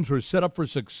classrooms are set up for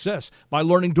success by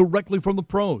learning directly from the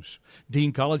pros.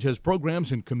 Dean College has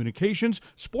programs in communications,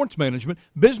 sports management,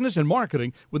 business, and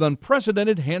marketing with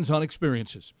unprecedented hands-on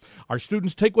experiences. Our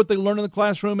students take what they learn in the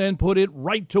classroom and put it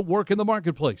right to work in the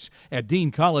marketplace. At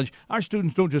Dean College, our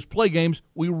students don't just play games,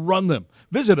 we run them.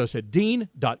 Visit us at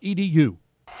dean.edu.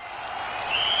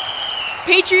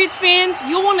 Patriots fans,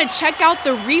 you'll want to check out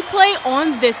the replay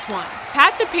on this one.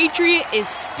 Pat the Patriot is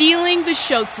stealing the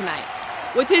show tonight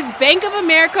with his Bank of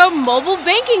America mobile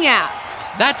banking app.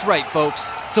 That's right,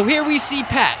 folks. So here we see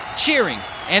Pat cheering,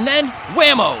 and then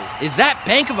whammo! Is that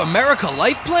Bank of America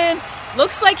life plan?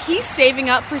 Looks like he's saving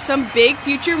up for some big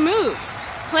future moves.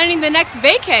 Planning the next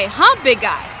vacay, huh, big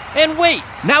guy? And wait,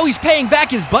 now he's paying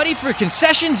back his buddy for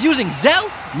concessions using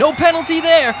Zelle? No penalty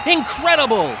there.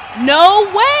 Incredible. No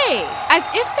way. As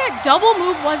if that double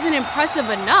move wasn't impressive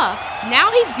enough, now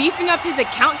he's beefing up his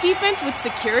account defense with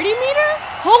security meter?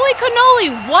 Holy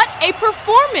cannoli, what a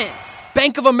performance.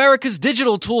 Bank of America's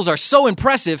digital tools are so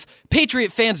impressive,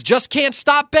 Patriot fans just can't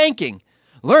stop banking.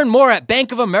 Learn more at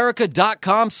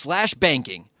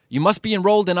bankofamerica.com/banking. You must be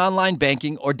enrolled in online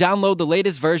banking or download the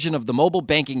latest version of the mobile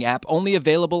banking app, only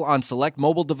available on select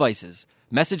mobile devices.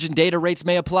 Message and data rates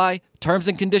may apply. Terms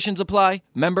and conditions apply.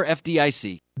 Member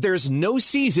FDIC. There's no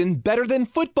season better than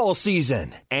football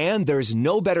season. And there's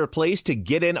no better place to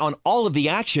get in on all of the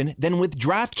action than with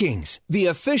DraftKings, the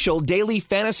official daily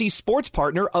fantasy sports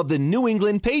partner of the New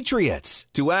England Patriots.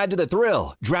 To add to the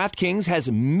thrill, DraftKings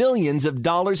has millions of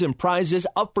dollars in prizes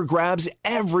up for grabs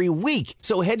every week.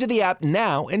 So head to the app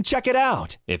now and check it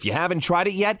out. If you haven't tried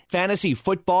it yet, fantasy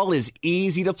football is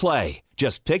easy to play.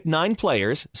 Just pick 9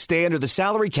 players, stay under the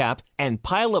salary cap, and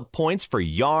pile up points for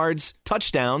yards,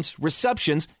 touchdowns,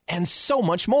 receptions, and so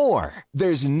much more.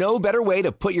 There's no better way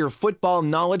to put your football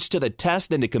knowledge to the test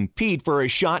than to compete for a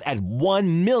shot at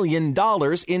 $1 million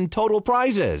in total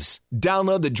prizes.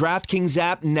 Download the DraftKings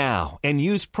app now and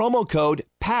use promo code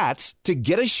PATS to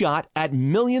get a shot at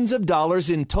millions of dollars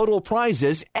in total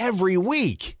prizes every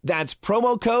week. That's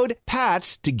promo code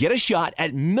PATS to get a shot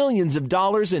at millions of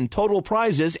dollars in total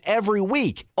prizes every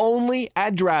week, only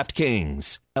at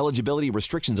DraftKings. Eligibility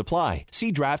restrictions apply.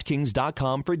 See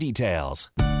DraftKings.com for details.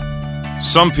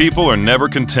 Some people are never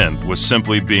content with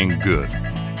simply being good.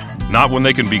 Not when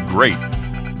they can be great.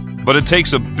 But it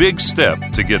takes a big step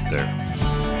to get there.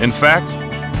 In fact,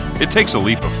 it takes a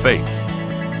leap of faith,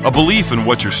 a belief in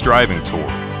what you're striving toward,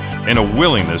 and a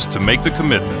willingness to make the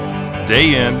commitment day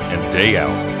in and day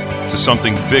out to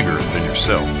something bigger than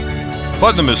yourself.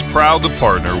 Putnam is proud to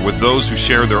partner with those who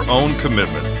share their own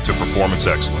commitment to performance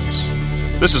excellence.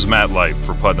 This is Matt Light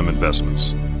for Putnam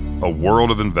Investments, a world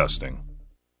of investing.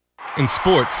 In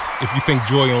sports, if you think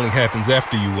joy only happens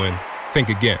after you win, think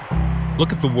again.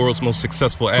 Look at the world's most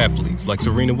successful athletes like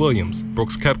Serena Williams,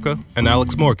 Brooks Koepka, and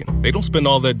Alex Morgan. They don't spend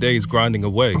all their days grinding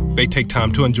away. They take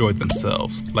time to enjoy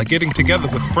themselves, like getting together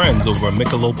with friends over a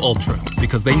Michelob Ultra,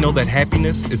 because they know that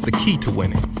happiness is the key to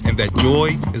winning, and that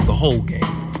joy is the whole game,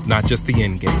 not just the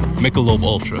end game. Michelob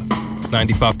Ultra.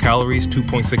 95 calories,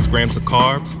 2.6 grams of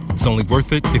carbs. It's only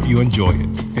worth it if you enjoy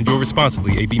it. Enjoy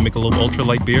responsibly. AB Michelob Ultra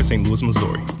Light Beer, St. Louis,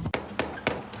 Missouri.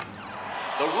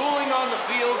 The ruling on the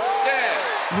field stands.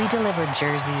 We deliver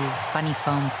jerseys, funny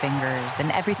foam fingers,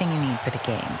 and everything you need for the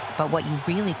game. But what you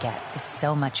really get is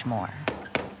so much more.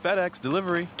 FedEx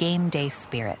Delivery. Game day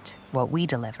spirit. What we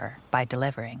deliver by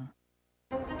delivering.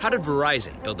 How did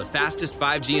Verizon build the fastest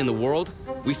 5G in the world?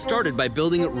 We started by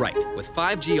building it right with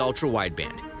 5G Ultra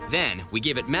Wideband. Then, we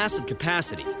gave it massive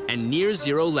capacity and near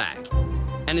zero lag.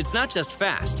 And it's not just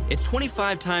fast, it's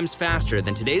 25 times faster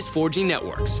than today's 4G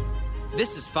networks.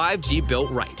 This is 5G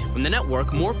built right from the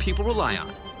network more people rely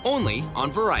on. only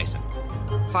on Verizon.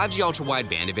 5G ultra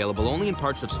wideband available only in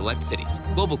parts of select cities.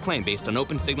 Global claim based on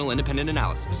open signal independent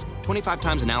analysis. 25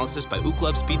 times analysis by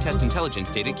Ookla Speed Test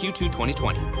Intelligence data Q2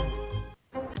 2020.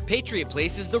 Patriot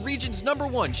Place is the region's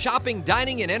 #1 shopping,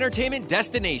 dining, and entertainment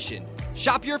destination.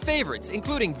 Shop your favorites,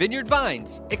 including Vineyard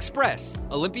Vines, Express,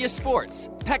 Olympia Sports,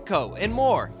 Petco, and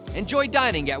more. Enjoy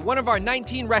dining at one of our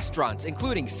 19 restaurants,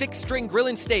 including 6 String Grill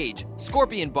and Stage,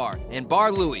 Scorpion Bar, and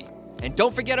Bar Louie. And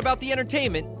don't forget about the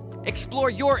entertainment. Explore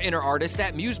your inner artist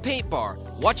at Muse Paint Bar,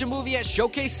 watch a movie at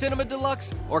Showcase Cinema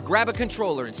Deluxe, or grab a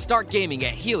controller and start gaming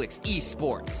at Helix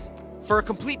Esports. For a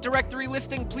complete directory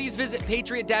listing, please visit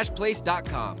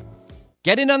patriot-place.com.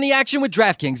 Get in on the action with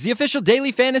DraftKings, the official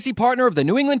daily fantasy partner of the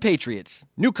New England Patriots.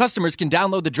 New customers can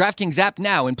download the DraftKings app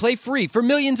now and play free for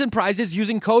millions in prizes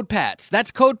using code PATS.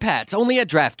 That's code PATS only at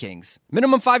DraftKings.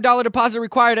 Minimum $5 deposit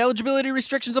required. Eligibility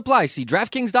restrictions apply. See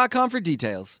DraftKings.com for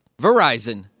details.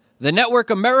 Verizon, the network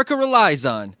America relies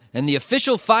on, and the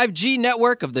official 5G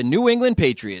network of the New England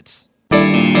Patriots.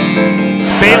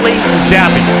 Bailey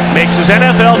Zappi makes his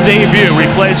NFL debut,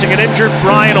 replacing an injured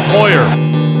Brian Hoyer.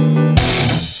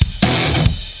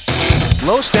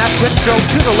 Low snap, quick throw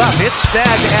to the left. It's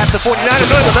snagged at the 49 of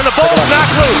New England. Then the ball's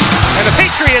knocked loose. And the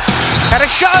Patriots had a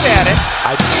shot at it.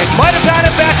 And might have got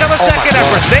it back on the second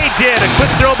effort. They did. A quick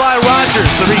throw by Rodgers.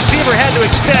 The receiver had to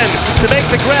extend to make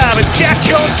the grab. And Jack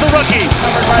Jones, the rookie,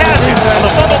 has it on the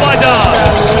fumble by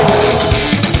Dobbs.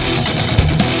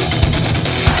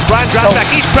 Brian drops back.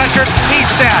 He's pressured. He's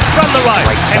sacked from the right.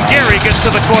 And Gary gets to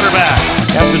the quarterback.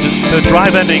 After the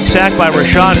drive-ending sack by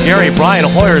Rashawn Gary, Brian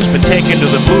Hoyer has been taken to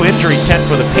the blue injury tent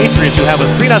for the Patriots, who have a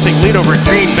 3-0 lead over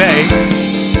Green Bay.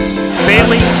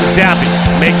 Bailey Zappi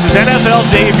makes his NFL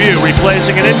debut,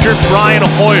 replacing an injured Brian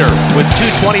Hoyer with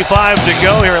 2:25 to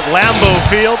go here at Lambeau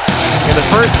Field. In the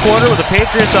first quarter, with the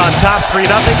Patriots on top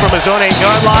 3-0 from his own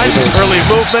 8-yard line. Early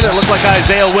movement. It looked like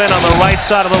Isaiah Wynn on the right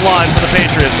side of the line for the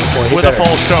Patriots with a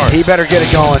false start. He better get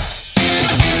it going.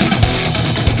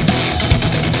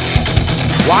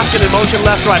 Watson in motion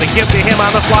left-right. A give to him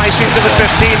on the fly. Seam to the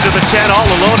 15, to the 10, all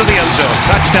alone to the end zone.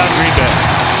 Touchdown Green Bay.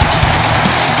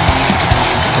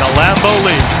 And a Lambeau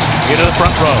lead into the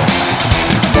front row.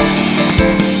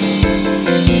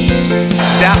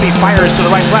 Zappi fires to the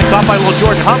right flat, caught by little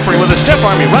Jordan Humphrey with a stiff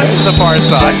arm. He runs to the far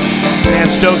side. And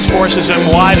Stokes forces him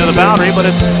wide of the boundary, but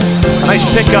it's a nice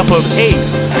pickup of 8.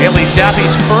 Bailey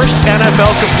Zappi's first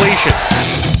NFL completion.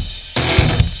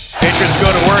 Patriots go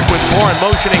to work with Bourne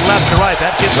motioning left to right.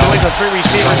 That gets away the 3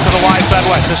 receivers to the wide side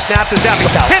right. The snap to Zappi.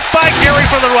 Hit by Gary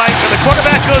from the right, and the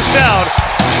quarterback goes down.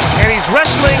 And he's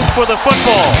wrestling for the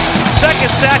football. Second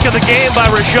sack of the game by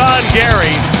Rashawn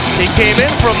Gary. He came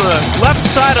in from the left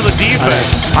side of the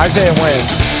defense. Isaiah Wynn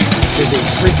is a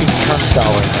freaking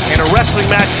turnstile right now. In a wrestling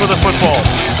match for the football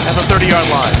at the 30-yard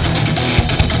line.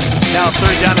 Now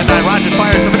 3rd down and 9. Rodgers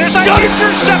fires to the near side.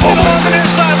 Intercepted along the near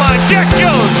sideline. Jack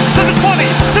Jones to the 20,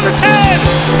 to the 10.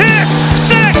 Pick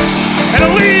 6. And a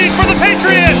lead for the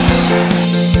Patriots.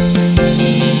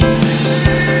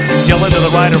 Dillon to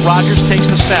the right of Rodgers, takes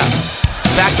the snap.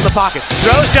 Back to the pocket.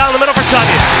 Throws down the middle for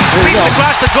Tunyon. Beats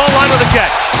across the goal line with a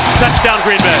catch. Touchdown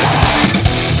Green Bay.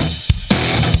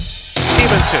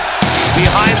 Stevenson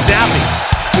behind Zappi,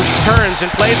 who turns and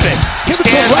play fakes. He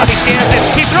stands in.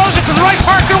 He throws it to the right.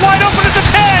 Parker wide open at the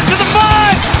 10, to the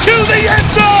 5, to the end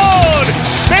zone.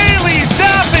 Bailey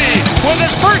Zappi with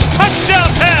his first touchdown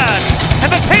pass.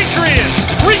 And the Patriots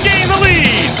regain the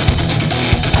lead.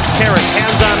 Harris,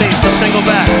 hands on knees, the single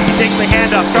back. He takes the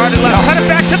handoff, started left, cut it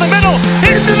back to the middle,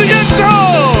 into the end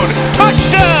zone!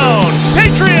 Touchdown,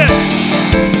 Patriots!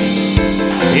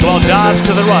 Meanwhile, Dobbs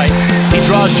to the right. He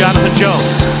draws Jonathan Jones.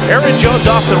 Aaron Jones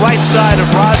off the right side of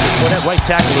Rodgers. When that right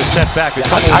tackle is set back a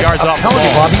couple of yards off the ball. I'm telling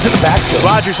you, Bob, he's in the backfield.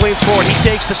 Rodgers leans forward. He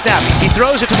takes the snap. He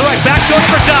throws it to the right. Back shoulder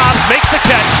for Dobbs. Makes the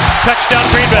catch. Touchdown,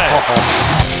 Green Bay.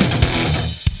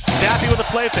 Zappi with a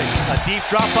play fake. A deep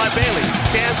drop by Bailey.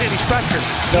 Stands in. He's pressured.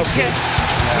 He's hit.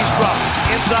 He's dropped.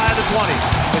 Inside the 20.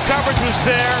 The coverage was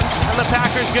there, and the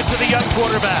Packers get to the young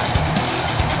quarterback.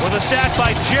 With a sack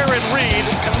by Jaron Reed,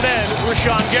 and then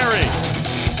Rashawn Gary.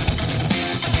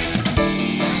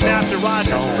 Snap to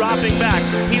Rodgers, dropping back.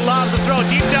 He lobs the throw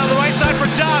deep down the right side for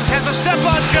Dobbs. Has a step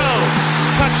on Jones.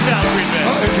 Touchdown, Green Bay.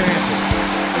 Oh, there's your answer.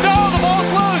 No, the ball's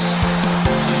loose.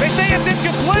 They say it's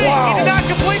incomplete. Wow. He did not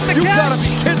complete the catch. You gotta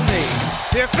be kidding me.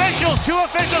 The officials, 2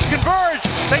 officials converge.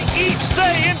 They each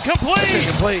say incomplete. It's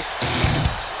incomplete.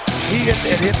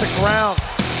 It hit the ground.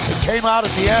 It came out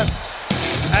at the end.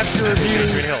 After review,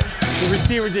 the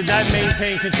receiver did not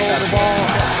maintain control of the ball.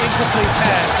 Incomplete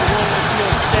pass. The Williams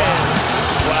field stand.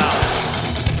 Wow.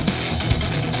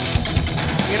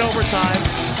 In overtime,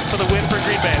 for the win for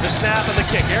Green Bay. The snap and the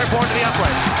kick. Airborne to the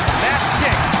uprights. That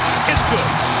kick is good.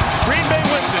 Green Bay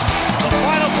wins it. The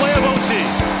final play of OT.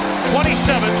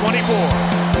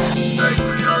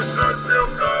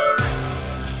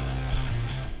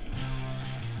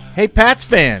 27-24. Hey, Pats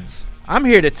fans, I'm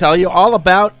here to tell you all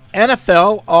about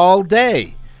NFL All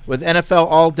Day. With NFL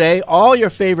All Day, all your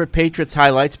favorite Patriots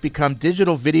highlights become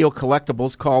digital video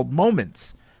collectibles called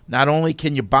Moments. Not only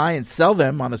can you buy and sell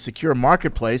them on a secure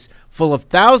marketplace full of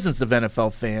thousands of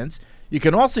NFL fans, you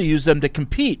can also use them to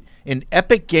compete in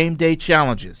epic game day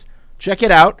challenges. Check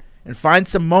it out and find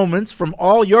some moments from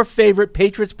all your favorite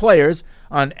Patriots players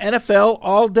on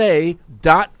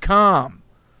NFLAllDay.com.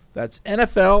 That's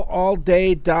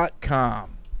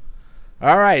NFLAllDay.com.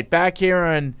 All right, back here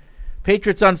on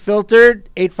Patriots Unfiltered.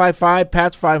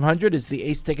 855-PATS-500 is the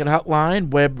Ace Ticket Hotline.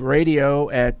 Web radio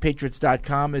at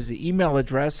Patriots.com is the email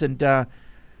address. And,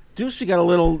 Deuce, we got a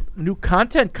little new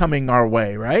content coming our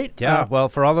way, right? Yeah, well,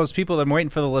 for all those people that are waiting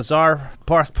for the Lazar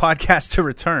Barth podcast to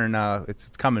return, it's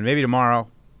coming. Maybe tomorrow,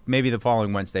 maybe the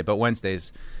following Wednesday. But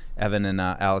Wednesdays, Evan and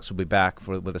Alex will be back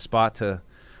with a spot to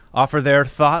offer their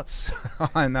thoughts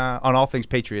on all things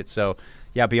Patriots. So,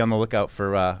 yeah, be on the lookout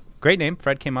for great name.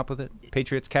 Fred came up with it.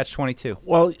 Patriots Catch 22.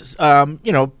 Well,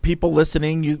 people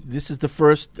listening, this is the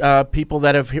first people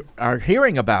that are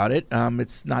hearing about it.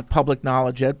 It's not public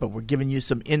knowledge yet, but we're giving you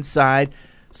some inside.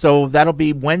 So that'll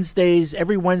be Wednesdays,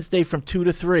 every Wednesday from 2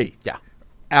 to 3. Yeah.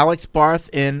 Alex Barth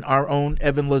and our own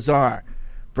Evan Lazar.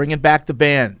 Bringing back the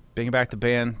band. Bringing back the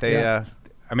band.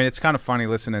 It's kind of funny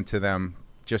listening to them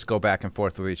just go back and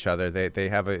forth with each other. They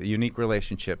have a unique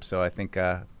relationship, so I think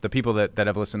the people that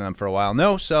have listened to them for a while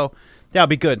know. So, yeah, it'll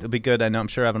be good. It'll be good. I know. I'm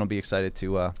sure Evan will be excited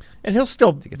to. And he'll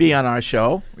still be on our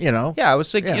show, Yeah, I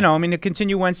was like, he'll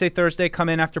continue Wednesday, Thursday, come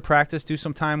in after practice, do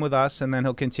some time with us, and then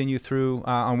he'll continue through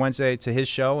on Wednesday to his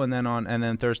show, and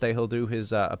then Thursday he'll do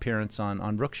his appearance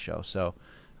on Rook's show. So,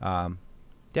 so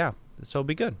it'll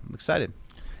be good. I'm excited.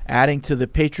 Adding to the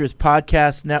Patriots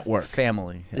Podcast Network.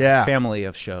 Family. Yeah. Family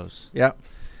of shows. Yep.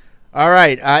 All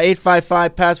right.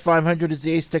 855-PATS-500 is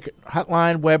the Ace Ticket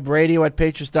Hotline. Web radio at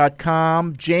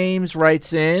Patriots.com. James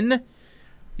writes in.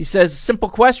 He says, simple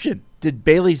question. Did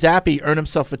Bailey Zappi earn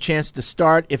himself a chance to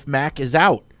start if Mac is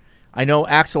out? I know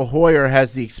Axel Hoyer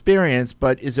has the experience,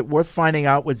 but is it worth finding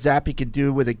out what Zappi can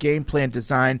do with a game plan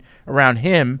designed around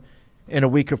him in a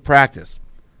week of practice?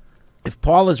 If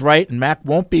Paul is right and Mac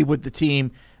won't be with the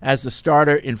team as the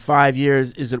starter in 5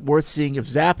 years, is it worth seeing if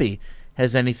Zappi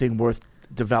has anything worth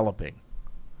developing?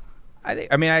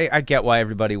 I get why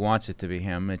everybody wants it to be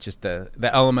him. It's just the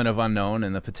element of unknown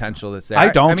and the potential that's there. I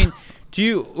don't. I mean, do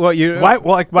you? Well, you. Why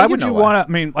would you want to?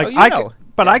 I mean, like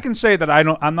I can say that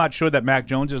I'm not sure that Mac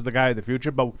Jones is the guy of the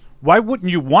future. But why wouldn't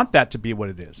you want that to be what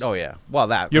it is? Oh yeah.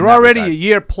 Well, you're already a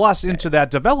year plus into that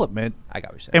development. I got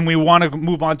what you're saying. And we want to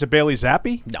move on to Bailey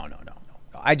Zappi? No.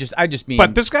 I just mean.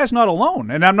 But this guy's not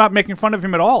alone, and I'm not making fun of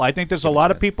him at all. I think there's a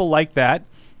lot of people like that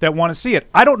want to see it.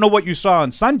 I don't know what you saw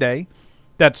on Sunday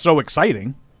that's so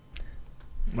exciting.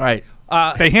 Right.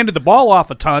 They handed the ball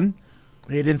off a ton.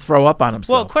 He didn't throw up on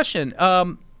himself. Well, question.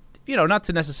 Not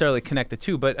to necessarily connect the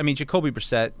two, but Jacoby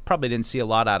Brissett probably didn't see a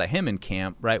lot out of him in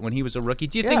camp, right? When he was a rookie,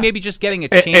 do you think maybe just getting a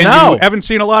chance? And you haven't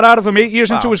seen a lot out of him 8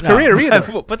 years into his career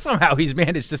either. But somehow he's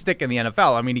managed to stick in the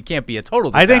NFL. I mean, he can't be a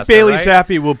total disaster. I think Bailey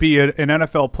Zappi will be an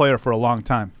NFL player for a long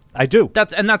time. I do.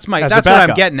 That's what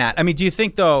I'm getting at. I mean, do you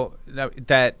think though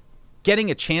that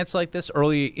getting a chance like this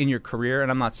early in your career,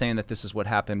 and I'm not saying that this is what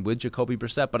happened with Jacoby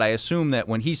Brissett, but I assume that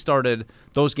when he started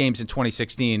those games in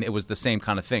 2016, it was the same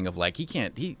kind of thing of like he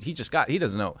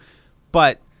doesn't know.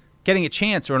 But getting a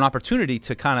chance or an opportunity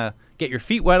to kind of get your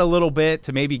feet wet a little bit,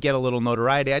 to maybe get a little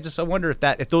notoriety, I wonder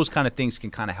if those kind of things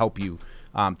can kind of help you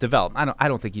develop. I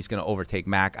don't think he's going to overtake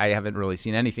Mac. I haven't really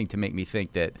seen anything to make me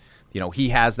think that he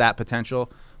has that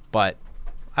potential, but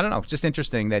I don't know. It's just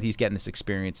interesting that he's getting this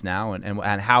experience now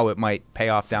and how it might pay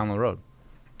off down the road.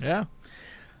 Yeah.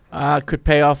 Could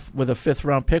pay off with a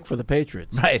 5th-round pick for the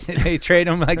Patriots. Right. They trade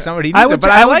him like somebody needs it, but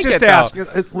I would just ask,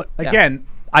 again,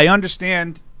 I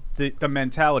understand the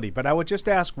mentality, but I would just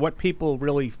ask what people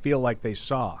really feel like they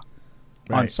saw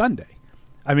on Sunday.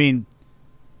 I mean,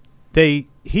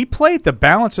 he played the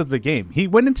balance of the game. He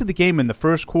went into the game in the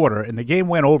first quarter, and the game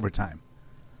went overtime.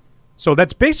 So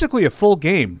that's basically a full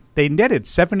game. They netted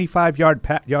 75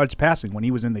 yards passing when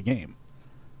he was in the game.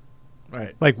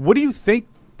 Right. Like, what do you think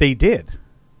they did?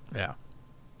 Yeah.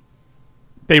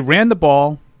 They ran the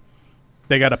ball.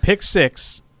 They got a pick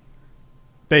 6.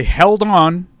 They held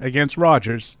on against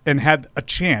Rodgers and had a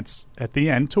chance at the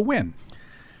end to win.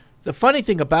 The funny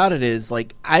thing about it is,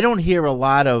 like, I don't hear a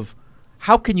lot of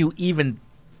how can you even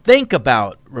think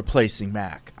about replacing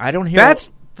Mac. I don't hear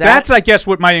That's I guess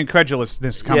what my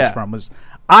incredulousness comes from. Was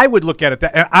I would look at it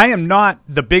that, and I am not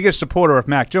the biggest supporter of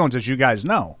Mac Jones, as you guys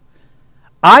know.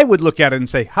 I would look at it and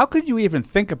say, how could you even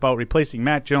think about replacing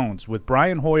Mac Jones with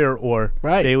Brian Hoyer or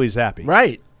Bailey Zappi?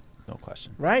 Right. No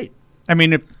question. Right. I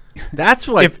mean, that's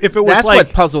what if it was that's like,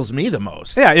 what puzzles me the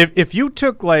most. Yeah, if you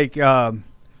took like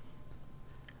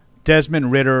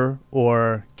Desmond Ridder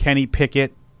or Kenny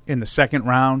Pickett in the second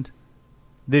round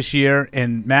this year,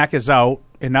 and Mac is out,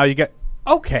 and now you get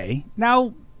right.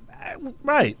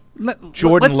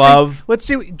 Jordan Love. Let's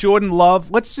see Jordan Love.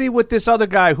 Let's see what this other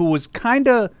guy who was kind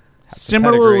of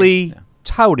similarly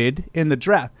touted in the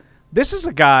draft. This is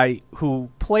a guy who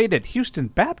played at Houston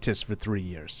Baptist for 3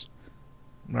 years.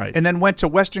 Right. And then went to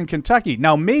Western Kentucky.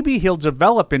 Now, maybe he'll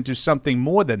develop into something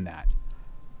more than that.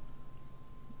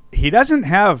 He doesn't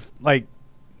have,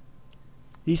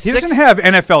 he doesn't have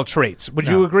NFL traits. Would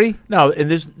you agree? No, and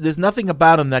there's nothing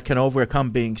about him that can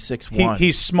overcome being 6'1".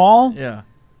 He's small. Yeah.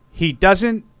 He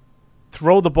doesn't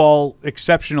throw the ball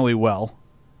exceptionally well.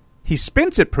 He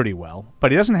spins it pretty well,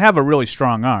 but he doesn't have a really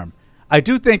strong arm. I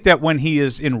do think that when he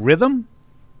is in rhythm,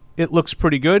 it looks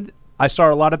pretty good. I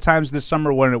saw a lot of times this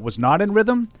summer when it was not in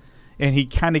rhythm, and he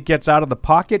kind of gets out of the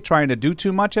pocket trying to do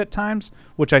too much at times,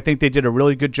 which I think they did a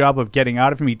really good job of getting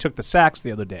out of him. He took the sacks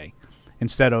the other day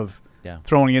instead of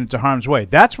throwing it into harm's way.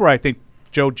 That's where I think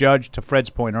Joe Judge, to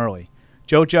Fred's point early,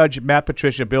 Joe Judge, Matt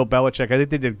Patricia, Bill Belichick, I think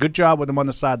they did a good job with him on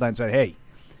the sideline and said, hey,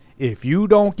 if you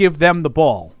don't give them the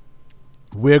ball,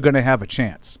 we're going to have a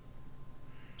chance.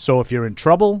 So if you're in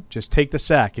trouble, just take the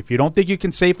sack. If you don't think you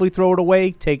can safely throw it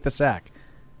away, take the sack.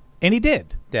 And he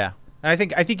did. Yeah. And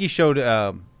I think he showed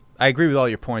I agree with all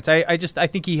your points. I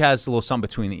think he has a little something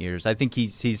between the ears. I think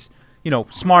he's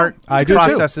smart,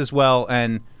 processes well,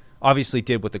 and obviously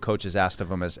did what the coaches asked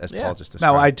of him as Paul just described.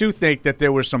 Now, I do think that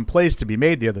there were some plays to be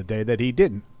made the other day that he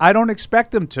didn't. I don't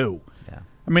expect him to. Yeah.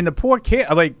 I mean, the poor kid,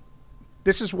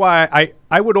 this is why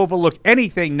I would overlook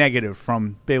anything negative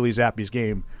from Bailey Zappi's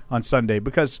game on Sunday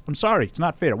because, I'm sorry, it's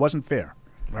not fair. It wasn't fair.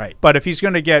 Right. But if he's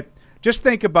going to just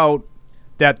think about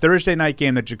that Thursday night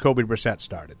game that Jacoby Brissett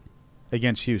started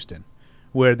against Houston,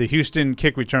 where the Houston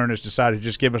kick returners decided to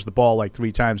just give us the ball like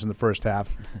 3 times in the first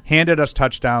half, handed us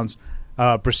touchdowns.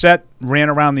 Brissett ran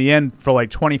around the end for like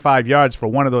 25 yards for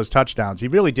one of those touchdowns. He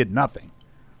really did nothing.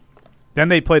 Then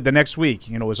they played the next week.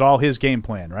 It was all his game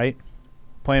plan, right?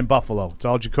 Playing Buffalo. It's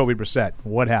all Jacoby Brissett.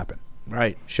 What happened?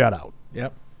 Right. Shutout.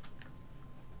 Yep.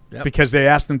 Because they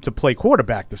asked him to play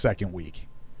quarterback the second week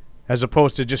as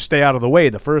opposed to just stay out of the way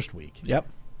the first week. Yep.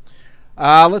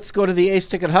 Let's go to the Ace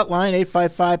Ticket Hotline,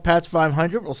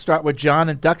 855-PATS-500. We'll start with John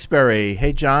in Duxbury.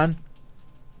 Hey, John.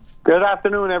 Good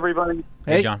afternoon, everybody.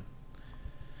 Hey, John.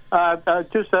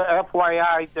 Just a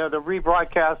FYI, the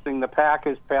rebroadcasting the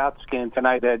Packers-Pats game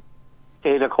tonight at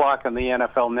 8 o'clock on the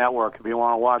NFL Network if you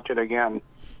want to watch it again.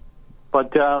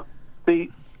 But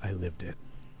I lived it.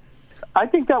 I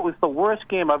think that was the worst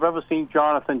game I've ever seen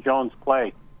Jonathan Jones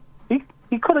play.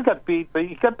 He could have got beat, but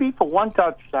he got beat for 1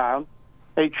 touchdown.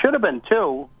 It should have been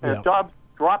 2. Yeah. Dobbs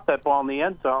dropped that ball in the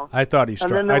end zone. I thought he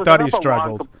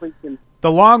struggled. Long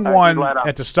The long one let up.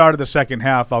 at the start of the second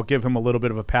half, I'll give him a little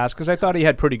bit of a pass because I thought he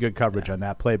had pretty good coverage on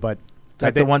that play. But Is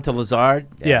that the one to Lazard?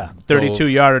 Yeah,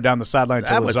 32-yarder down the sideline to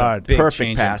That was a Lazard. big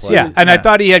perfect pass. Yeah, and I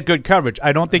thought he had good coverage.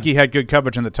 I don't think he had good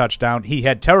coverage on the touchdown. He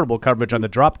had terrible coverage on the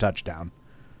drop touchdown.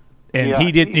 And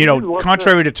he didn't,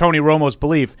 contrary to Tony Romo's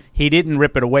belief, he didn't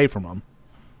rip it away from him.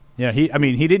 Yeah, he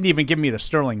didn't even give me the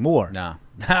Sterling Moore. No.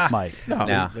 Mike.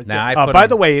 No. By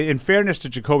the way, in fairness to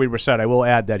Jacoby Brissett, I will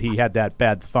add that he had that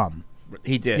bad thumb.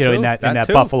 He did. In that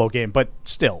Buffalo game. But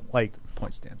still,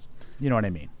 point stands. You know what I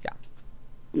mean?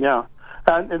 Yeah.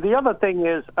 And the other thing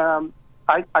is,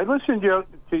 I listened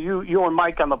to you and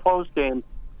Mike on the post game,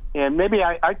 and maybe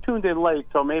I tuned in late,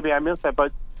 so maybe I missed that.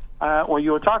 But when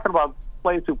you were talking about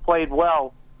players who played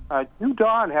well, Hugh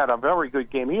Don had a very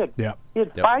good game. He had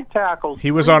 5 tackles.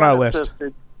 He was on our list.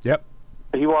 Yep.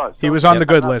 He was. He was on the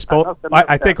good list.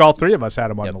 I think all 3 of us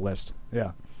had him on the list.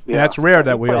 Yeah. And that's rare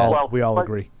that we all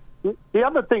agree. The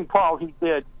other thing, Paul, he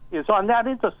did is on that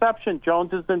interception,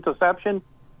 Jones's interception,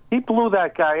 he blew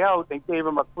that guy out and gave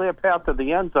him a clear path to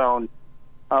the end zone.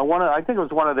 I think it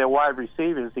was one of their wide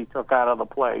receivers he took out of the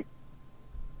play.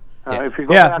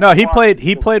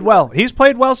 He played well. He's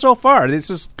played well so far. This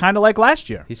is kind of like last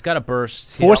year. He's got a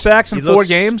burst. 4 sacks in 4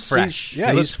 games. Fresh.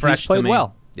 He's fresh. He's played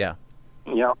well. Yeah.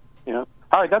 Yeah.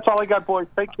 All right, that's all I got, boys.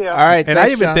 Take care. All right, and I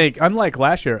even think, unlike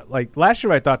last year,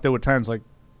 I thought there were times like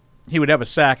he would have a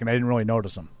sack and I didn't really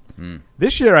notice him.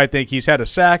 This year, I think he's had a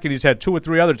sack, and he's had 2 or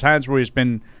 3 other times where he's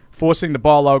been forcing the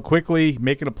ball out quickly,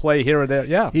 making a play here or there.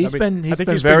 Yeah, he's been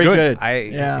very good.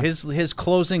 His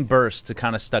closing bursts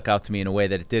kind of stuck out to me in a way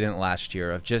that it didn't last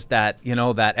year. Of just that,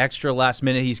 that extra last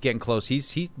minute, he's getting close.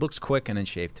 He looks quick and in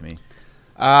shape to me.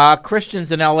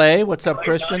 Christian's in L.A. What's up,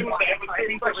 Christian?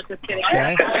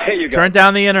 Okay. Hey, you guys. Turn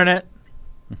down the internet.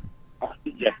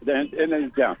 Yes, and then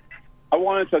it's down. I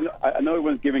know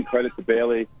everyone's giving credit to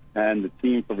Bailey and the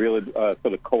team for really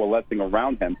sort of coalescing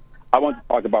around him. I want to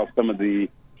talk about some of the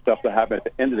stuff that happened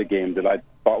at the end of the game that I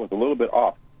thought was a little bit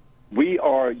off. We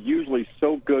are usually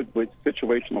so good with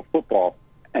situational football,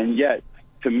 and yet,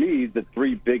 to me, the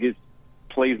 3 biggest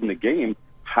plays in the game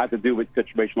had to do with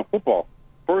situational football.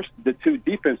 First, the 2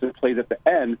 defensive plays at the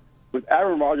end, with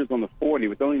Aaron Rodgers on the 40,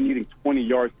 with only needing 20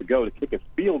 yards to go to kick a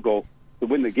field goal to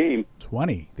win the game.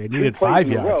 20. They needed 5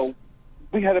 yards.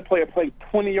 We had a player playing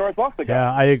 20 yards off the guy.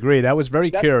 Yeah, I agree. That was very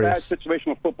curious. That's bad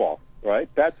situational football,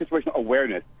 right? Bad situational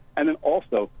awareness. And then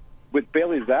also, with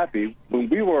Bailey Zappi, when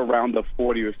we were around the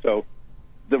 40 or so,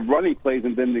 the running plays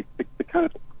and then the kind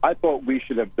of, I thought we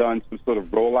should have done some sort of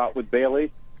rollout with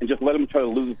Bailey and just let him try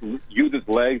to use his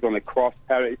legs on the cross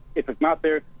pattern. If it's not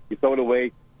there, you throw it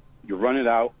away, you run it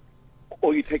out,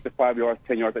 or you take the 5 yards,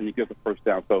 10 yards, and you get the first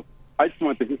down. So I just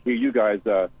wanted to hear you guys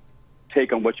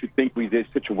take on what you think we did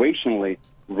situationally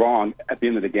wrong at the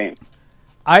end of the game.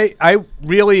 I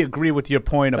really agree with your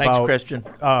point about Christian.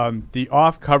 The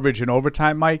off coverage in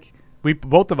overtime, Mike.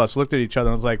 Both of us looked at each other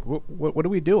and was like, what are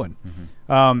we doing?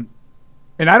 Mm-hmm.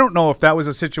 And I don't know if that was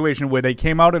a situation where they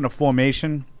came out in a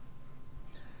formation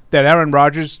that Aaron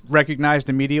Rodgers recognized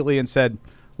immediately and said,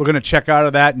 we're going to check out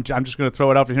of that, and I'm just going to throw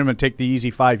it out for him and take the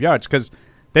easy 5 yards. Because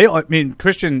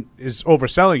Christian is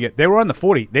overselling it. They were on the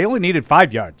 40. They only needed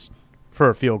 5 yards for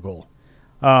a field goal.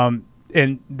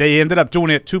 And they ended up doing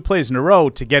it 2 plays in a row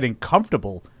to get in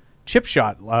comfortable chip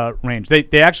shot range.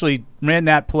 They actually ran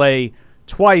that play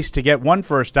twice to get 1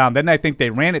 first down. Then I think they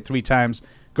ran it 3 times,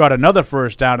 got another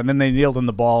first down, and then they kneeled on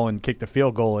the ball and kicked the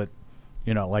field goal at,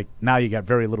 now you got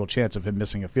very little chance of him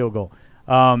missing a field goal.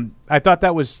 I thought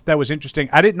that was interesting.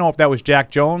 I didn't know if that was Jack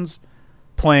Jones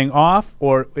playing off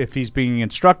or if he's being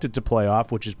instructed to play off,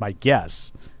 which is my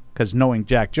guess, because knowing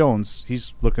Jack Jones,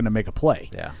 he's looking to make a play.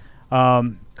 Yeah.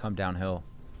 Come downhill.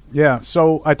 Yeah,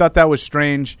 so I thought that was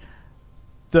strange.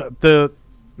 The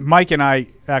Mike and I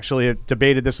actually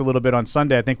debated this a little bit on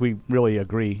Sunday. I think we really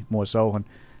agree more so. And,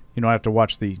 I have to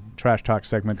watch the Trash Talk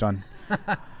segment on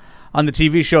on the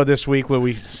TV show this week where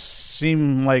we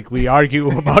seem like we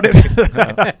argue about it.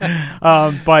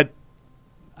 But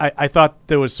I thought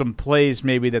there was some plays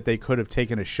maybe that they could have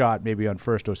taken a shot maybe on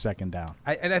first or second down.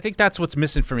 And I think that's what's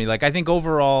missing for me. Like, I think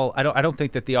overall, I don't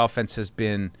think that the offense has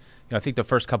been. I think the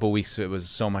first couple of weeks it was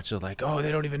so much of like, oh,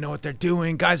 they don't even know what they're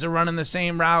doing. Guys are running the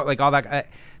same route, like all that.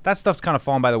 That stuff's kind of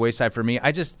fallen by the wayside for me.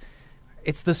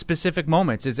 It's the specific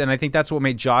moments, and I think that's what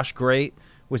made Josh great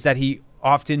was that he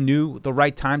often knew the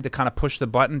right time to kind of push the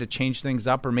button to change things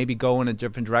up or maybe go in a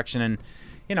different direction. And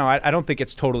I don't think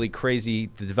it's totally crazy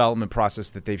the development process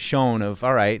that they've shown of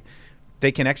all right,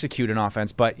 they can execute an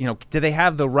offense, but do they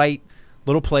have the right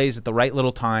little plays at the right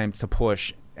little time to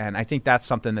push? And I think that's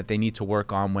something that they need to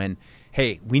work on when,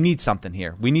 hey, we need something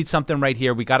here. We need something right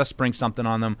here. We got to spring something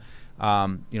on them.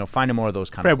 Finding more of those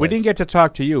kind of plays. We didn't get to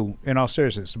talk to you, in all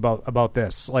seriousness, about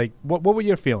this. Like, what were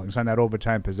your feelings on that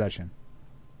overtime possession?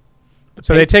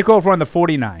 So they take over on the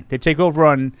 49. They take over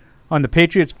on the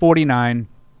Patriots 49.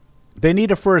 They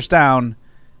need a first down,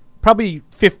 probably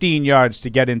 15 yards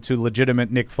to get into legitimate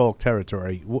Nick Folk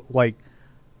territory. What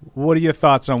are your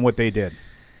thoughts on what they did?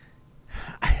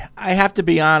 I have to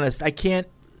be honest. I can't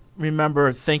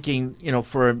remember thinking,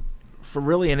 for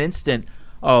really an instant,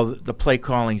 oh, the play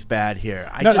calling's bad here.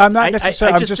 I'm not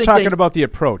necessarily. I'm just talking about the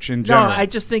approach in general. No, I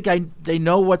just think they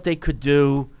know what they could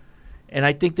do, and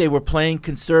I think they were playing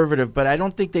conservative, but I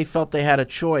don't think they felt they had a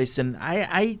choice, and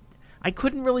I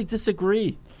couldn't really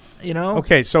disagree.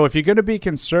 Okay, so if you're going to be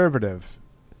conservative,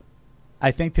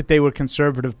 I think that they were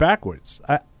conservative backwards.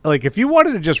 If you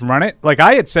wanted to just run it, like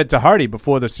I had said to Hardy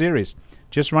before the series,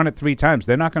 just run it 3 times.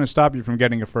 They're not going to stop you from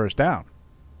getting a first down.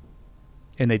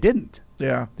 And they didn't.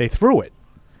 Yeah. They threw it.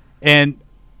 And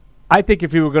I think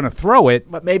if you were going to throw it.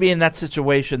 But maybe in that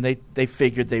situation they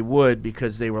figured they would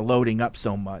because they were loading up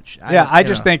so much. I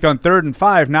just think on 3rd and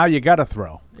 5, now you got to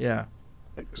throw. Yeah.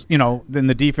 Then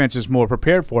the defense is more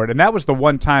prepared for it. And that was the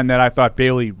one time that I thought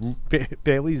Bailey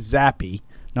Zappi,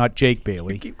 not Jake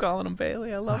Bailey. You keep calling him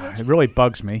Bailey. I love it. It really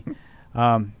bugs me.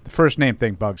 The first name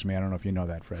thing bugs me. I don't know if you know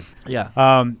that, Fred. Yeah.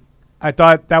 I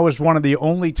thought that was one of the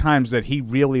only times that he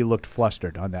really looked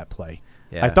flustered on that play.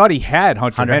 Yeah. I thought he had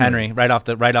Hunter Henry right off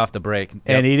the break,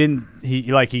 and he didn't.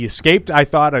 He escaped. I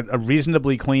thought a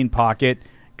reasonably clean pocket,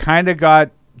 kind of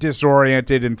got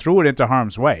disoriented and threw it into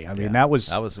harm's way. I mean that was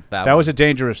a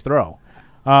dangerous throw.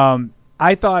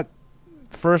 I thought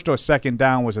first or second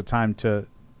down was a time to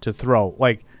throw.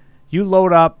 Like you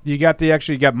load up, you got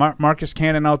Marcus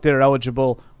Cannon out there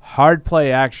eligible. Hard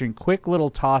play action, quick little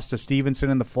toss to Stevenson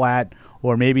in the flat,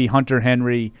 or maybe Hunter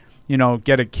Henry.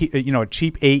 Get a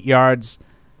cheap 8 yards,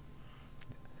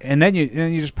 and then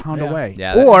you just pound away.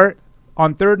 Yeah, or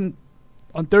on third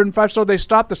and 5, so they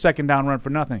stopped the second down run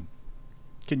for nothing.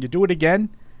 Can you do it again?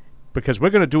 Because we're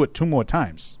going to do it 2 more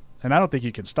times, and I don't think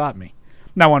you can stop me.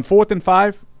 Now on 4th and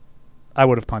 5, I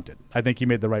would have punted. I think he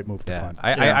made the right move to punt.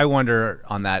 I wonder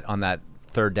on that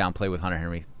third down play with Hunter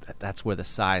Henry. That's where the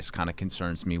size kind of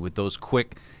concerns me with those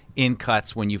quick in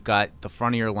cuts when you've got the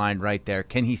front of your line right there.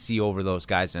 Can he see over those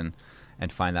guys and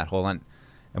find that hole? And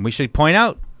we should point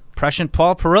out, prescient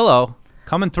Paul Perillo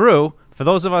coming through. For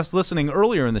those of us listening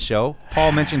earlier in the show,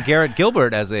 Paul mentioned Garrett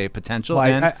Gilbert as a potential.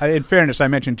 Well, in fairness, I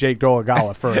mentioned Jake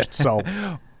Dolegala first. So,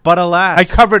 but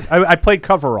alas, I played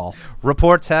coverall.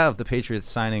 Reports have the Patriots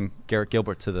signing Garrett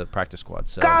Gilbert to the practice squad.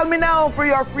 So call me now for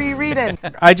your free reading.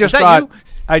 I just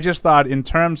thought in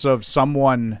terms of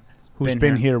someone who's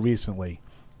been here recently,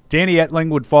 Danny Etling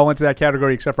would fall into that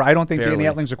category, except for I don't think Danny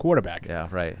Etling's a quarterback. Yeah,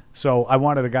 right. So I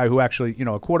wanted a guy who actually,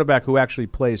 a quarterback who actually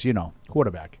plays,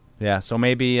 quarterback. Yeah, so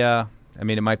maybe, it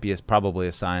might be probably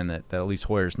a sign that at least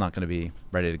Hoyer's not going to be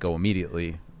ready to go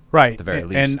immediately. Right. At the very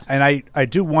least. And I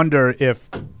do wonder if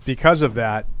because of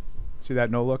that, see that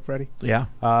no look, Freddie? Yeah.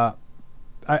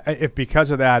 If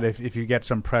because of that, if you get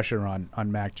some pressure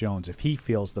on Mac Jones, if he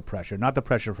feels the pressure, not the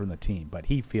pressure from the team, but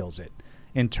he feels it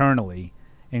internally,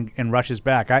 and rushes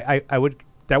back, that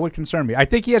would concern me. I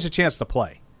think he has a chance to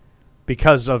play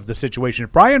because of the situation.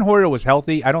 If Brian Hoyer was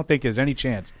healthy, I don't think there's any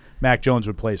chance Mac Jones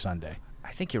would play Sunday.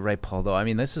 I think you're right, Paul, though. I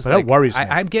mean, this is that worries me.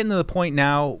 I'm getting to the point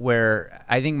now where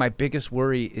I think my biggest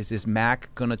worry is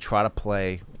Mac going to try to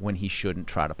play when he shouldn't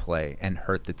try to play and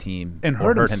hurt the team and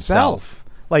hurt himself.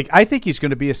 Like, I think he's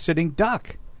going to be a sitting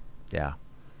duck. Yeah.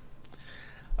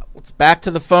 Let's back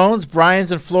to the phones.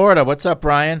 Brian's in Florida. What's up,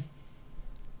 Brian?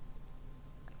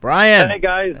 Brian. Hey,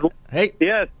 guys. Hey.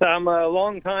 Yes, I'm a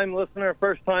long-time listener,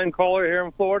 first-time caller here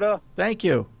in Florida. Thank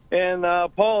you. And,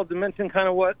 Paul, to mention kind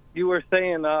of what you were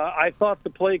saying, I thought the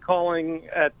play calling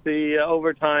at the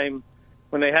overtime,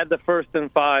 when they had the 1st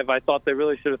and 5, I thought they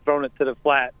really should have thrown it to the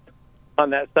flat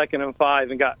on that 2nd and 5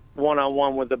 and got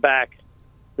one-on-one with the back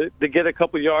to get a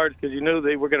couple yards, because we knew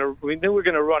we were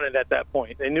going to run it at that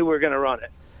point. They knew we were going to run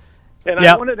it. And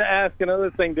I wanted to ask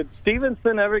another thing. Did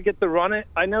Stevenson ever get to run it?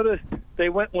 I noticed they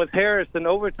went with Harris in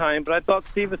overtime, but I thought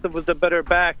Stevenson was the better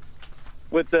back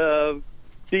with the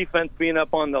defense being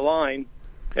up on the line.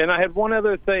 And I had one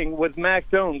other thing with Mac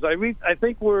Jones. I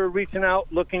think we're reaching out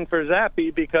looking for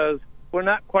Zappe because we're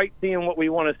not quite seeing what we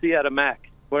want to see out of Mac.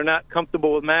 We're not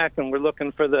comfortable with Mac, and we're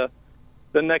looking for the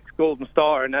next golden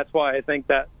star. And that's why I think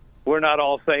that we're not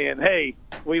all saying, hey,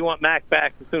 we want Mac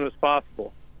back as soon as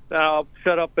possible. I'll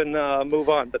shut up and move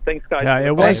on. But thanks, guys. Yeah,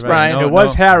 it was Brian. It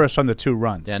was Harris on the 2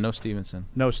 runs. Yeah, no Stevenson.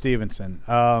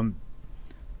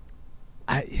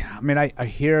 I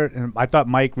hear, and I thought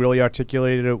Mike really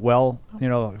articulated it well.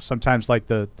 Sometimes like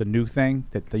the new thing,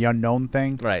 the unknown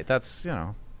thing. Right. That's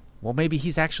well, maybe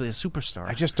he's actually a superstar.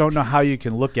 I just don't know how you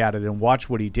can look at it and watch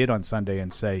what he did on Sunday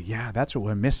and say, yeah, that's what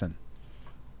we're missing.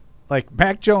 Like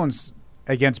Mac Jones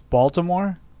against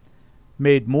Baltimore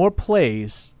made more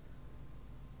plays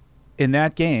in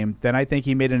that game than I think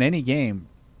he made in any game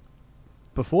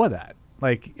before that.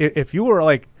 Like if you were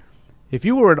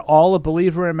at all a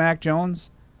believer in Mac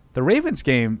Jones, the Ravens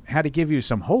game had to give you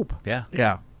some hope. Yeah.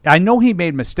 Yeah. I know he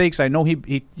made mistakes. I know he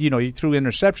threw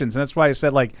interceptions, and that's why I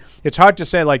said it's hard to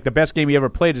say the best game he ever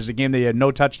played is the game that he had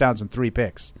no touchdowns and 3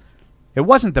 picks. It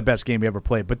wasn't the best game he ever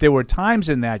played, but there were times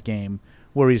in that game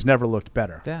where he's never looked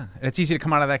better. Yeah, and it's easy to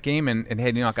come out of that game and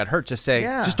had he not got hurt, just say,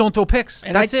 just don't throw picks.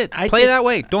 And that's it. Play that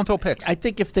way. Don't throw picks. I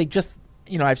think if they just,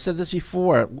 I've said this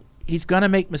before, he's going to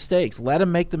make mistakes. Let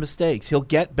him make the mistakes. He'll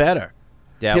get better.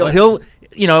 Yeah, he'll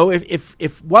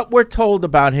if what we're told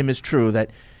about him is true,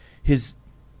 that his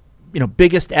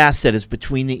biggest asset is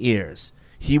between the ears,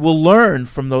 he will learn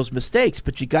from those mistakes,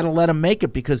 but you got to let him make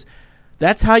it, because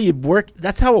that's how you work.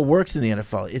 That's how it works in the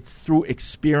NFL. It's through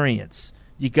experience.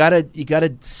 You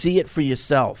gotta see it for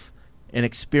yourself and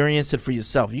experience it for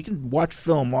yourself. You can watch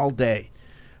film all day,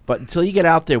 but until you get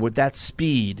out there with that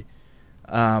speed,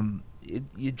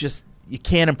 you you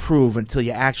can't improve until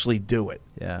you actually do it.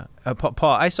 Yeah,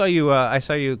 Paul, I saw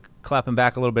you clapping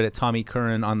back a little bit at Tommy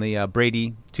Curran on the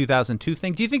Brady 2002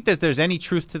 thing. Do you think there's any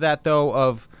truth to that though?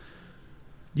 Of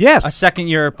yes, a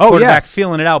second-year quarterback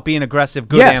feeling it out, being aggressive,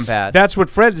 good and bad. That's what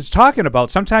Fred is talking about.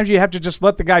 Sometimes you have to just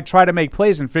let the guy try to make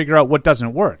plays and figure out what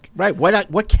doesn't work. Right.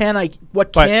 What can and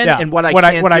what I can't do.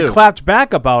 What I clapped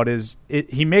back about is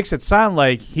he makes it sound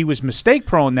like he was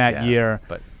mistake-prone that year.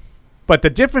 But the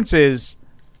difference is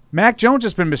Mac Jones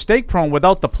has been mistake-prone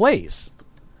without the plays.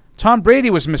 Tom Brady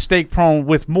was mistake-prone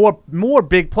with more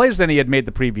big plays than he had made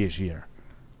the previous year.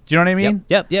 Do you know what I mean?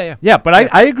 Yep. Yeah, but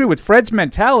I agree with Fred's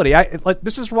mentality.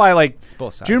 This is why, it's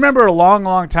both sides. Do you remember a long,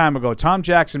 long time ago, Tom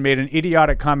Jackson made an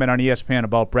idiotic comment on ESPN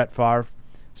about Brett Favre,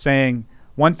 saying,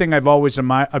 one thing I've always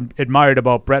admired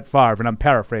about Brett Favre, and I'm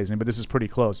paraphrasing, but this is pretty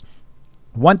close.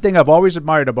 One thing I've always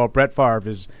admired about Brett Favre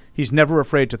is he's never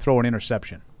afraid to throw an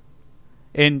interception.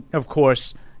 And, of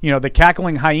course, the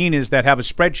cackling hyenas that have a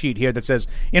spreadsheet here that says,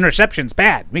 interceptions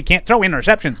bad. We can't throw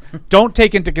interceptions. Don't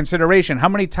take into consideration how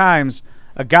many times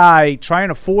a guy trying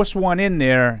to force one in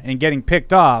there and getting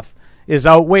picked off is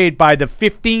outweighed by the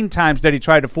 15 times that he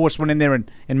tried to force one in there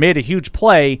and made a huge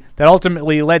play that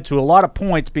ultimately led to a lot of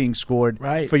points being scored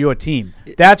for your team.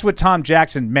 That's what Tom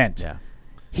Jackson meant. Yeah.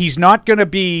 He's not going to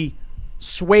be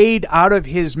swayed out of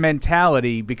his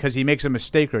mentality because he makes a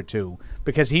mistake or two,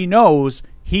 because he knows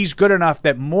he's good enough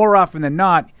that more often than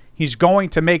not he's going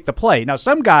to make the play. Now,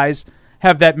 some guys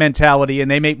have that mentality and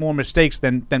they make more mistakes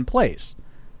than plays.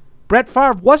 Brett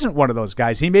Favre wasn't one of those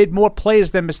guys. He made more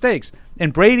plays than mistakes.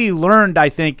 And Brady learned, I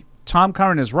think, Tom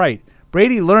Curran is right.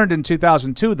 Brady learned in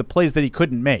 2002 the plays that he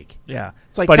couldn't make. Yeah.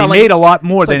 It's like but he made a lot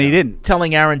more than he didn't.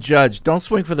 Telling Aaron Judge, don't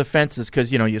swing for the fences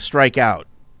because, you strike out.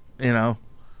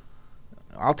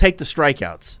 I'll take the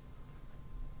strikeouts.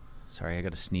 Sorry, I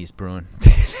got a sneeze brewing.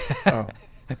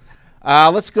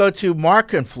 Let's go to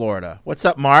Mark in Florida. What's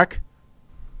up, Mark?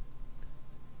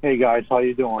 Hey, guys. How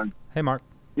you doing? Hey, Mark.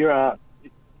 You're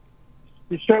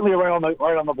certainly right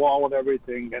on the ball with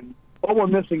everything, and what we're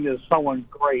missing is someone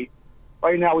great.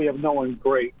 Right now, we have no one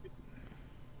great.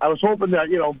 I was hoping that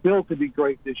Bill could be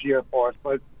great this year for us,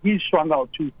 but he's strung out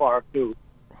too far too.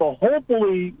 So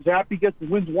hopefully, Zappy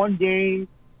wins one game,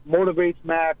 motivates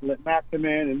Mac, let Mac come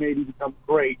in, and maybe become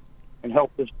great and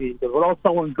help this team. Because without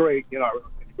someone great, you're not really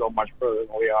going to go much further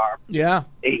than we are. Yeah,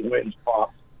 8 wins,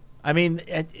 Pop. I mean,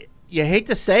 you hate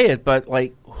to say it, but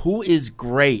who is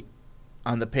great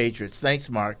on the Patriots? Thanks,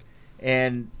 Mark.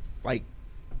 And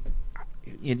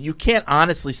you can't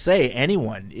honestly say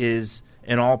anyone is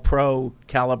an all-pro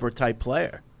caliber type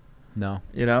player. No.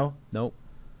 Nope.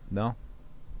 No.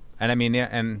 And I mean,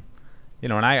 and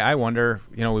I wonder,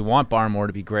 we want Barmore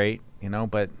to be great,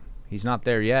 but he's not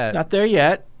there yet. He's not there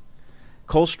yet.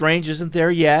 Cole Strange isn't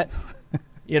there yet.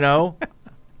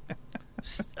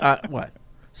 What?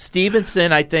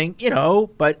 Stevenson, I think,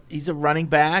 but he's a running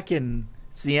back and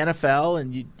it's the NFL,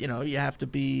 and you have to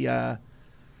be.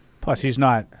 Plus, he's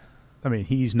not. I mean,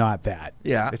 he's not that.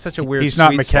 Yeah, it's such a weird. He's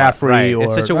not McCaffrey spot, right. or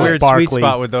it's such a weird Barkley. sweet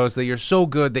spot with those that you're so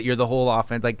good that you're the whole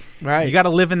offense. Right. You got to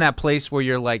live in that place where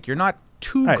you're not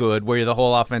too good, where you're the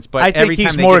whole offense. But I think every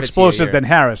he's time more they give explosive it to you, than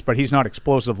Harris, but he's not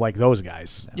explosive like those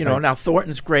guys. Now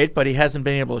Thornton's great, but he hasn't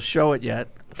been able to show it yet.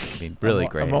 I mean, really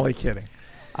great. I'm only kidding.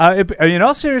 In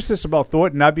all seriousness about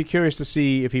Thornton, I'd be curious to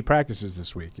see if he practices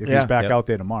this week, if he's back out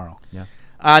there tomorrow. Yeah.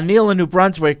 Neil in New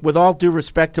Brunswick, with all due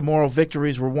respect to moral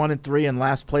victories, we're 1-3 in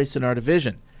last place in our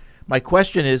division. My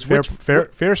question is,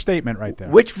 fair statement right there.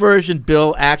 Which version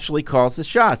Bill actually calls the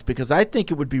shots? Because I think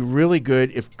it would be really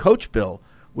good if Coach Bill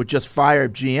would just fire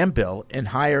GM Bill and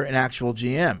hire an actual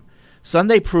GM.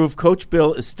 Sunday proved Coach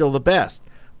Bill is still the best,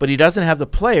 but he doesn't have the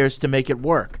players to make it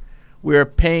work. We're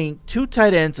paying 2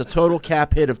 tight ends a total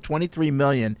cap hit of $23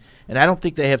 million, and I don't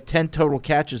think they have 10 total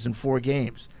catches in 4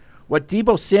 games. What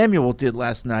Deebo Samuel did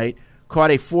last night,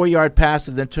 caught a 4-yard pass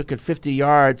and then took it 50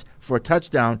 yards for a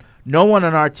touchdown, no one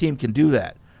on our team can do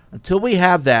that. Until we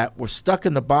have that, we're stuck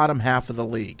in the bottom half of the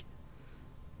league.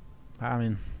 I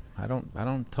mean, I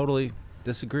don't totally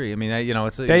disagree. I mean,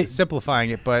 it's simplifying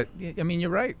it, but I mean, you're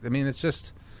right. I mean, it's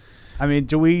just. I mean,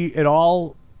 do we at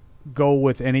all go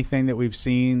with anything that we've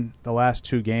seen the last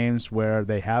 2 games where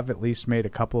they have at least made a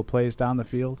couple of plays down the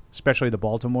field, especially the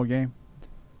Baltimore game?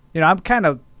 I'm kind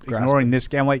of ignoring this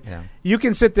game. You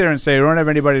can sit there and say, we don't have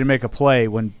anybody to make a play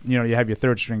when, you have your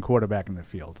 3rd-string quarterback in the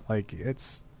field.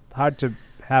 It's hard to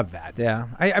have that. Yeah.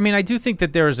 I mean, I do think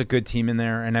that there is a good team in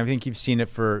there, and I think you've seen it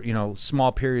for,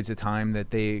 small periods of time that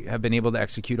they have been able to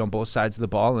execute on both sides of the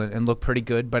ball and look pretty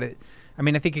good. But,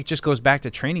 I think it just goes back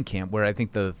to training camp where I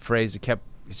think the phrase that kept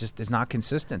is not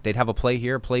consistent. They'd have a play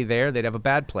here, a play there. They'd have a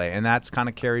bad play, and that's kind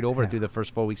of carried over through the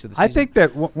first 4 weeks of the season. I think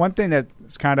that one thing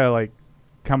that's kind of like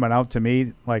coming out to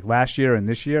me, like last year and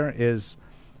this year, is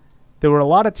there were a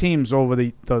lot of teams over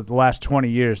the last 20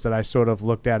 years that I sort of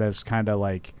looked at as kind of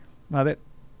like, well,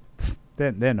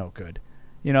 they're no good.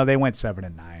 They went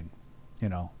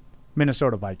 7-9.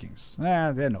 Minnesota Vikings,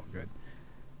 they're no good.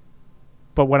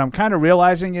 But what I'm kind of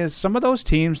realizing is some of those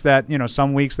teams that,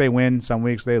 some weeks they win, some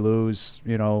weeks they lose,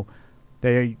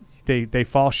 they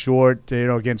fall short,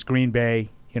 against Green Bay,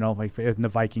 like in the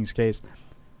Vikings case.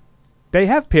 They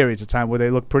have periods of time where they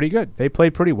look pretty good. They play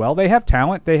pretty well. They have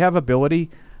talent. They have ability,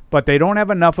 but they don't have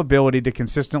enough ability to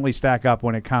consistently stack up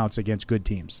when it counts against good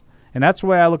teams. And that's the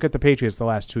way I look at the Patriots the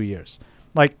last 2 years.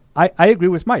 Like, I agree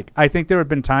with Mike. I think there have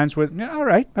been times where, all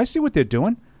right, I see what they're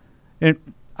doing. And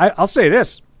I'll say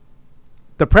this.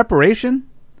 The preparation,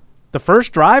 the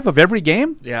first drive of every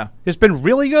game, has been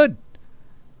really good.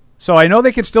 So I know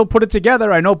they can still put it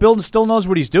together. I know Bill still knows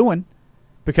what he's doing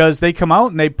because they come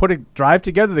out and they put a drive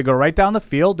together. They go right down the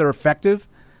field. They're effective,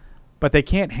 but they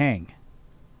can't hang.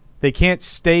 They can't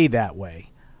stay that way.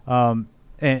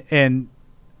 And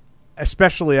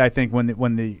especially, I think,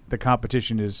 when the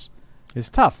competition is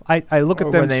tough. I look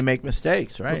at them when they make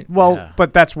mistakes, right? Well,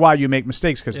 but that's why you make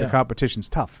mistakes, because the competition's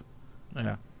tough.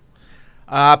 Yeah.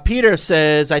 Peter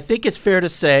says, I think it's fair to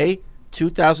say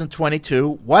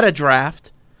 2022, what a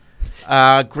draft.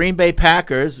 Green Bay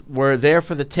Packers were there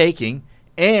for the taking,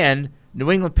 and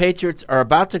New England Patriots are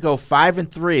about to go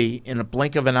 5-3 in a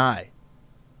blink of an eye.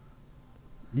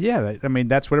 Yeah, I mean,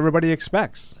 that's what everybody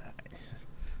expects.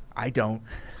 I don't.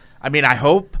 I mean, I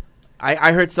hope.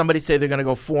 I heard somebody say they're going to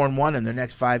go 4-1 in their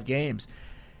next 5 games.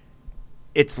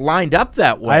 It's lined up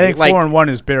that way. I think 4-1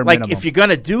 is bare minimum. Like, if you're going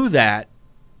to do that,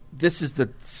 this is the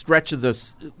stretch of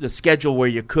the schedule where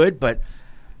you could, but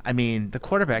I mean the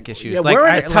quarterback issues. Yeah, we're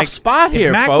in a tough spot here,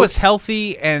 if Mac folks. was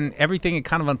healthy and everything had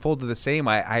kind of unfolded the same,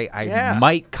 I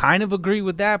might kind of agree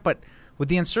with that. But with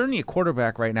the uncertainty of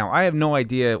quarterback right now, I have no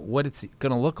idea what it's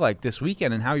going to look like this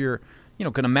weekend and how you're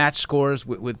going to match scores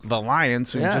with the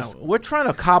Lions. We're trying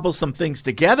to cobble some things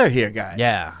together here, guys.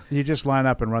 Yeah, you just line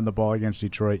up and run the ball against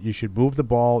Detroit. You should move the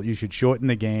ball. You should shorten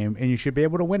the game, and you should be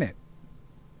able to win it.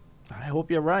 I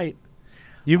hope you're right.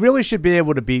 You really should be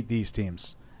able to beat these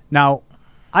teams. Now,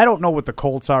 I don't know what the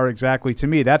Colts are exactly. To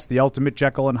me, that's the ultimate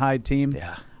Jekyll and Hyde team.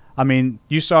 Yeah. I mean,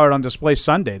 you saw it on display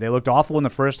Sunday. They looked awful in the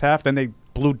first half. Then they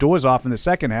blew doors off in the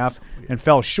second half and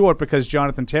fell short because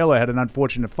Jonathan Taylor had an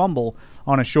unfortunate fumble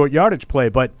on a short yardage play.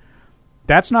 But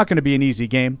that's not going to be an easy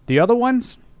game. The other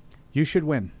ones, you should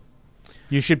win.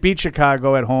 You should beat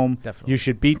Chicago at home. Definitely. You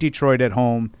should beat Detroit at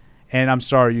home. And I'm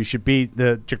sorry, you should beat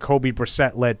the Jacoby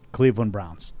Brissett-led Cleveland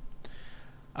Browns.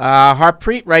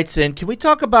 Harpreet writes in, can we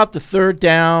talk about the third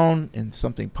down? And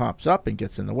something pops up and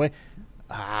gets in the way.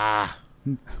 Fat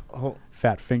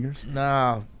fingers?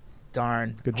 No.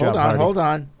 Darn. Good job, Hold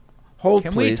on. Hold,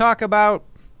 Can please. we talk about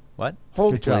what?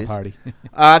 Hold, Good job, please. Hardy.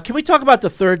 Can we talk about the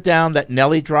third down that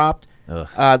Nelly dropped?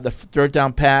 The third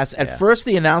down pass. At first,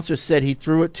 the announcer said he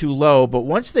threw it too low, but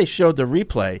once they showed the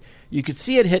replay, you could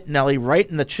see it hit Nelly right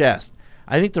in the chest.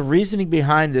 I think the reasoning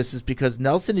behind this is because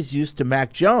Nelson is used to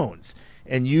Mac Jones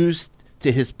and used to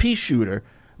his pea shooter.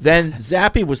 Then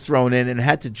Zappy was thrown in and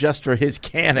had to adjust for his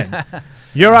cannon.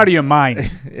 You're out of your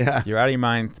mind. Yeah, you're out of your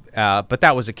mind. But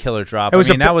that was a killer drop. It was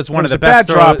that was one of the best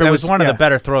throws. It was one of the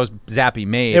better throws Zappy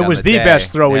made. It was the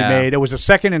best throw he made. It was a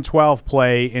 2nd and 12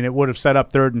 play, and it would have set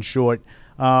up 3rd and short.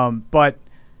 But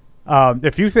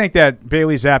if you think that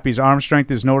Bailey Zappi's arm strength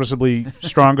is noticeably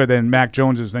stronger than Mac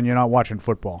Jones's, then you're not watching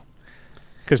football.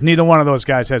 Because neither one of those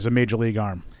guys has a major league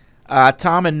arm.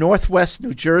 Tom, in Northwest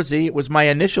New Jersey, it was my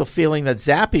initial feeling that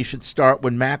Zappy should start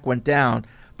when Mac went down,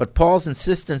 but Paul's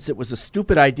insistence it was a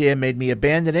stupid idea made me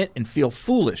abandon it and feel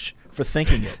foolish for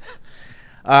thinking it.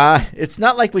 It's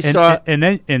not like we saw... And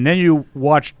then you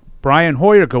watched Brian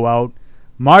Hoyer go out,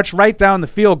 march right down the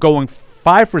field going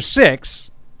 5 for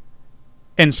 6,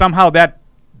 and somehow that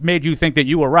made you think that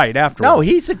you were right after all. No,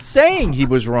 he's saying he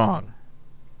was wrong.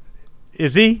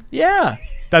 Is he? Yeah.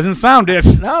 Doesn't sound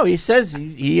it. No, he says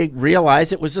he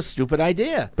realized it was a stupid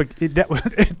idea. But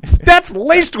that's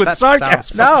laced with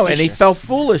sarcasm. No, and he felt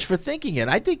foolish for thinking it.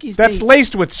 I think that's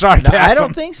laced with sarcasm. No, I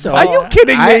don't think so. Are you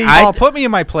kidding me? Put me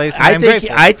in my place.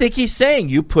 I think he's saying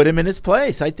you put him in his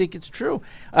place. I think it's true.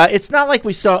 It's not like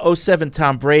we saw 07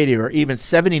 Tom Brady or even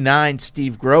 79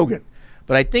 Steve Grogan.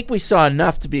 But I think we saw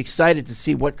enough to be excited to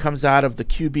see what comes out of the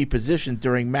QB position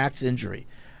during Mac's injury.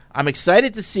 I'm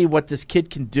excited to see what this kid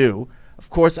can do. Of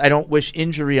course, I don't wish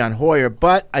injury on Hoyer,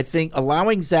 but I think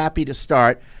allowing Zappy to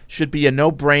start should be a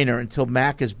no-brainer until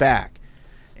Mac is back.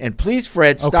 And please,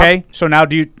 Fred, stop. Okay, so now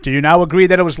do you now agree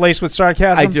that it was laced with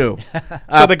sarcasm? I do.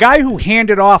 So the guy who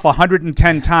handed off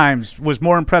 110 times was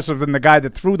more impressive than the guy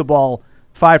that threw the ball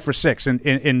 5 for 6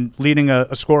 in leading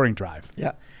a scoring drive.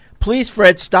 Yeah. Please,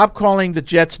 Fred, stop calling the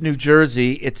Jets New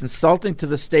Jersey. It's insulting to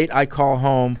the state I call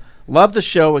home. Love the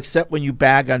show, except when you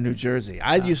bag on New Jersey.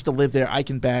 I used to live there. I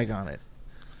can bag on it.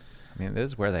 I mean, it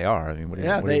is where they are. I mean, what do you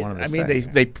want them to say?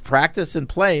 They practice and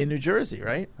play in New Jersey,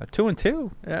 right?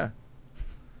 2-2. Yeah.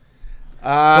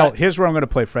 Well, here's where I'm going to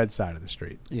play Fred's side of the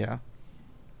street. Yeah.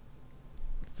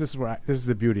 This is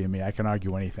the beauty of me. I can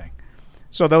argue anything.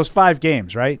 So those 5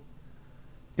 games, right?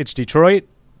 It's Detroit,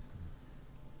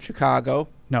 Chicago.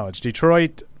 No, it's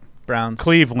Detroit, Browns,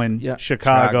 Cleveland,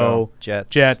 Chicago,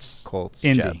 Jets, Colts,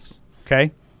 Indy. Jets.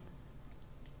 Okay.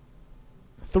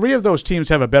 3 of those teams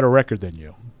have a better record than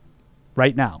you,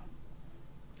 right now.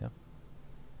 Yep.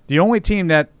 The only team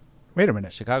that wait a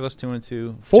minute, Chicago's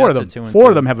 2-2. Four Jets of are them. 2-2. 4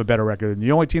 of them have a better record than you.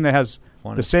 The only team that has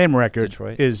the same record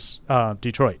Detroit. is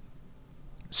Detroit.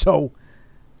 So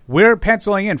we're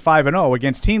penciling in 5-0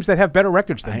 against teams that have better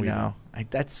records than we do. I know.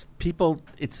 That's people.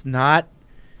 It's not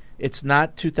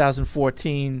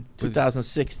 2014,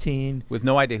 2016. With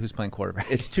no idea who's playing quarterback.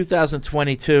 It's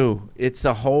 2022. It's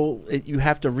a whole. You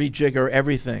have to rejigger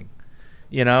everything.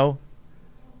 You know.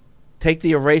 Take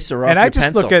the eraser off. And your I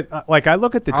just pencil. look at I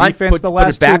look at the defense the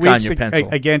last 2 weeks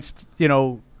against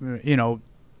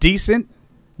decent,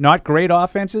 not great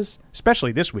offenses.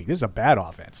 Especially this week. This is a bad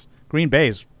offense. Green Bay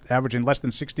is averaging less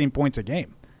than 16 points a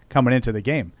game coming into the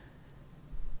game.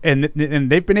 And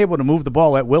they've been able to move the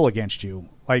ball at will against you.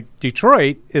 Like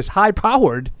Detroit is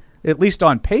high-powered, at least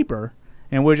on paper,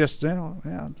 and we're just,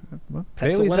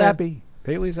 Bailey's happy.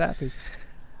 Bailey's happy.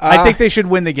 I think they should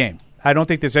win the game. I don't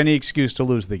think there's any excuse to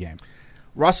lose the game.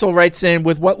 Russell writes in,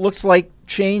 with what looks like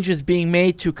changes being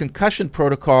made to concussion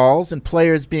protocols and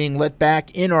players being let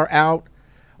back in or out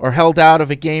or held out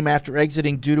of a game after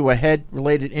exiting due to a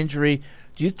head-related injury,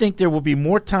 do you think there will be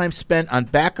more time spent on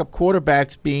backup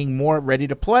quarterbacks being more ready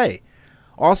to play?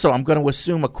 Also, I'm going to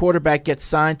assume a quarterback gets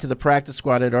signed to the practice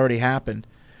squad. It already happened.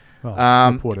 Well,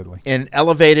 reportedly. And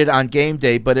elevated on game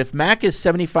day. But if Mac is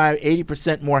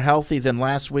 75-80% more healthy than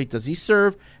last week, does he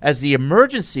serve as the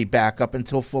emergency backup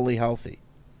until fully healthy?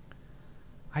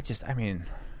 I mean,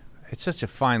 it's such a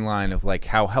fine line of like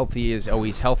how healthy he is. Oh,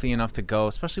 he's healthy enough to go,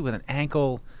 especially with an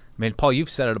ankle. I mean, Paul, you've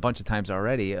said it a bunch of times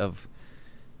already of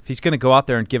if he's going to go out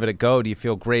there and give it a go, do you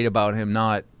feel great about him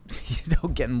not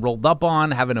getting rolled up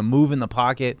on, having a move in the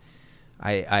pocket?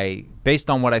 I based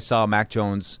on what I saw Mac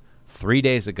Jones 3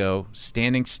 days ago,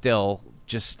 standing still,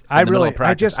 just in the middle of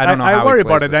practice. I don't know how I worry he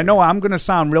plays about it. I know I'm going to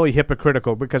sound really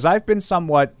hypocritical because I've been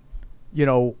somewhat,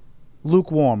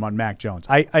 lukewarm on Mac Jones.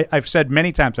 I've said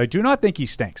many times I do not think he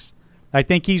stinks. I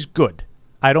think he's good.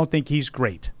 I don't think he's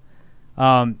great.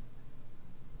 But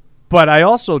I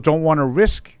also don't want to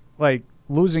risk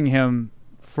losing him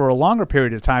for a longer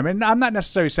period of time. And I'm not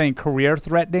necessarily saying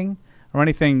career-threatening or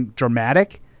anything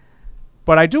dramatic,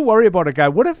 but I do worry about a guy.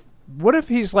 What if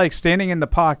he's standing in the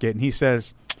pocket and he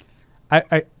says,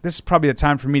 this is probably the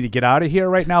time for me to get out of here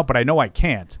right now, but I know I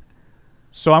can't.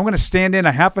 So I'm going to stand in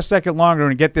a half a second longer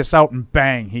and get this out, and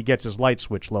bang, he gets his light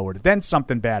switch lowered. Then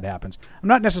something bad happens. I'm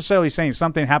not necessarily saying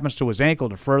something happens to his ankle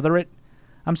to further it.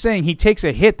 I'm saying he takes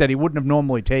a hit that he wouldn't have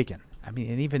normally taken. I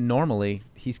mean, and even normally,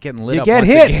 he's getting lit up get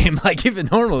once hit. a game. Even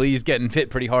normally, he's getting hit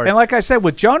pretty hard. And like I said,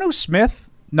 with Jonnu Smith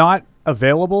not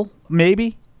available,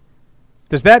 maybe,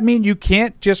 does that mean you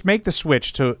can't just make the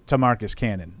switch to Marcus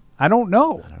Cannon? I don't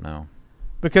know.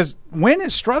 Because Wynn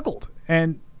has struggled,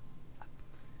 and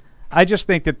I just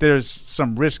think that there's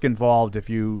some risk involved if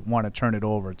you want to turn it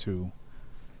over to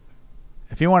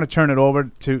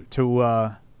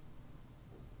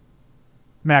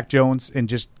Mac Jones and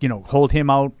just, hold him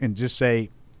out and just say,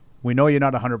 we know you're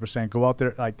not 100%. Go out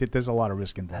there. There's a lot of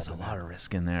risk involved. There's a lot of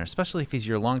risk in there, especially if he's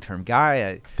your long-term guy.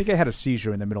 I think I had a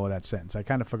seizure in the middle of that sentence. I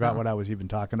kind of forgot what I was even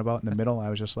talking about in the middle. I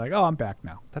was just like, oh, I'm back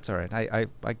now. That's all right.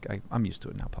 I'm used to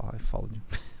it now, Paul. I followed you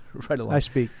right along.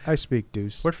 I speak,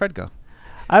 Deuce. Where'd Fred go?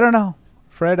 I don't know.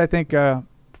 Fred, I think I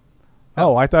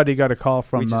thought he got a call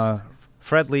from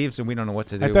Fred leaves and we don't know what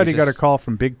to do. I thought he got a call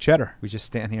from Big Cheddar. We just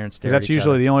stand here and stare at each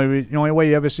usually the only way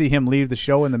you ever see him leave the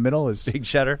show in the middle is Big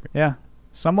Cheddar. Yeah.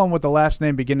 Someone with the last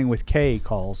name beginning with K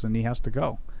calls and he has to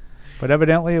go. But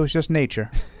evidently it was just nature.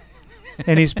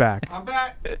 And he's back. I'm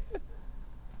back.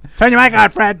 Turn your mic on,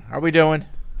 Fred. How are we doing?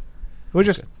 We're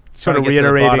just sort of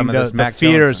reiterating the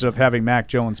fears of having Mac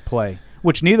Jones play,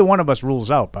 which neither one of us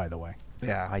rules out, by the way.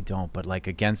 Yeah, I don't, but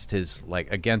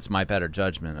against my better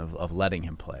judgment of letting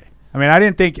him play. I mean, I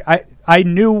didn't think I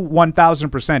knew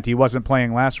 1,000% he wasn't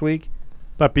playing last week,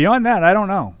 but beyond that, I don't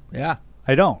know. Yeah,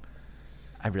 I don't.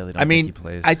 I really don't I mean, think he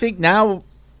plays.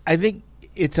 I think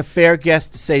it's a fair guess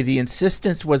to say the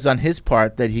insistence was on his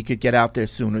part that he could get out there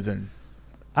sooner than.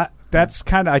 That's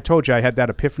kind of. I told you I had that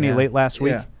epiphany late last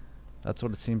week. Yeah. That's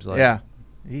what it seems like. Yeah,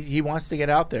 he wants to get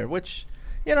out there, which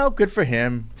good for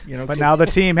him. But now the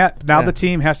team the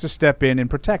team has to step in and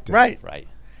protect it. Right.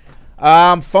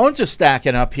 Phones are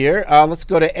stacking up here. Let's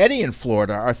go to Eddie in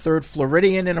Florida, our third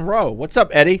Floridian in a row. What's up,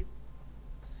 Eddie?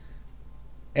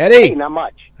 Eddie. Hey, not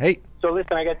much. Hey. So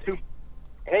listen, I got two.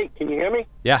 Hey, can you hear me?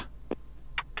 Yeah.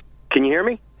 Can you hear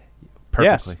me?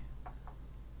 Perfectly.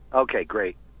 Okay,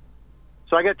 great.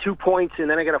 So I got 2 points, and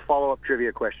then I got a follow-up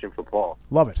trivia question for Paul.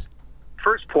 Love it.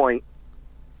 First point,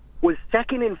 was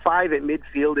 2nd and 5 at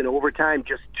midfield in overtime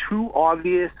just too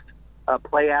obvious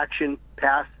play action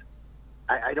pass?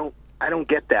 I don't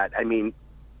get that. I mean,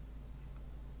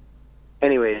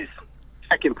 anyways,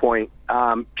 second point,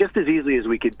 just as easily as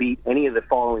we could beat any of the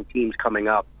following teams coming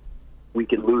up, we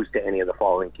can lose to any of the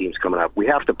following teams coming up. We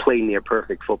have to play near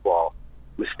perfect football,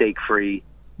 mistake-free,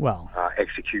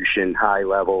 execution, high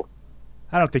level.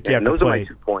 I don't think you have to play. Those are my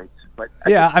 2 points. But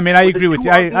I agree with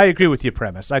you. I agree with your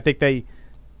premise. I think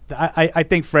I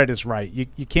think Fred is right.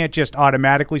 You can't just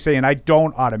automatically say, and I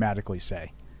don't automatically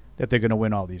say that they're going to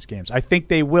win all these games. I think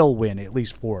they will win at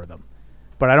least 4 of them,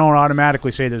 but I don't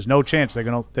automatically say there's no chance they're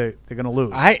going to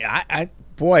lose.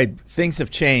 Boy, things have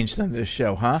changed on this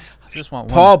show, huh? I just want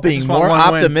Paul being more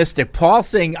optimistic. Paul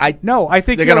saying, I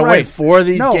think they're going to win 4 of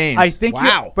these games. I think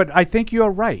wow. But I think you're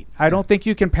right. I don't think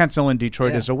you can pencil in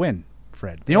Detroit as a win,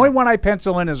 Fred. The only one I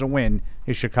pencil in as a win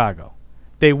is Chicago.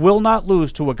 They will not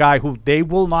lose to a guy who they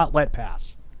will not let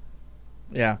pass.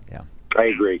 Yeah. I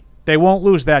agree. They won't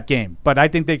lose that game, but I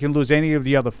think they can lose any of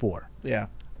the other 4. Yeah.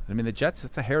 I mean, the Jets,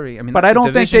 it's a hairy. I mean, but I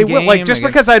don't think they will. Like, just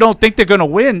because I don't think they're going to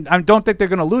win, I don't think they're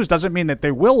going to lose, doesn't mean that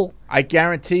they will. I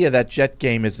guarantee you that Jet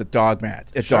game is a dog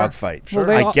match, dog fight. Sure.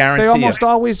 Well, I guarantee they almost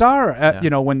always are.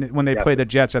 When they play the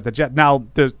Jets at the Jet. Now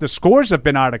the scores have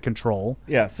been out of control.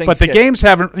 Yeah, but the games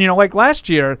haven't. Like last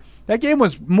year, that game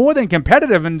was more than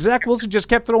competitive, and Zach Wilson just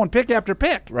kept throwing pick after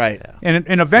pick. Right. Yeah.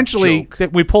 And eventually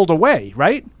we pulled away.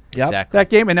 Right. Yep. Exactly. That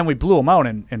game, and then we blew them out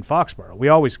in Foxborough. We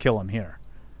always kill them here.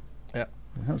 Yeah.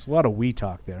 There was a lot of we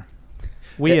talk there.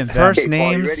 We and them. First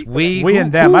names, we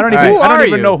and them. I don't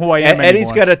even know who I am Eddie's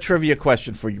anymore. got a trivia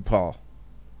question for you, Paul.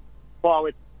 Paul,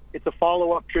 it's a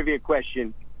follow-up trivia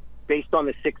question based on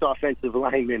the 6 offensive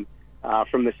linemen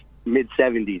from the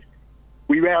mid-'70s.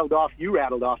 You rattled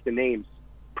off the names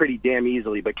pretty damn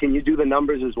easily, but can you do the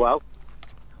numbers as well?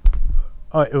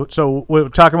 So we're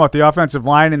talking about the offensive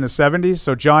line in the 70s?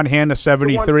 So John Hanna,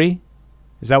 73?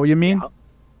 Is that what you mean?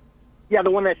 Yeah,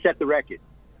 the one that set the record.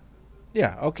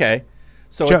 Yeah, okay.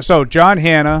 So John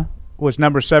Hanna was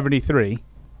number 73.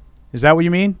 Is that what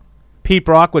you mean? Pete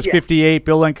Brock was 58.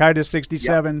 Bill Lenkaitis,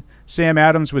 67. Yep. Sam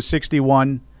Adams was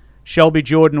 61. Shelby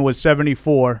Jordan was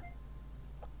 74.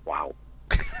 Wow.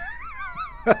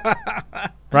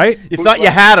 Right? You thought you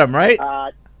had him, right?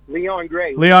 Leon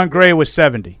Gray. Leon Gray was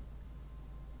 70.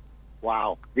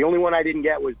 Wow. The only one I didn't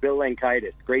get was Bill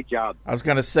Lenkaitis. Great job. I was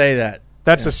going to say that.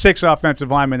 That's the 6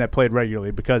 offensive linemen that played regularly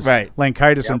because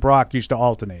Lenkaitis and Brock used to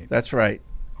alternate. That's right.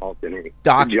 Alternating.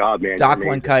 Doc, good job, man. Doc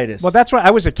Lenkaitis. Well, that's right. I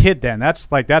was a kid then. That's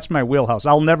my wheelhouse.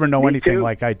 I'll never know anything too.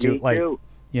 like I do. Me too.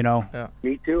 You know. Yeah.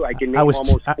 Me too. I can name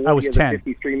almost 40 of the 10.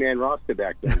 53-man roster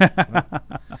back then.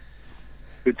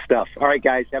 Good stuff. All right,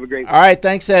 guys. Have a great one. All right.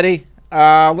 Thanks, Eddie.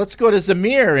 Let's go to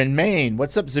Zamir in Maine.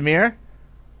 What's up, Zamir?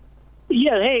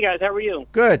 Yeah. Hey, guys. How are you?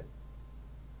 Good.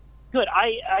 Good.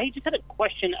 I just had a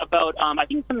question about I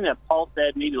think something that Paul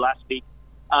said maybe last week.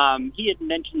 He had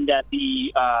mentioned that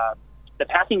the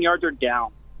passing yards are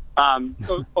down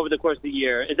over the course of the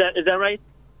year. Is that right?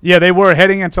 Yeah, they were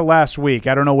heading into last week.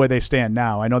 I don't know where they stand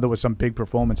now. I know there was some big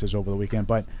performances over the weekend,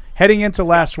 but heading into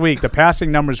last week, the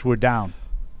passing numbers were down.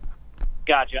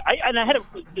 Gotcha. I had a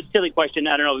silly question.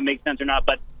 I don't know if it makes sense or not,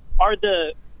 but are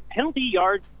the penalty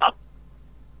yards up?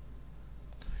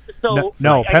 So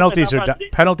no, penalties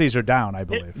are down, I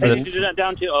believe.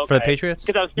 Down too? Okay. For the Patriots?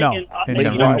 Because I was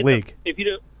thinking, in the league. If you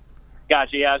do,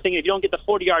 gotcha. Yeah, I was thinking if you don't get the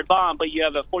 40-yard bomb, but you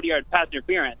have a 40-yard pass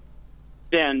interference,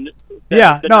 then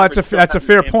that's a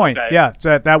fair point. Okay. Yeah,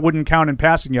 that wouldn't count in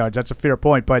passing yards. That's a fair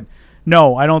point, but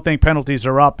no, I don't think penalties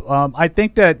are up. I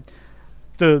think that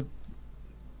the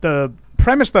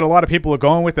premise that a lot of people are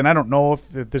going with, and I don't know if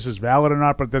this is valid or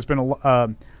not, but there's been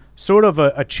sort of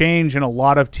a change in a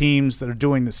lot of teams that are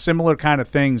doing the similar kind of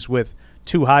things with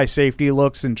too high safety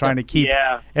looks and trying to keep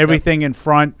everything in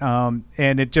front,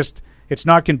 and it's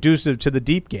not conducive to the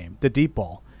deep game, the deep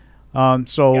ball.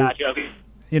 Gotcha.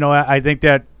 I think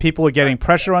that people are getting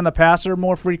pressure on the passer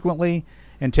more frequently,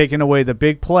 and taking away the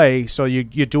big play. So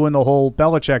you're doing the whole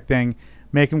Belichick thing,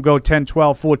 make them go 10,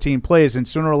 12, 14 plays, and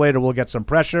sooner or later we'll get some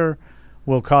pressure.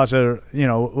 We'll cause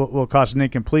we'll cause an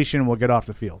incompletion. We'll get off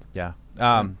the field. Yeah.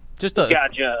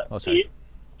 Gotcha. Oh, sorry.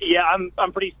 Yeah,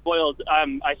 I'm pretty spoiled.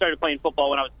 I started playing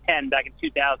football when I was 10 back in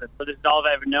 2000, so this is all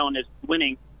I've ever known is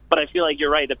winning. But I feel like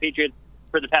you're right. The Patriots,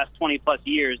 for the past 20-plus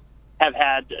years,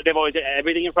 they've always had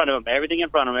everything in front of them, everything in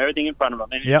front of them, everything in front of them.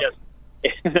 And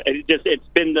it's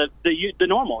been the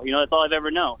normal. That's all I've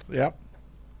ever known. Yep.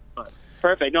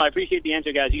 Perfect. No, I appreciate the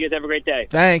answer, guys. You guys have a great day.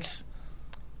 Thanks.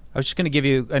 I was just going to give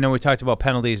you, I know we talked about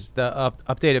penalties, the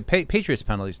updated Patriots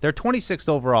penalties. They're 26th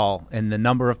overall in the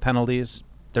number of penalties.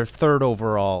 They're third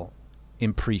overall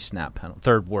in pre-snap penalties,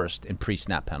 third worst in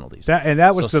pre-snap penalties.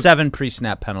 That was 7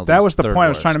 pre-snap penalties. That was the point I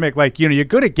was worst. trying to make. Like, you're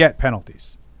going to get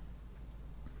penalties,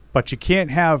 but you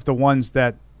can't have the ones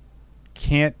that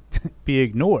can't be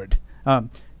ignored.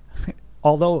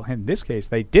 Although in this case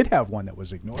they did have one that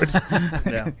was ignored.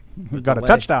 Got a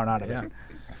touchdown out of it.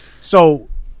 So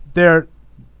they're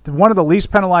one of the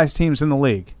least penalized teams in the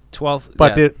league. 12th,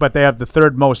 but they have the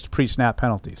third most pre-snap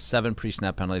penalties. 7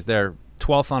 pre-snap penalties. They're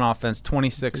 12th on offense,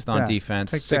 26th on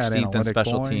defense, 16th in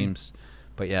special teams.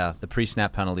 But yeah, the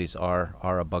pre-snap penalties are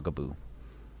a bugaboo.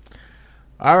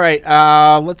 All right,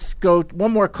 let's go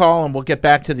one more call and we'll get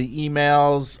back to the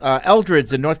emails.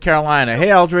 Eldred's in North Carolina. Hey,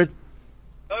 Eldred.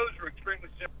 Those are extremely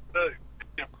simple to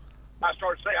do. I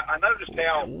started saying, I noticed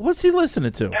how. What's he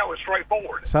listening to? How it's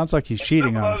straightforward. Sounds like he's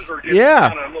cheating on us.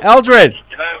 Yeah, Eldred.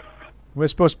 We're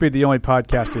supposed to be the only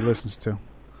podcast he listens to.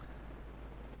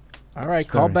 All right,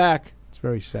 call back. It's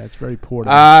very sad. It's very poor.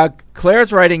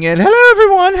 Claire's writing in. Hello,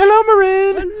 everyone. Hello,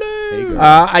 Marin. Hello.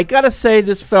 I got to say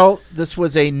this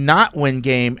was a not-win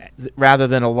game rather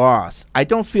than a loss. I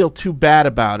don't feel too bad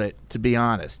about it, to be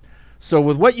honest. So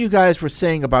with what you guys were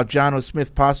saying about Jonnu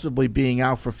Smith possibly being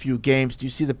out for a few games, do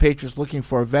you see the Patriots looking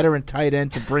for a veteran tight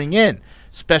end to bring in,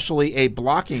 especially a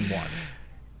blocking one?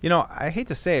 I hate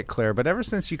to say it, Claire, but ever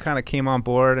since you kind of came on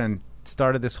board and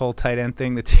started this whole tight end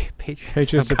thing, the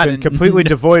Patriots have been completely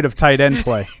devoid of tight end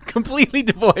play. Completely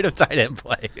devoid of tight end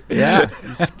play. Yeah,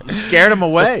 you scared him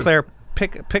away. So Claire,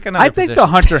 pick another I think position. the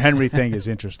Hunter Henry thing is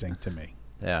interesting to me.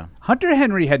 Yeah, Hunter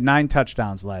Henry had 9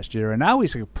 touchdowns last year, and now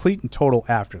he's a complete and total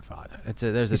afterthought.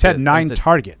 He's had 9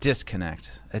 targets.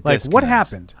 Disconnect. What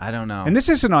happened? I don't know. And this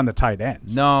isn't on the tight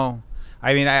ends. No.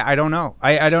 I mean, I don't know.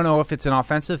 I don't know if it's an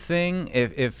offensive thing,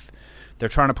 if they're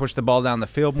trying to push the ball down the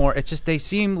field more. It's just they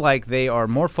seem like they are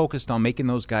more focused on making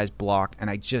those guys block, and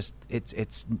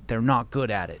they're not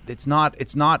good at it. It's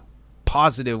not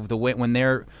positive the way when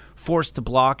they're forced to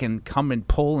block and come and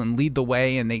pull and lead the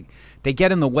way, and they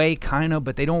get in the way kind of,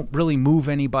 but they don't really move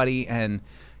anybody. And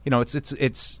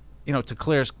it's to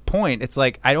Claire's point, it's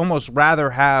like I'd almost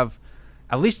rather have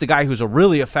at least a guy who's a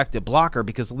really effective blocker,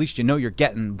 because at least you're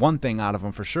getting one thing out of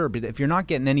them for sure. But if you're not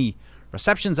getting any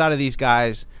receptions out of these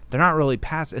guys, they're not really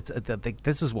pass.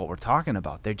 This is what we're talking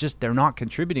about. They're not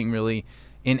contributing really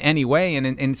in any way. And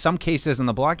in some cases in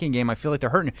the blocking game, I feel like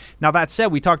they're hurting. Now, that said,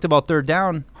 we talked about third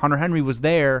down. Hunter Henry was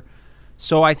there.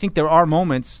 So I think there are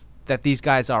moments that these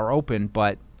guys are open,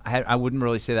 but I wouldn't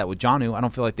really say that with Jonnu. I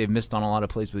don't feel like they've missed on a lot of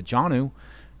plays with Jonnu.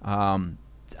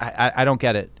 I don't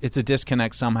get it. It's a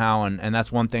disconnect somehow, and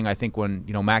that's one thing I think when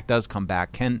Mac does come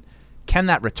back, can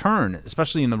that return,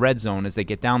 especially in the red zone as they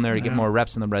get down there to get more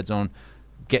reps in the red zone,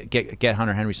 get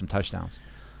Hunter Henry some touchdowns.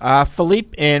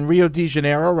 Philippe in Rio de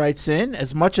Janeiro writes in,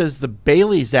 as much as the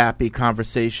Bailey Zappi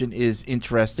conversation is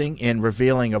interesting and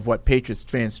revealing of what Patriots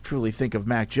fans truly think of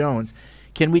Mac Jones,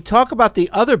 can we talk about the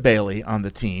other Bailey on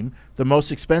the team, the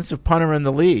most expensive punter in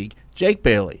the league, Jake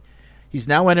Bailey? He's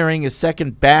now entering his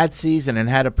second bad season and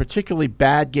had a particularly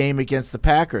bad game against the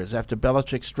Packers after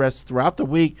Belichick stressed throughout the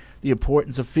week the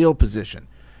importance of field position.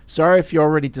 Sorry if you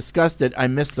already discussed it. I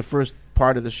missed the first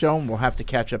part of the show, and we'll have to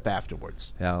catch up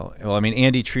afterwards. Yeah, well, I mean,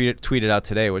 Andy tweeted out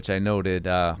today, which I noted,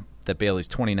 that Bailey's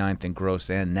 29th in gross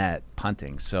and net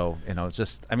punting. So, it's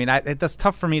just, I mean, that's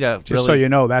tough for me to just really. So you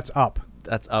know, that's up.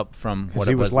 That's up from what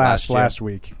he it was last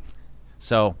week.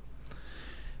 So,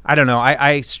 I don't know.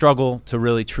 I struggle to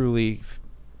really truly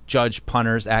judge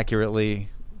punters accurately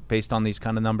based on these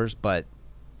kind of numbers, but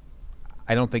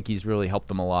I don't think he's really helped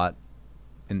them a lot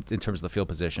in terms of the field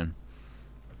position.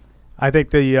 I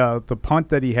think the punt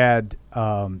that he had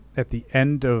at the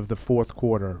end of the fourth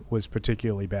quarter was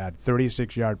particularly bad.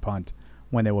 36-yard punt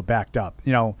when they were backed up.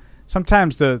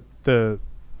 Sometimes the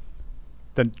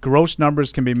gross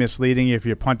numbers can be misleading if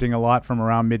you're punting a lot from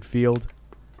around midfield.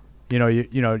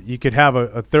 You could have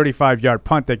a 35-yard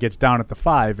punt that gets down at the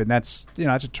 5, and that's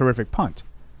a terrific punt.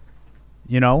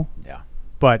 Yeah.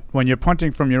 But when you're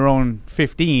punting from your own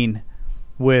 15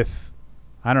 with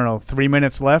I don't know, 3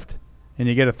 minutes left, and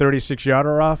you get a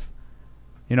 36-yarder off,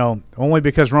 only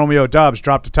because Romeo Doubs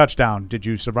dropped a touchdown did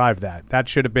you survive that. That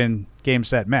should have been game,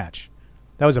 set, match.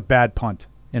 That was a bad punt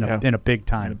in a big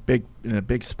time. In a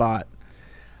big spot.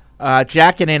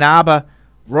 Jack in Ann Arbor,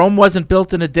 Rome wasn't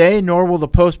built in a day, nor will the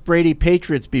post-Brady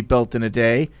Patriots be built in a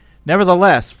day.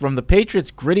 Nevertheless, from the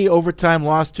Patriots' gritty overtime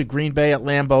loss to Green Bay at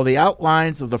Lambeau, the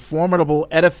outlines of the formidable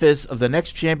edifice of the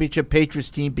next championship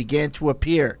Patriots team began to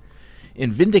appear.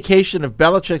 In vindication of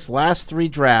Belichick's last 3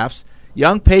 drafts,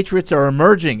 young Patriots are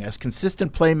emerging as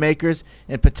consistent playmakers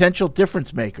and potential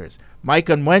difference makers. Mike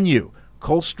Onwenu,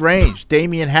 Cole Strange,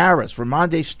 Damian Harris,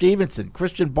 Ramondre Stevenson,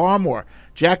 Christian Barmore,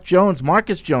 Jack Jones,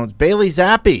 Marcus Jones, Bailey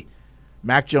Zappi,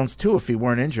 Mac Jones too if he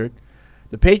weren't injured.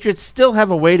 The Patriots still have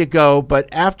a way to go, but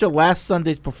after last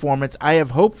Sunday's performance, I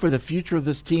have hope for the future of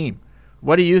this team.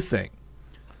 What do you think?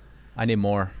 I need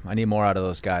more. I need more out of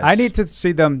those guys. I need to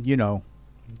see them,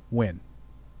 win.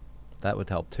 That would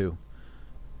help too.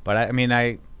 But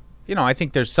I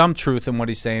think there's some truth in what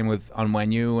he's saying with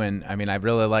Onwenu, and I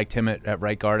really liked him at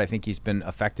right guard. I think he's been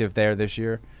effective there this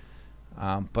year.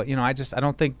 But I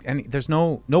don't think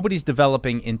nobody's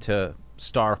developing into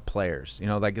star players.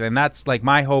 And that's like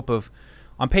my hope of.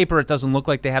 On paper, it doesn't look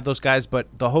like they have those guys, but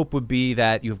the hope would be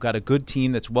that you've got a good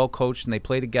team that's well coached and they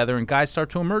play together, and guys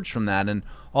start to emerge from that. And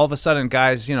all of a sudden,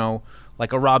 guys,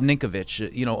 like a Rob Ninkovich,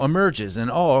 emerges, and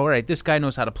all right, this guy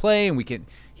knows how to play, and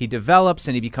he develops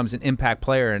and he becomes an impact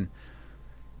player. And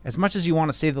as much as you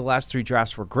want to say the last 3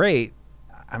 drafts were great,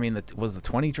 was the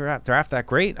 20 draft that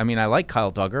great? I like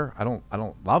Kyle Duggar. I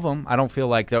don't love him. I don't feel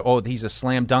like he's a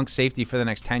slam dunk safety for the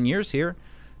next 10 years here.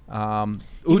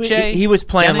 Uche, he was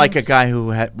playing Jennings. like a guy who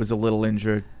was a little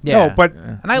injured. Yeah. No, but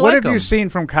and I what like have you him. seen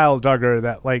from Kyle Duggar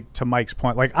that, like, to Mike's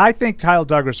point? Like, I think Kyle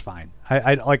Duggar's fine.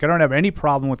 I don't have any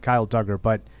problem with Kyle Duggar,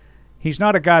 but he's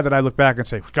not a guy that I look back and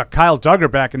say, we got Kyle Duggar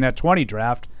back in that 20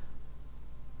 draft.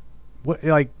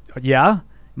 Michael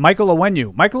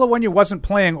Onwenu. Michael Onwenu wasn't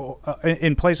playing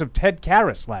in place of Ted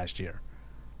Karras last year.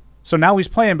 So now he's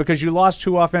playing because you lost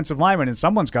 2 offensive linemen and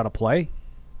someone's got to play.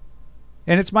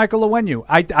 And it's Michael Onwenu.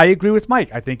 I agree with Mike.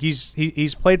 I think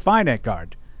he's played fine at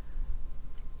guard.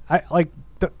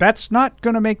 That's not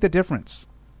going to make the difference.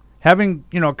 Having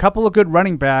a couple of good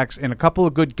running backs and a couple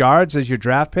of good guards as your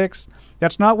draft picks,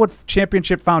 that's not what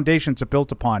championship foundations are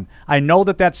built upon. I know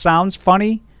that sounds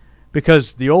funny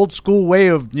because the old school way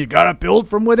of you got to build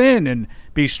from within and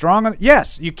be strong.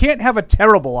 Yes, you can't have a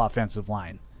terrible offensive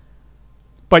line.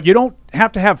 But you don't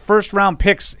have to have first-round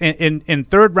picks in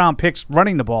third-round picks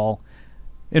running the ball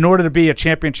in order to be a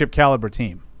championship caliber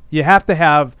team. You have to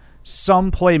have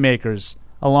some playmakers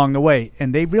along the way,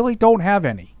 and they really don't have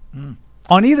any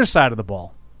on either side of the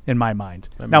ball, in my mind.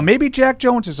 Now, maybe Jack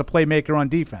Jones is a playmaker on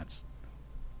defense.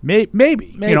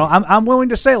 Maybe. I'm willing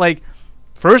to say, like,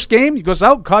 first game, he goes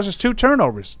out, causes 2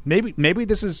 turnovers. Maybe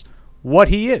this is what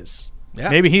he is. Yeah.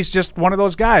 Maybe he's just one of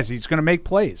those guys. He's going to make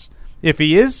plays. If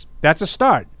he is, that's a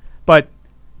start. But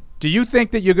do you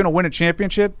think that you're going to win a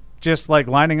championship just like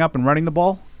lining up and running the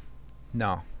ball?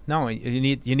 No. You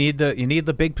need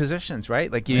the big positions,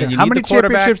 right? Like you need how many the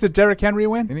quarterback. championships did Derrick Henry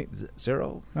win?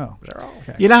 0. Oh, 0.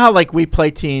 Okay. You know how we play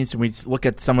teams and we look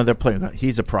at some of their play.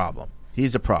 He's a problem.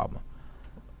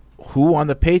 Who on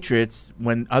the Patriots,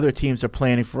 when other teams are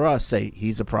planning for us, say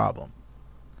he's a problem?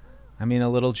 A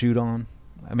little Judon.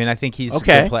 I think he's a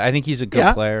good player. I think he's a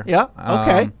good player. Yeah.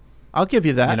 Okay. I'll give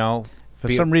you that. For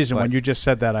some reason, when you just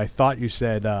said that, I thought you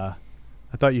said Uche.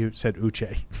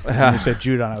 When you said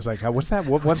Judon, I was like, what's that?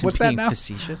 What's that now?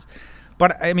 Facetious.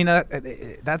 But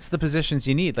that's the positions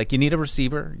you need. Like, you need a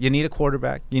receiver, you need a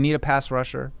quarterback, you need a pass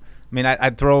rusher.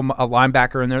 I'd throw a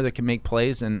linebacker in there that can make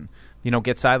plays and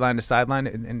get sideline to sideline,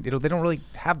 and they don't really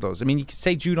have those. You could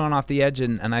say Judon off the edge,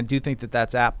 and I do think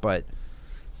that's apt, but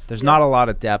there's not a lot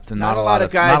of depth and not a lot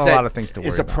of guys. Not a lot of things to worry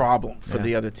about. It's a problem for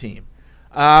the other team.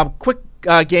 Quick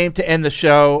game to end the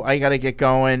show. I got to get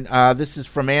going. This is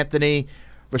from Anthony.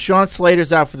 Rashawn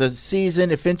Slater's out for the season.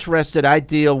 If interested, I'd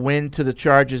deal Wynn to the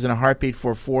Chargers in a heartbeat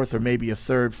for a 4th or maybe a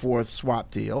 3rd, 4th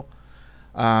swap deal.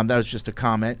 That was just a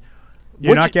comment.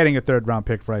 You're not getting a 3rd-round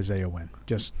pick for Isaiah Wynn,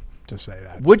 just to say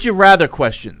that. Would you rather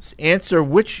questions? Answer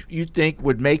which you think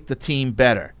would make the team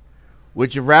better.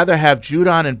 Would you rather have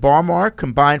Judon and Barmore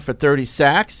combined for 30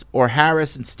 sacks or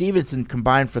Harris and Stevenson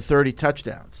combined for 30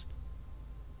 touchdowns?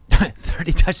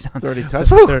 30 touchdowns. 30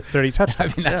 touchdowns. 30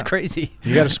 touchdowns. That's crazy.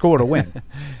 You got to score to win.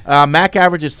 Mac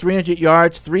averages 300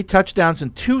 yards, 3 touchdowns,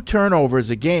 and 2 turnovers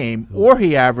a game, or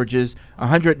he averages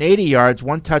 180 yards,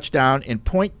 1 touchdown, and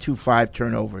 .25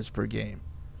 turnovers per game.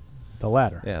 The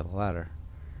latter. Yeah, the latter.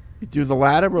 You do the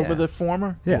latter over the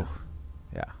former? Yeah.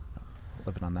 Yeah.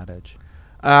 Living on that edge.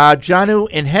 Jonnu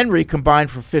and Henry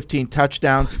combined for 15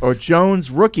 touchdowns, or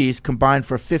Jones rookies combined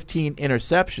for 15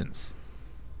 interceptions.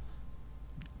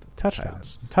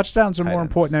 Touchdowns. Touchdowns are more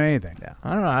important than anything. Yeah.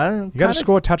 I don't know. You got to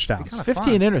score touchdowns.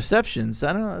 15 interceptions.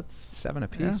 I don't know. It's 7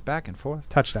 apiece, back and forth.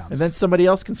 Touchdowns. And then somebody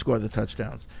else can score the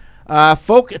touchdowns.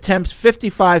 Folk attempts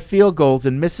 55 field goals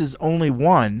and misses only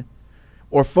 1,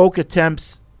 or Folk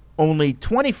attempts only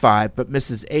 25 but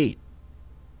misses 8.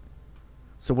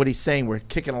 So what he's saying, we're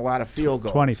kicking a lot of field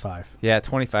goals. 25. Yeah,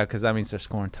 25, because that means they're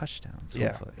scoring touchdowns.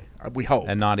 Yeah. Hopefully. We hope.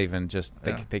 And not even just,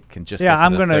 they can just Yeah, get to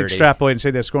I'm the going to 30. extrapolate and say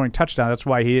they're scoring touchdowns. That's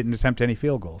why he didn't attempt any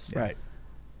field goals. Right.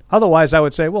 Otherwise, I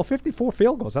would say, well, 54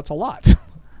 field goals, that's a lot.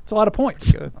 That's a lot of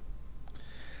points. Good.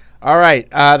 All right,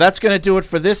 that's going to do it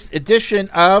for this edition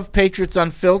of Patriots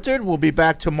Unfiltered. We'll be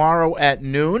back tomorrow at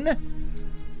noon.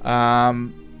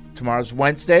 Tomorrow's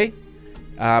Wednesday.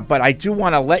 But I do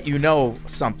want to let you know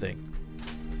something,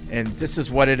 and this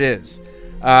is what it is.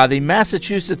 The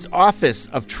Massachusetts Office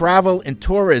of Travel and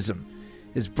Tourism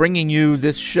is bringing you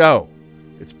this show.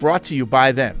 It's brought to you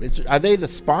by them. Are they the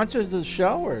sponsors of the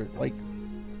show, or like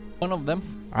one of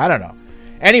them? I don't know.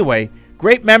 Anyway,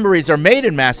 great memories are made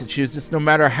in Massachusetts no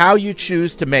matter how you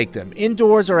choose to make them.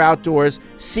 Indoors or outdoors,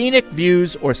 scenic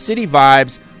views or city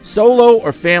vibes, solo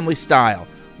or family style.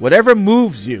 Whatever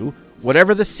moves you,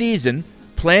 whatever the season,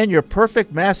 plan your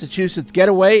perfect Massachusetts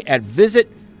getaway at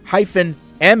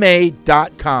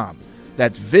visit-ma.com.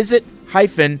 That's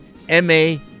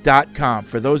visit-ma.com.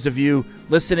 For those of you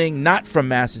listening not from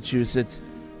Massachusetts,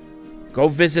 go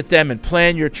visit them and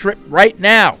plan your trip right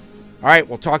now. All right,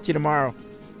 we'll talk to you tomorrow.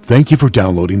 Thank you for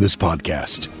downloading this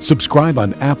podcast. Subscribe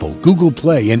on Apple, Google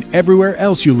Play, and everywhere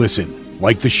else you listen.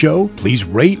 Like the show? Please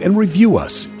rate and review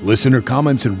us. Listener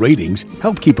comments and ratings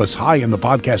help keep us high in the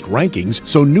podcast rankings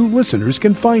so new listeners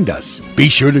can find us. Be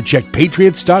sure to check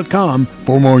Patriots.com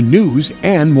for more news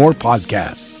and more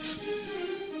podcasts.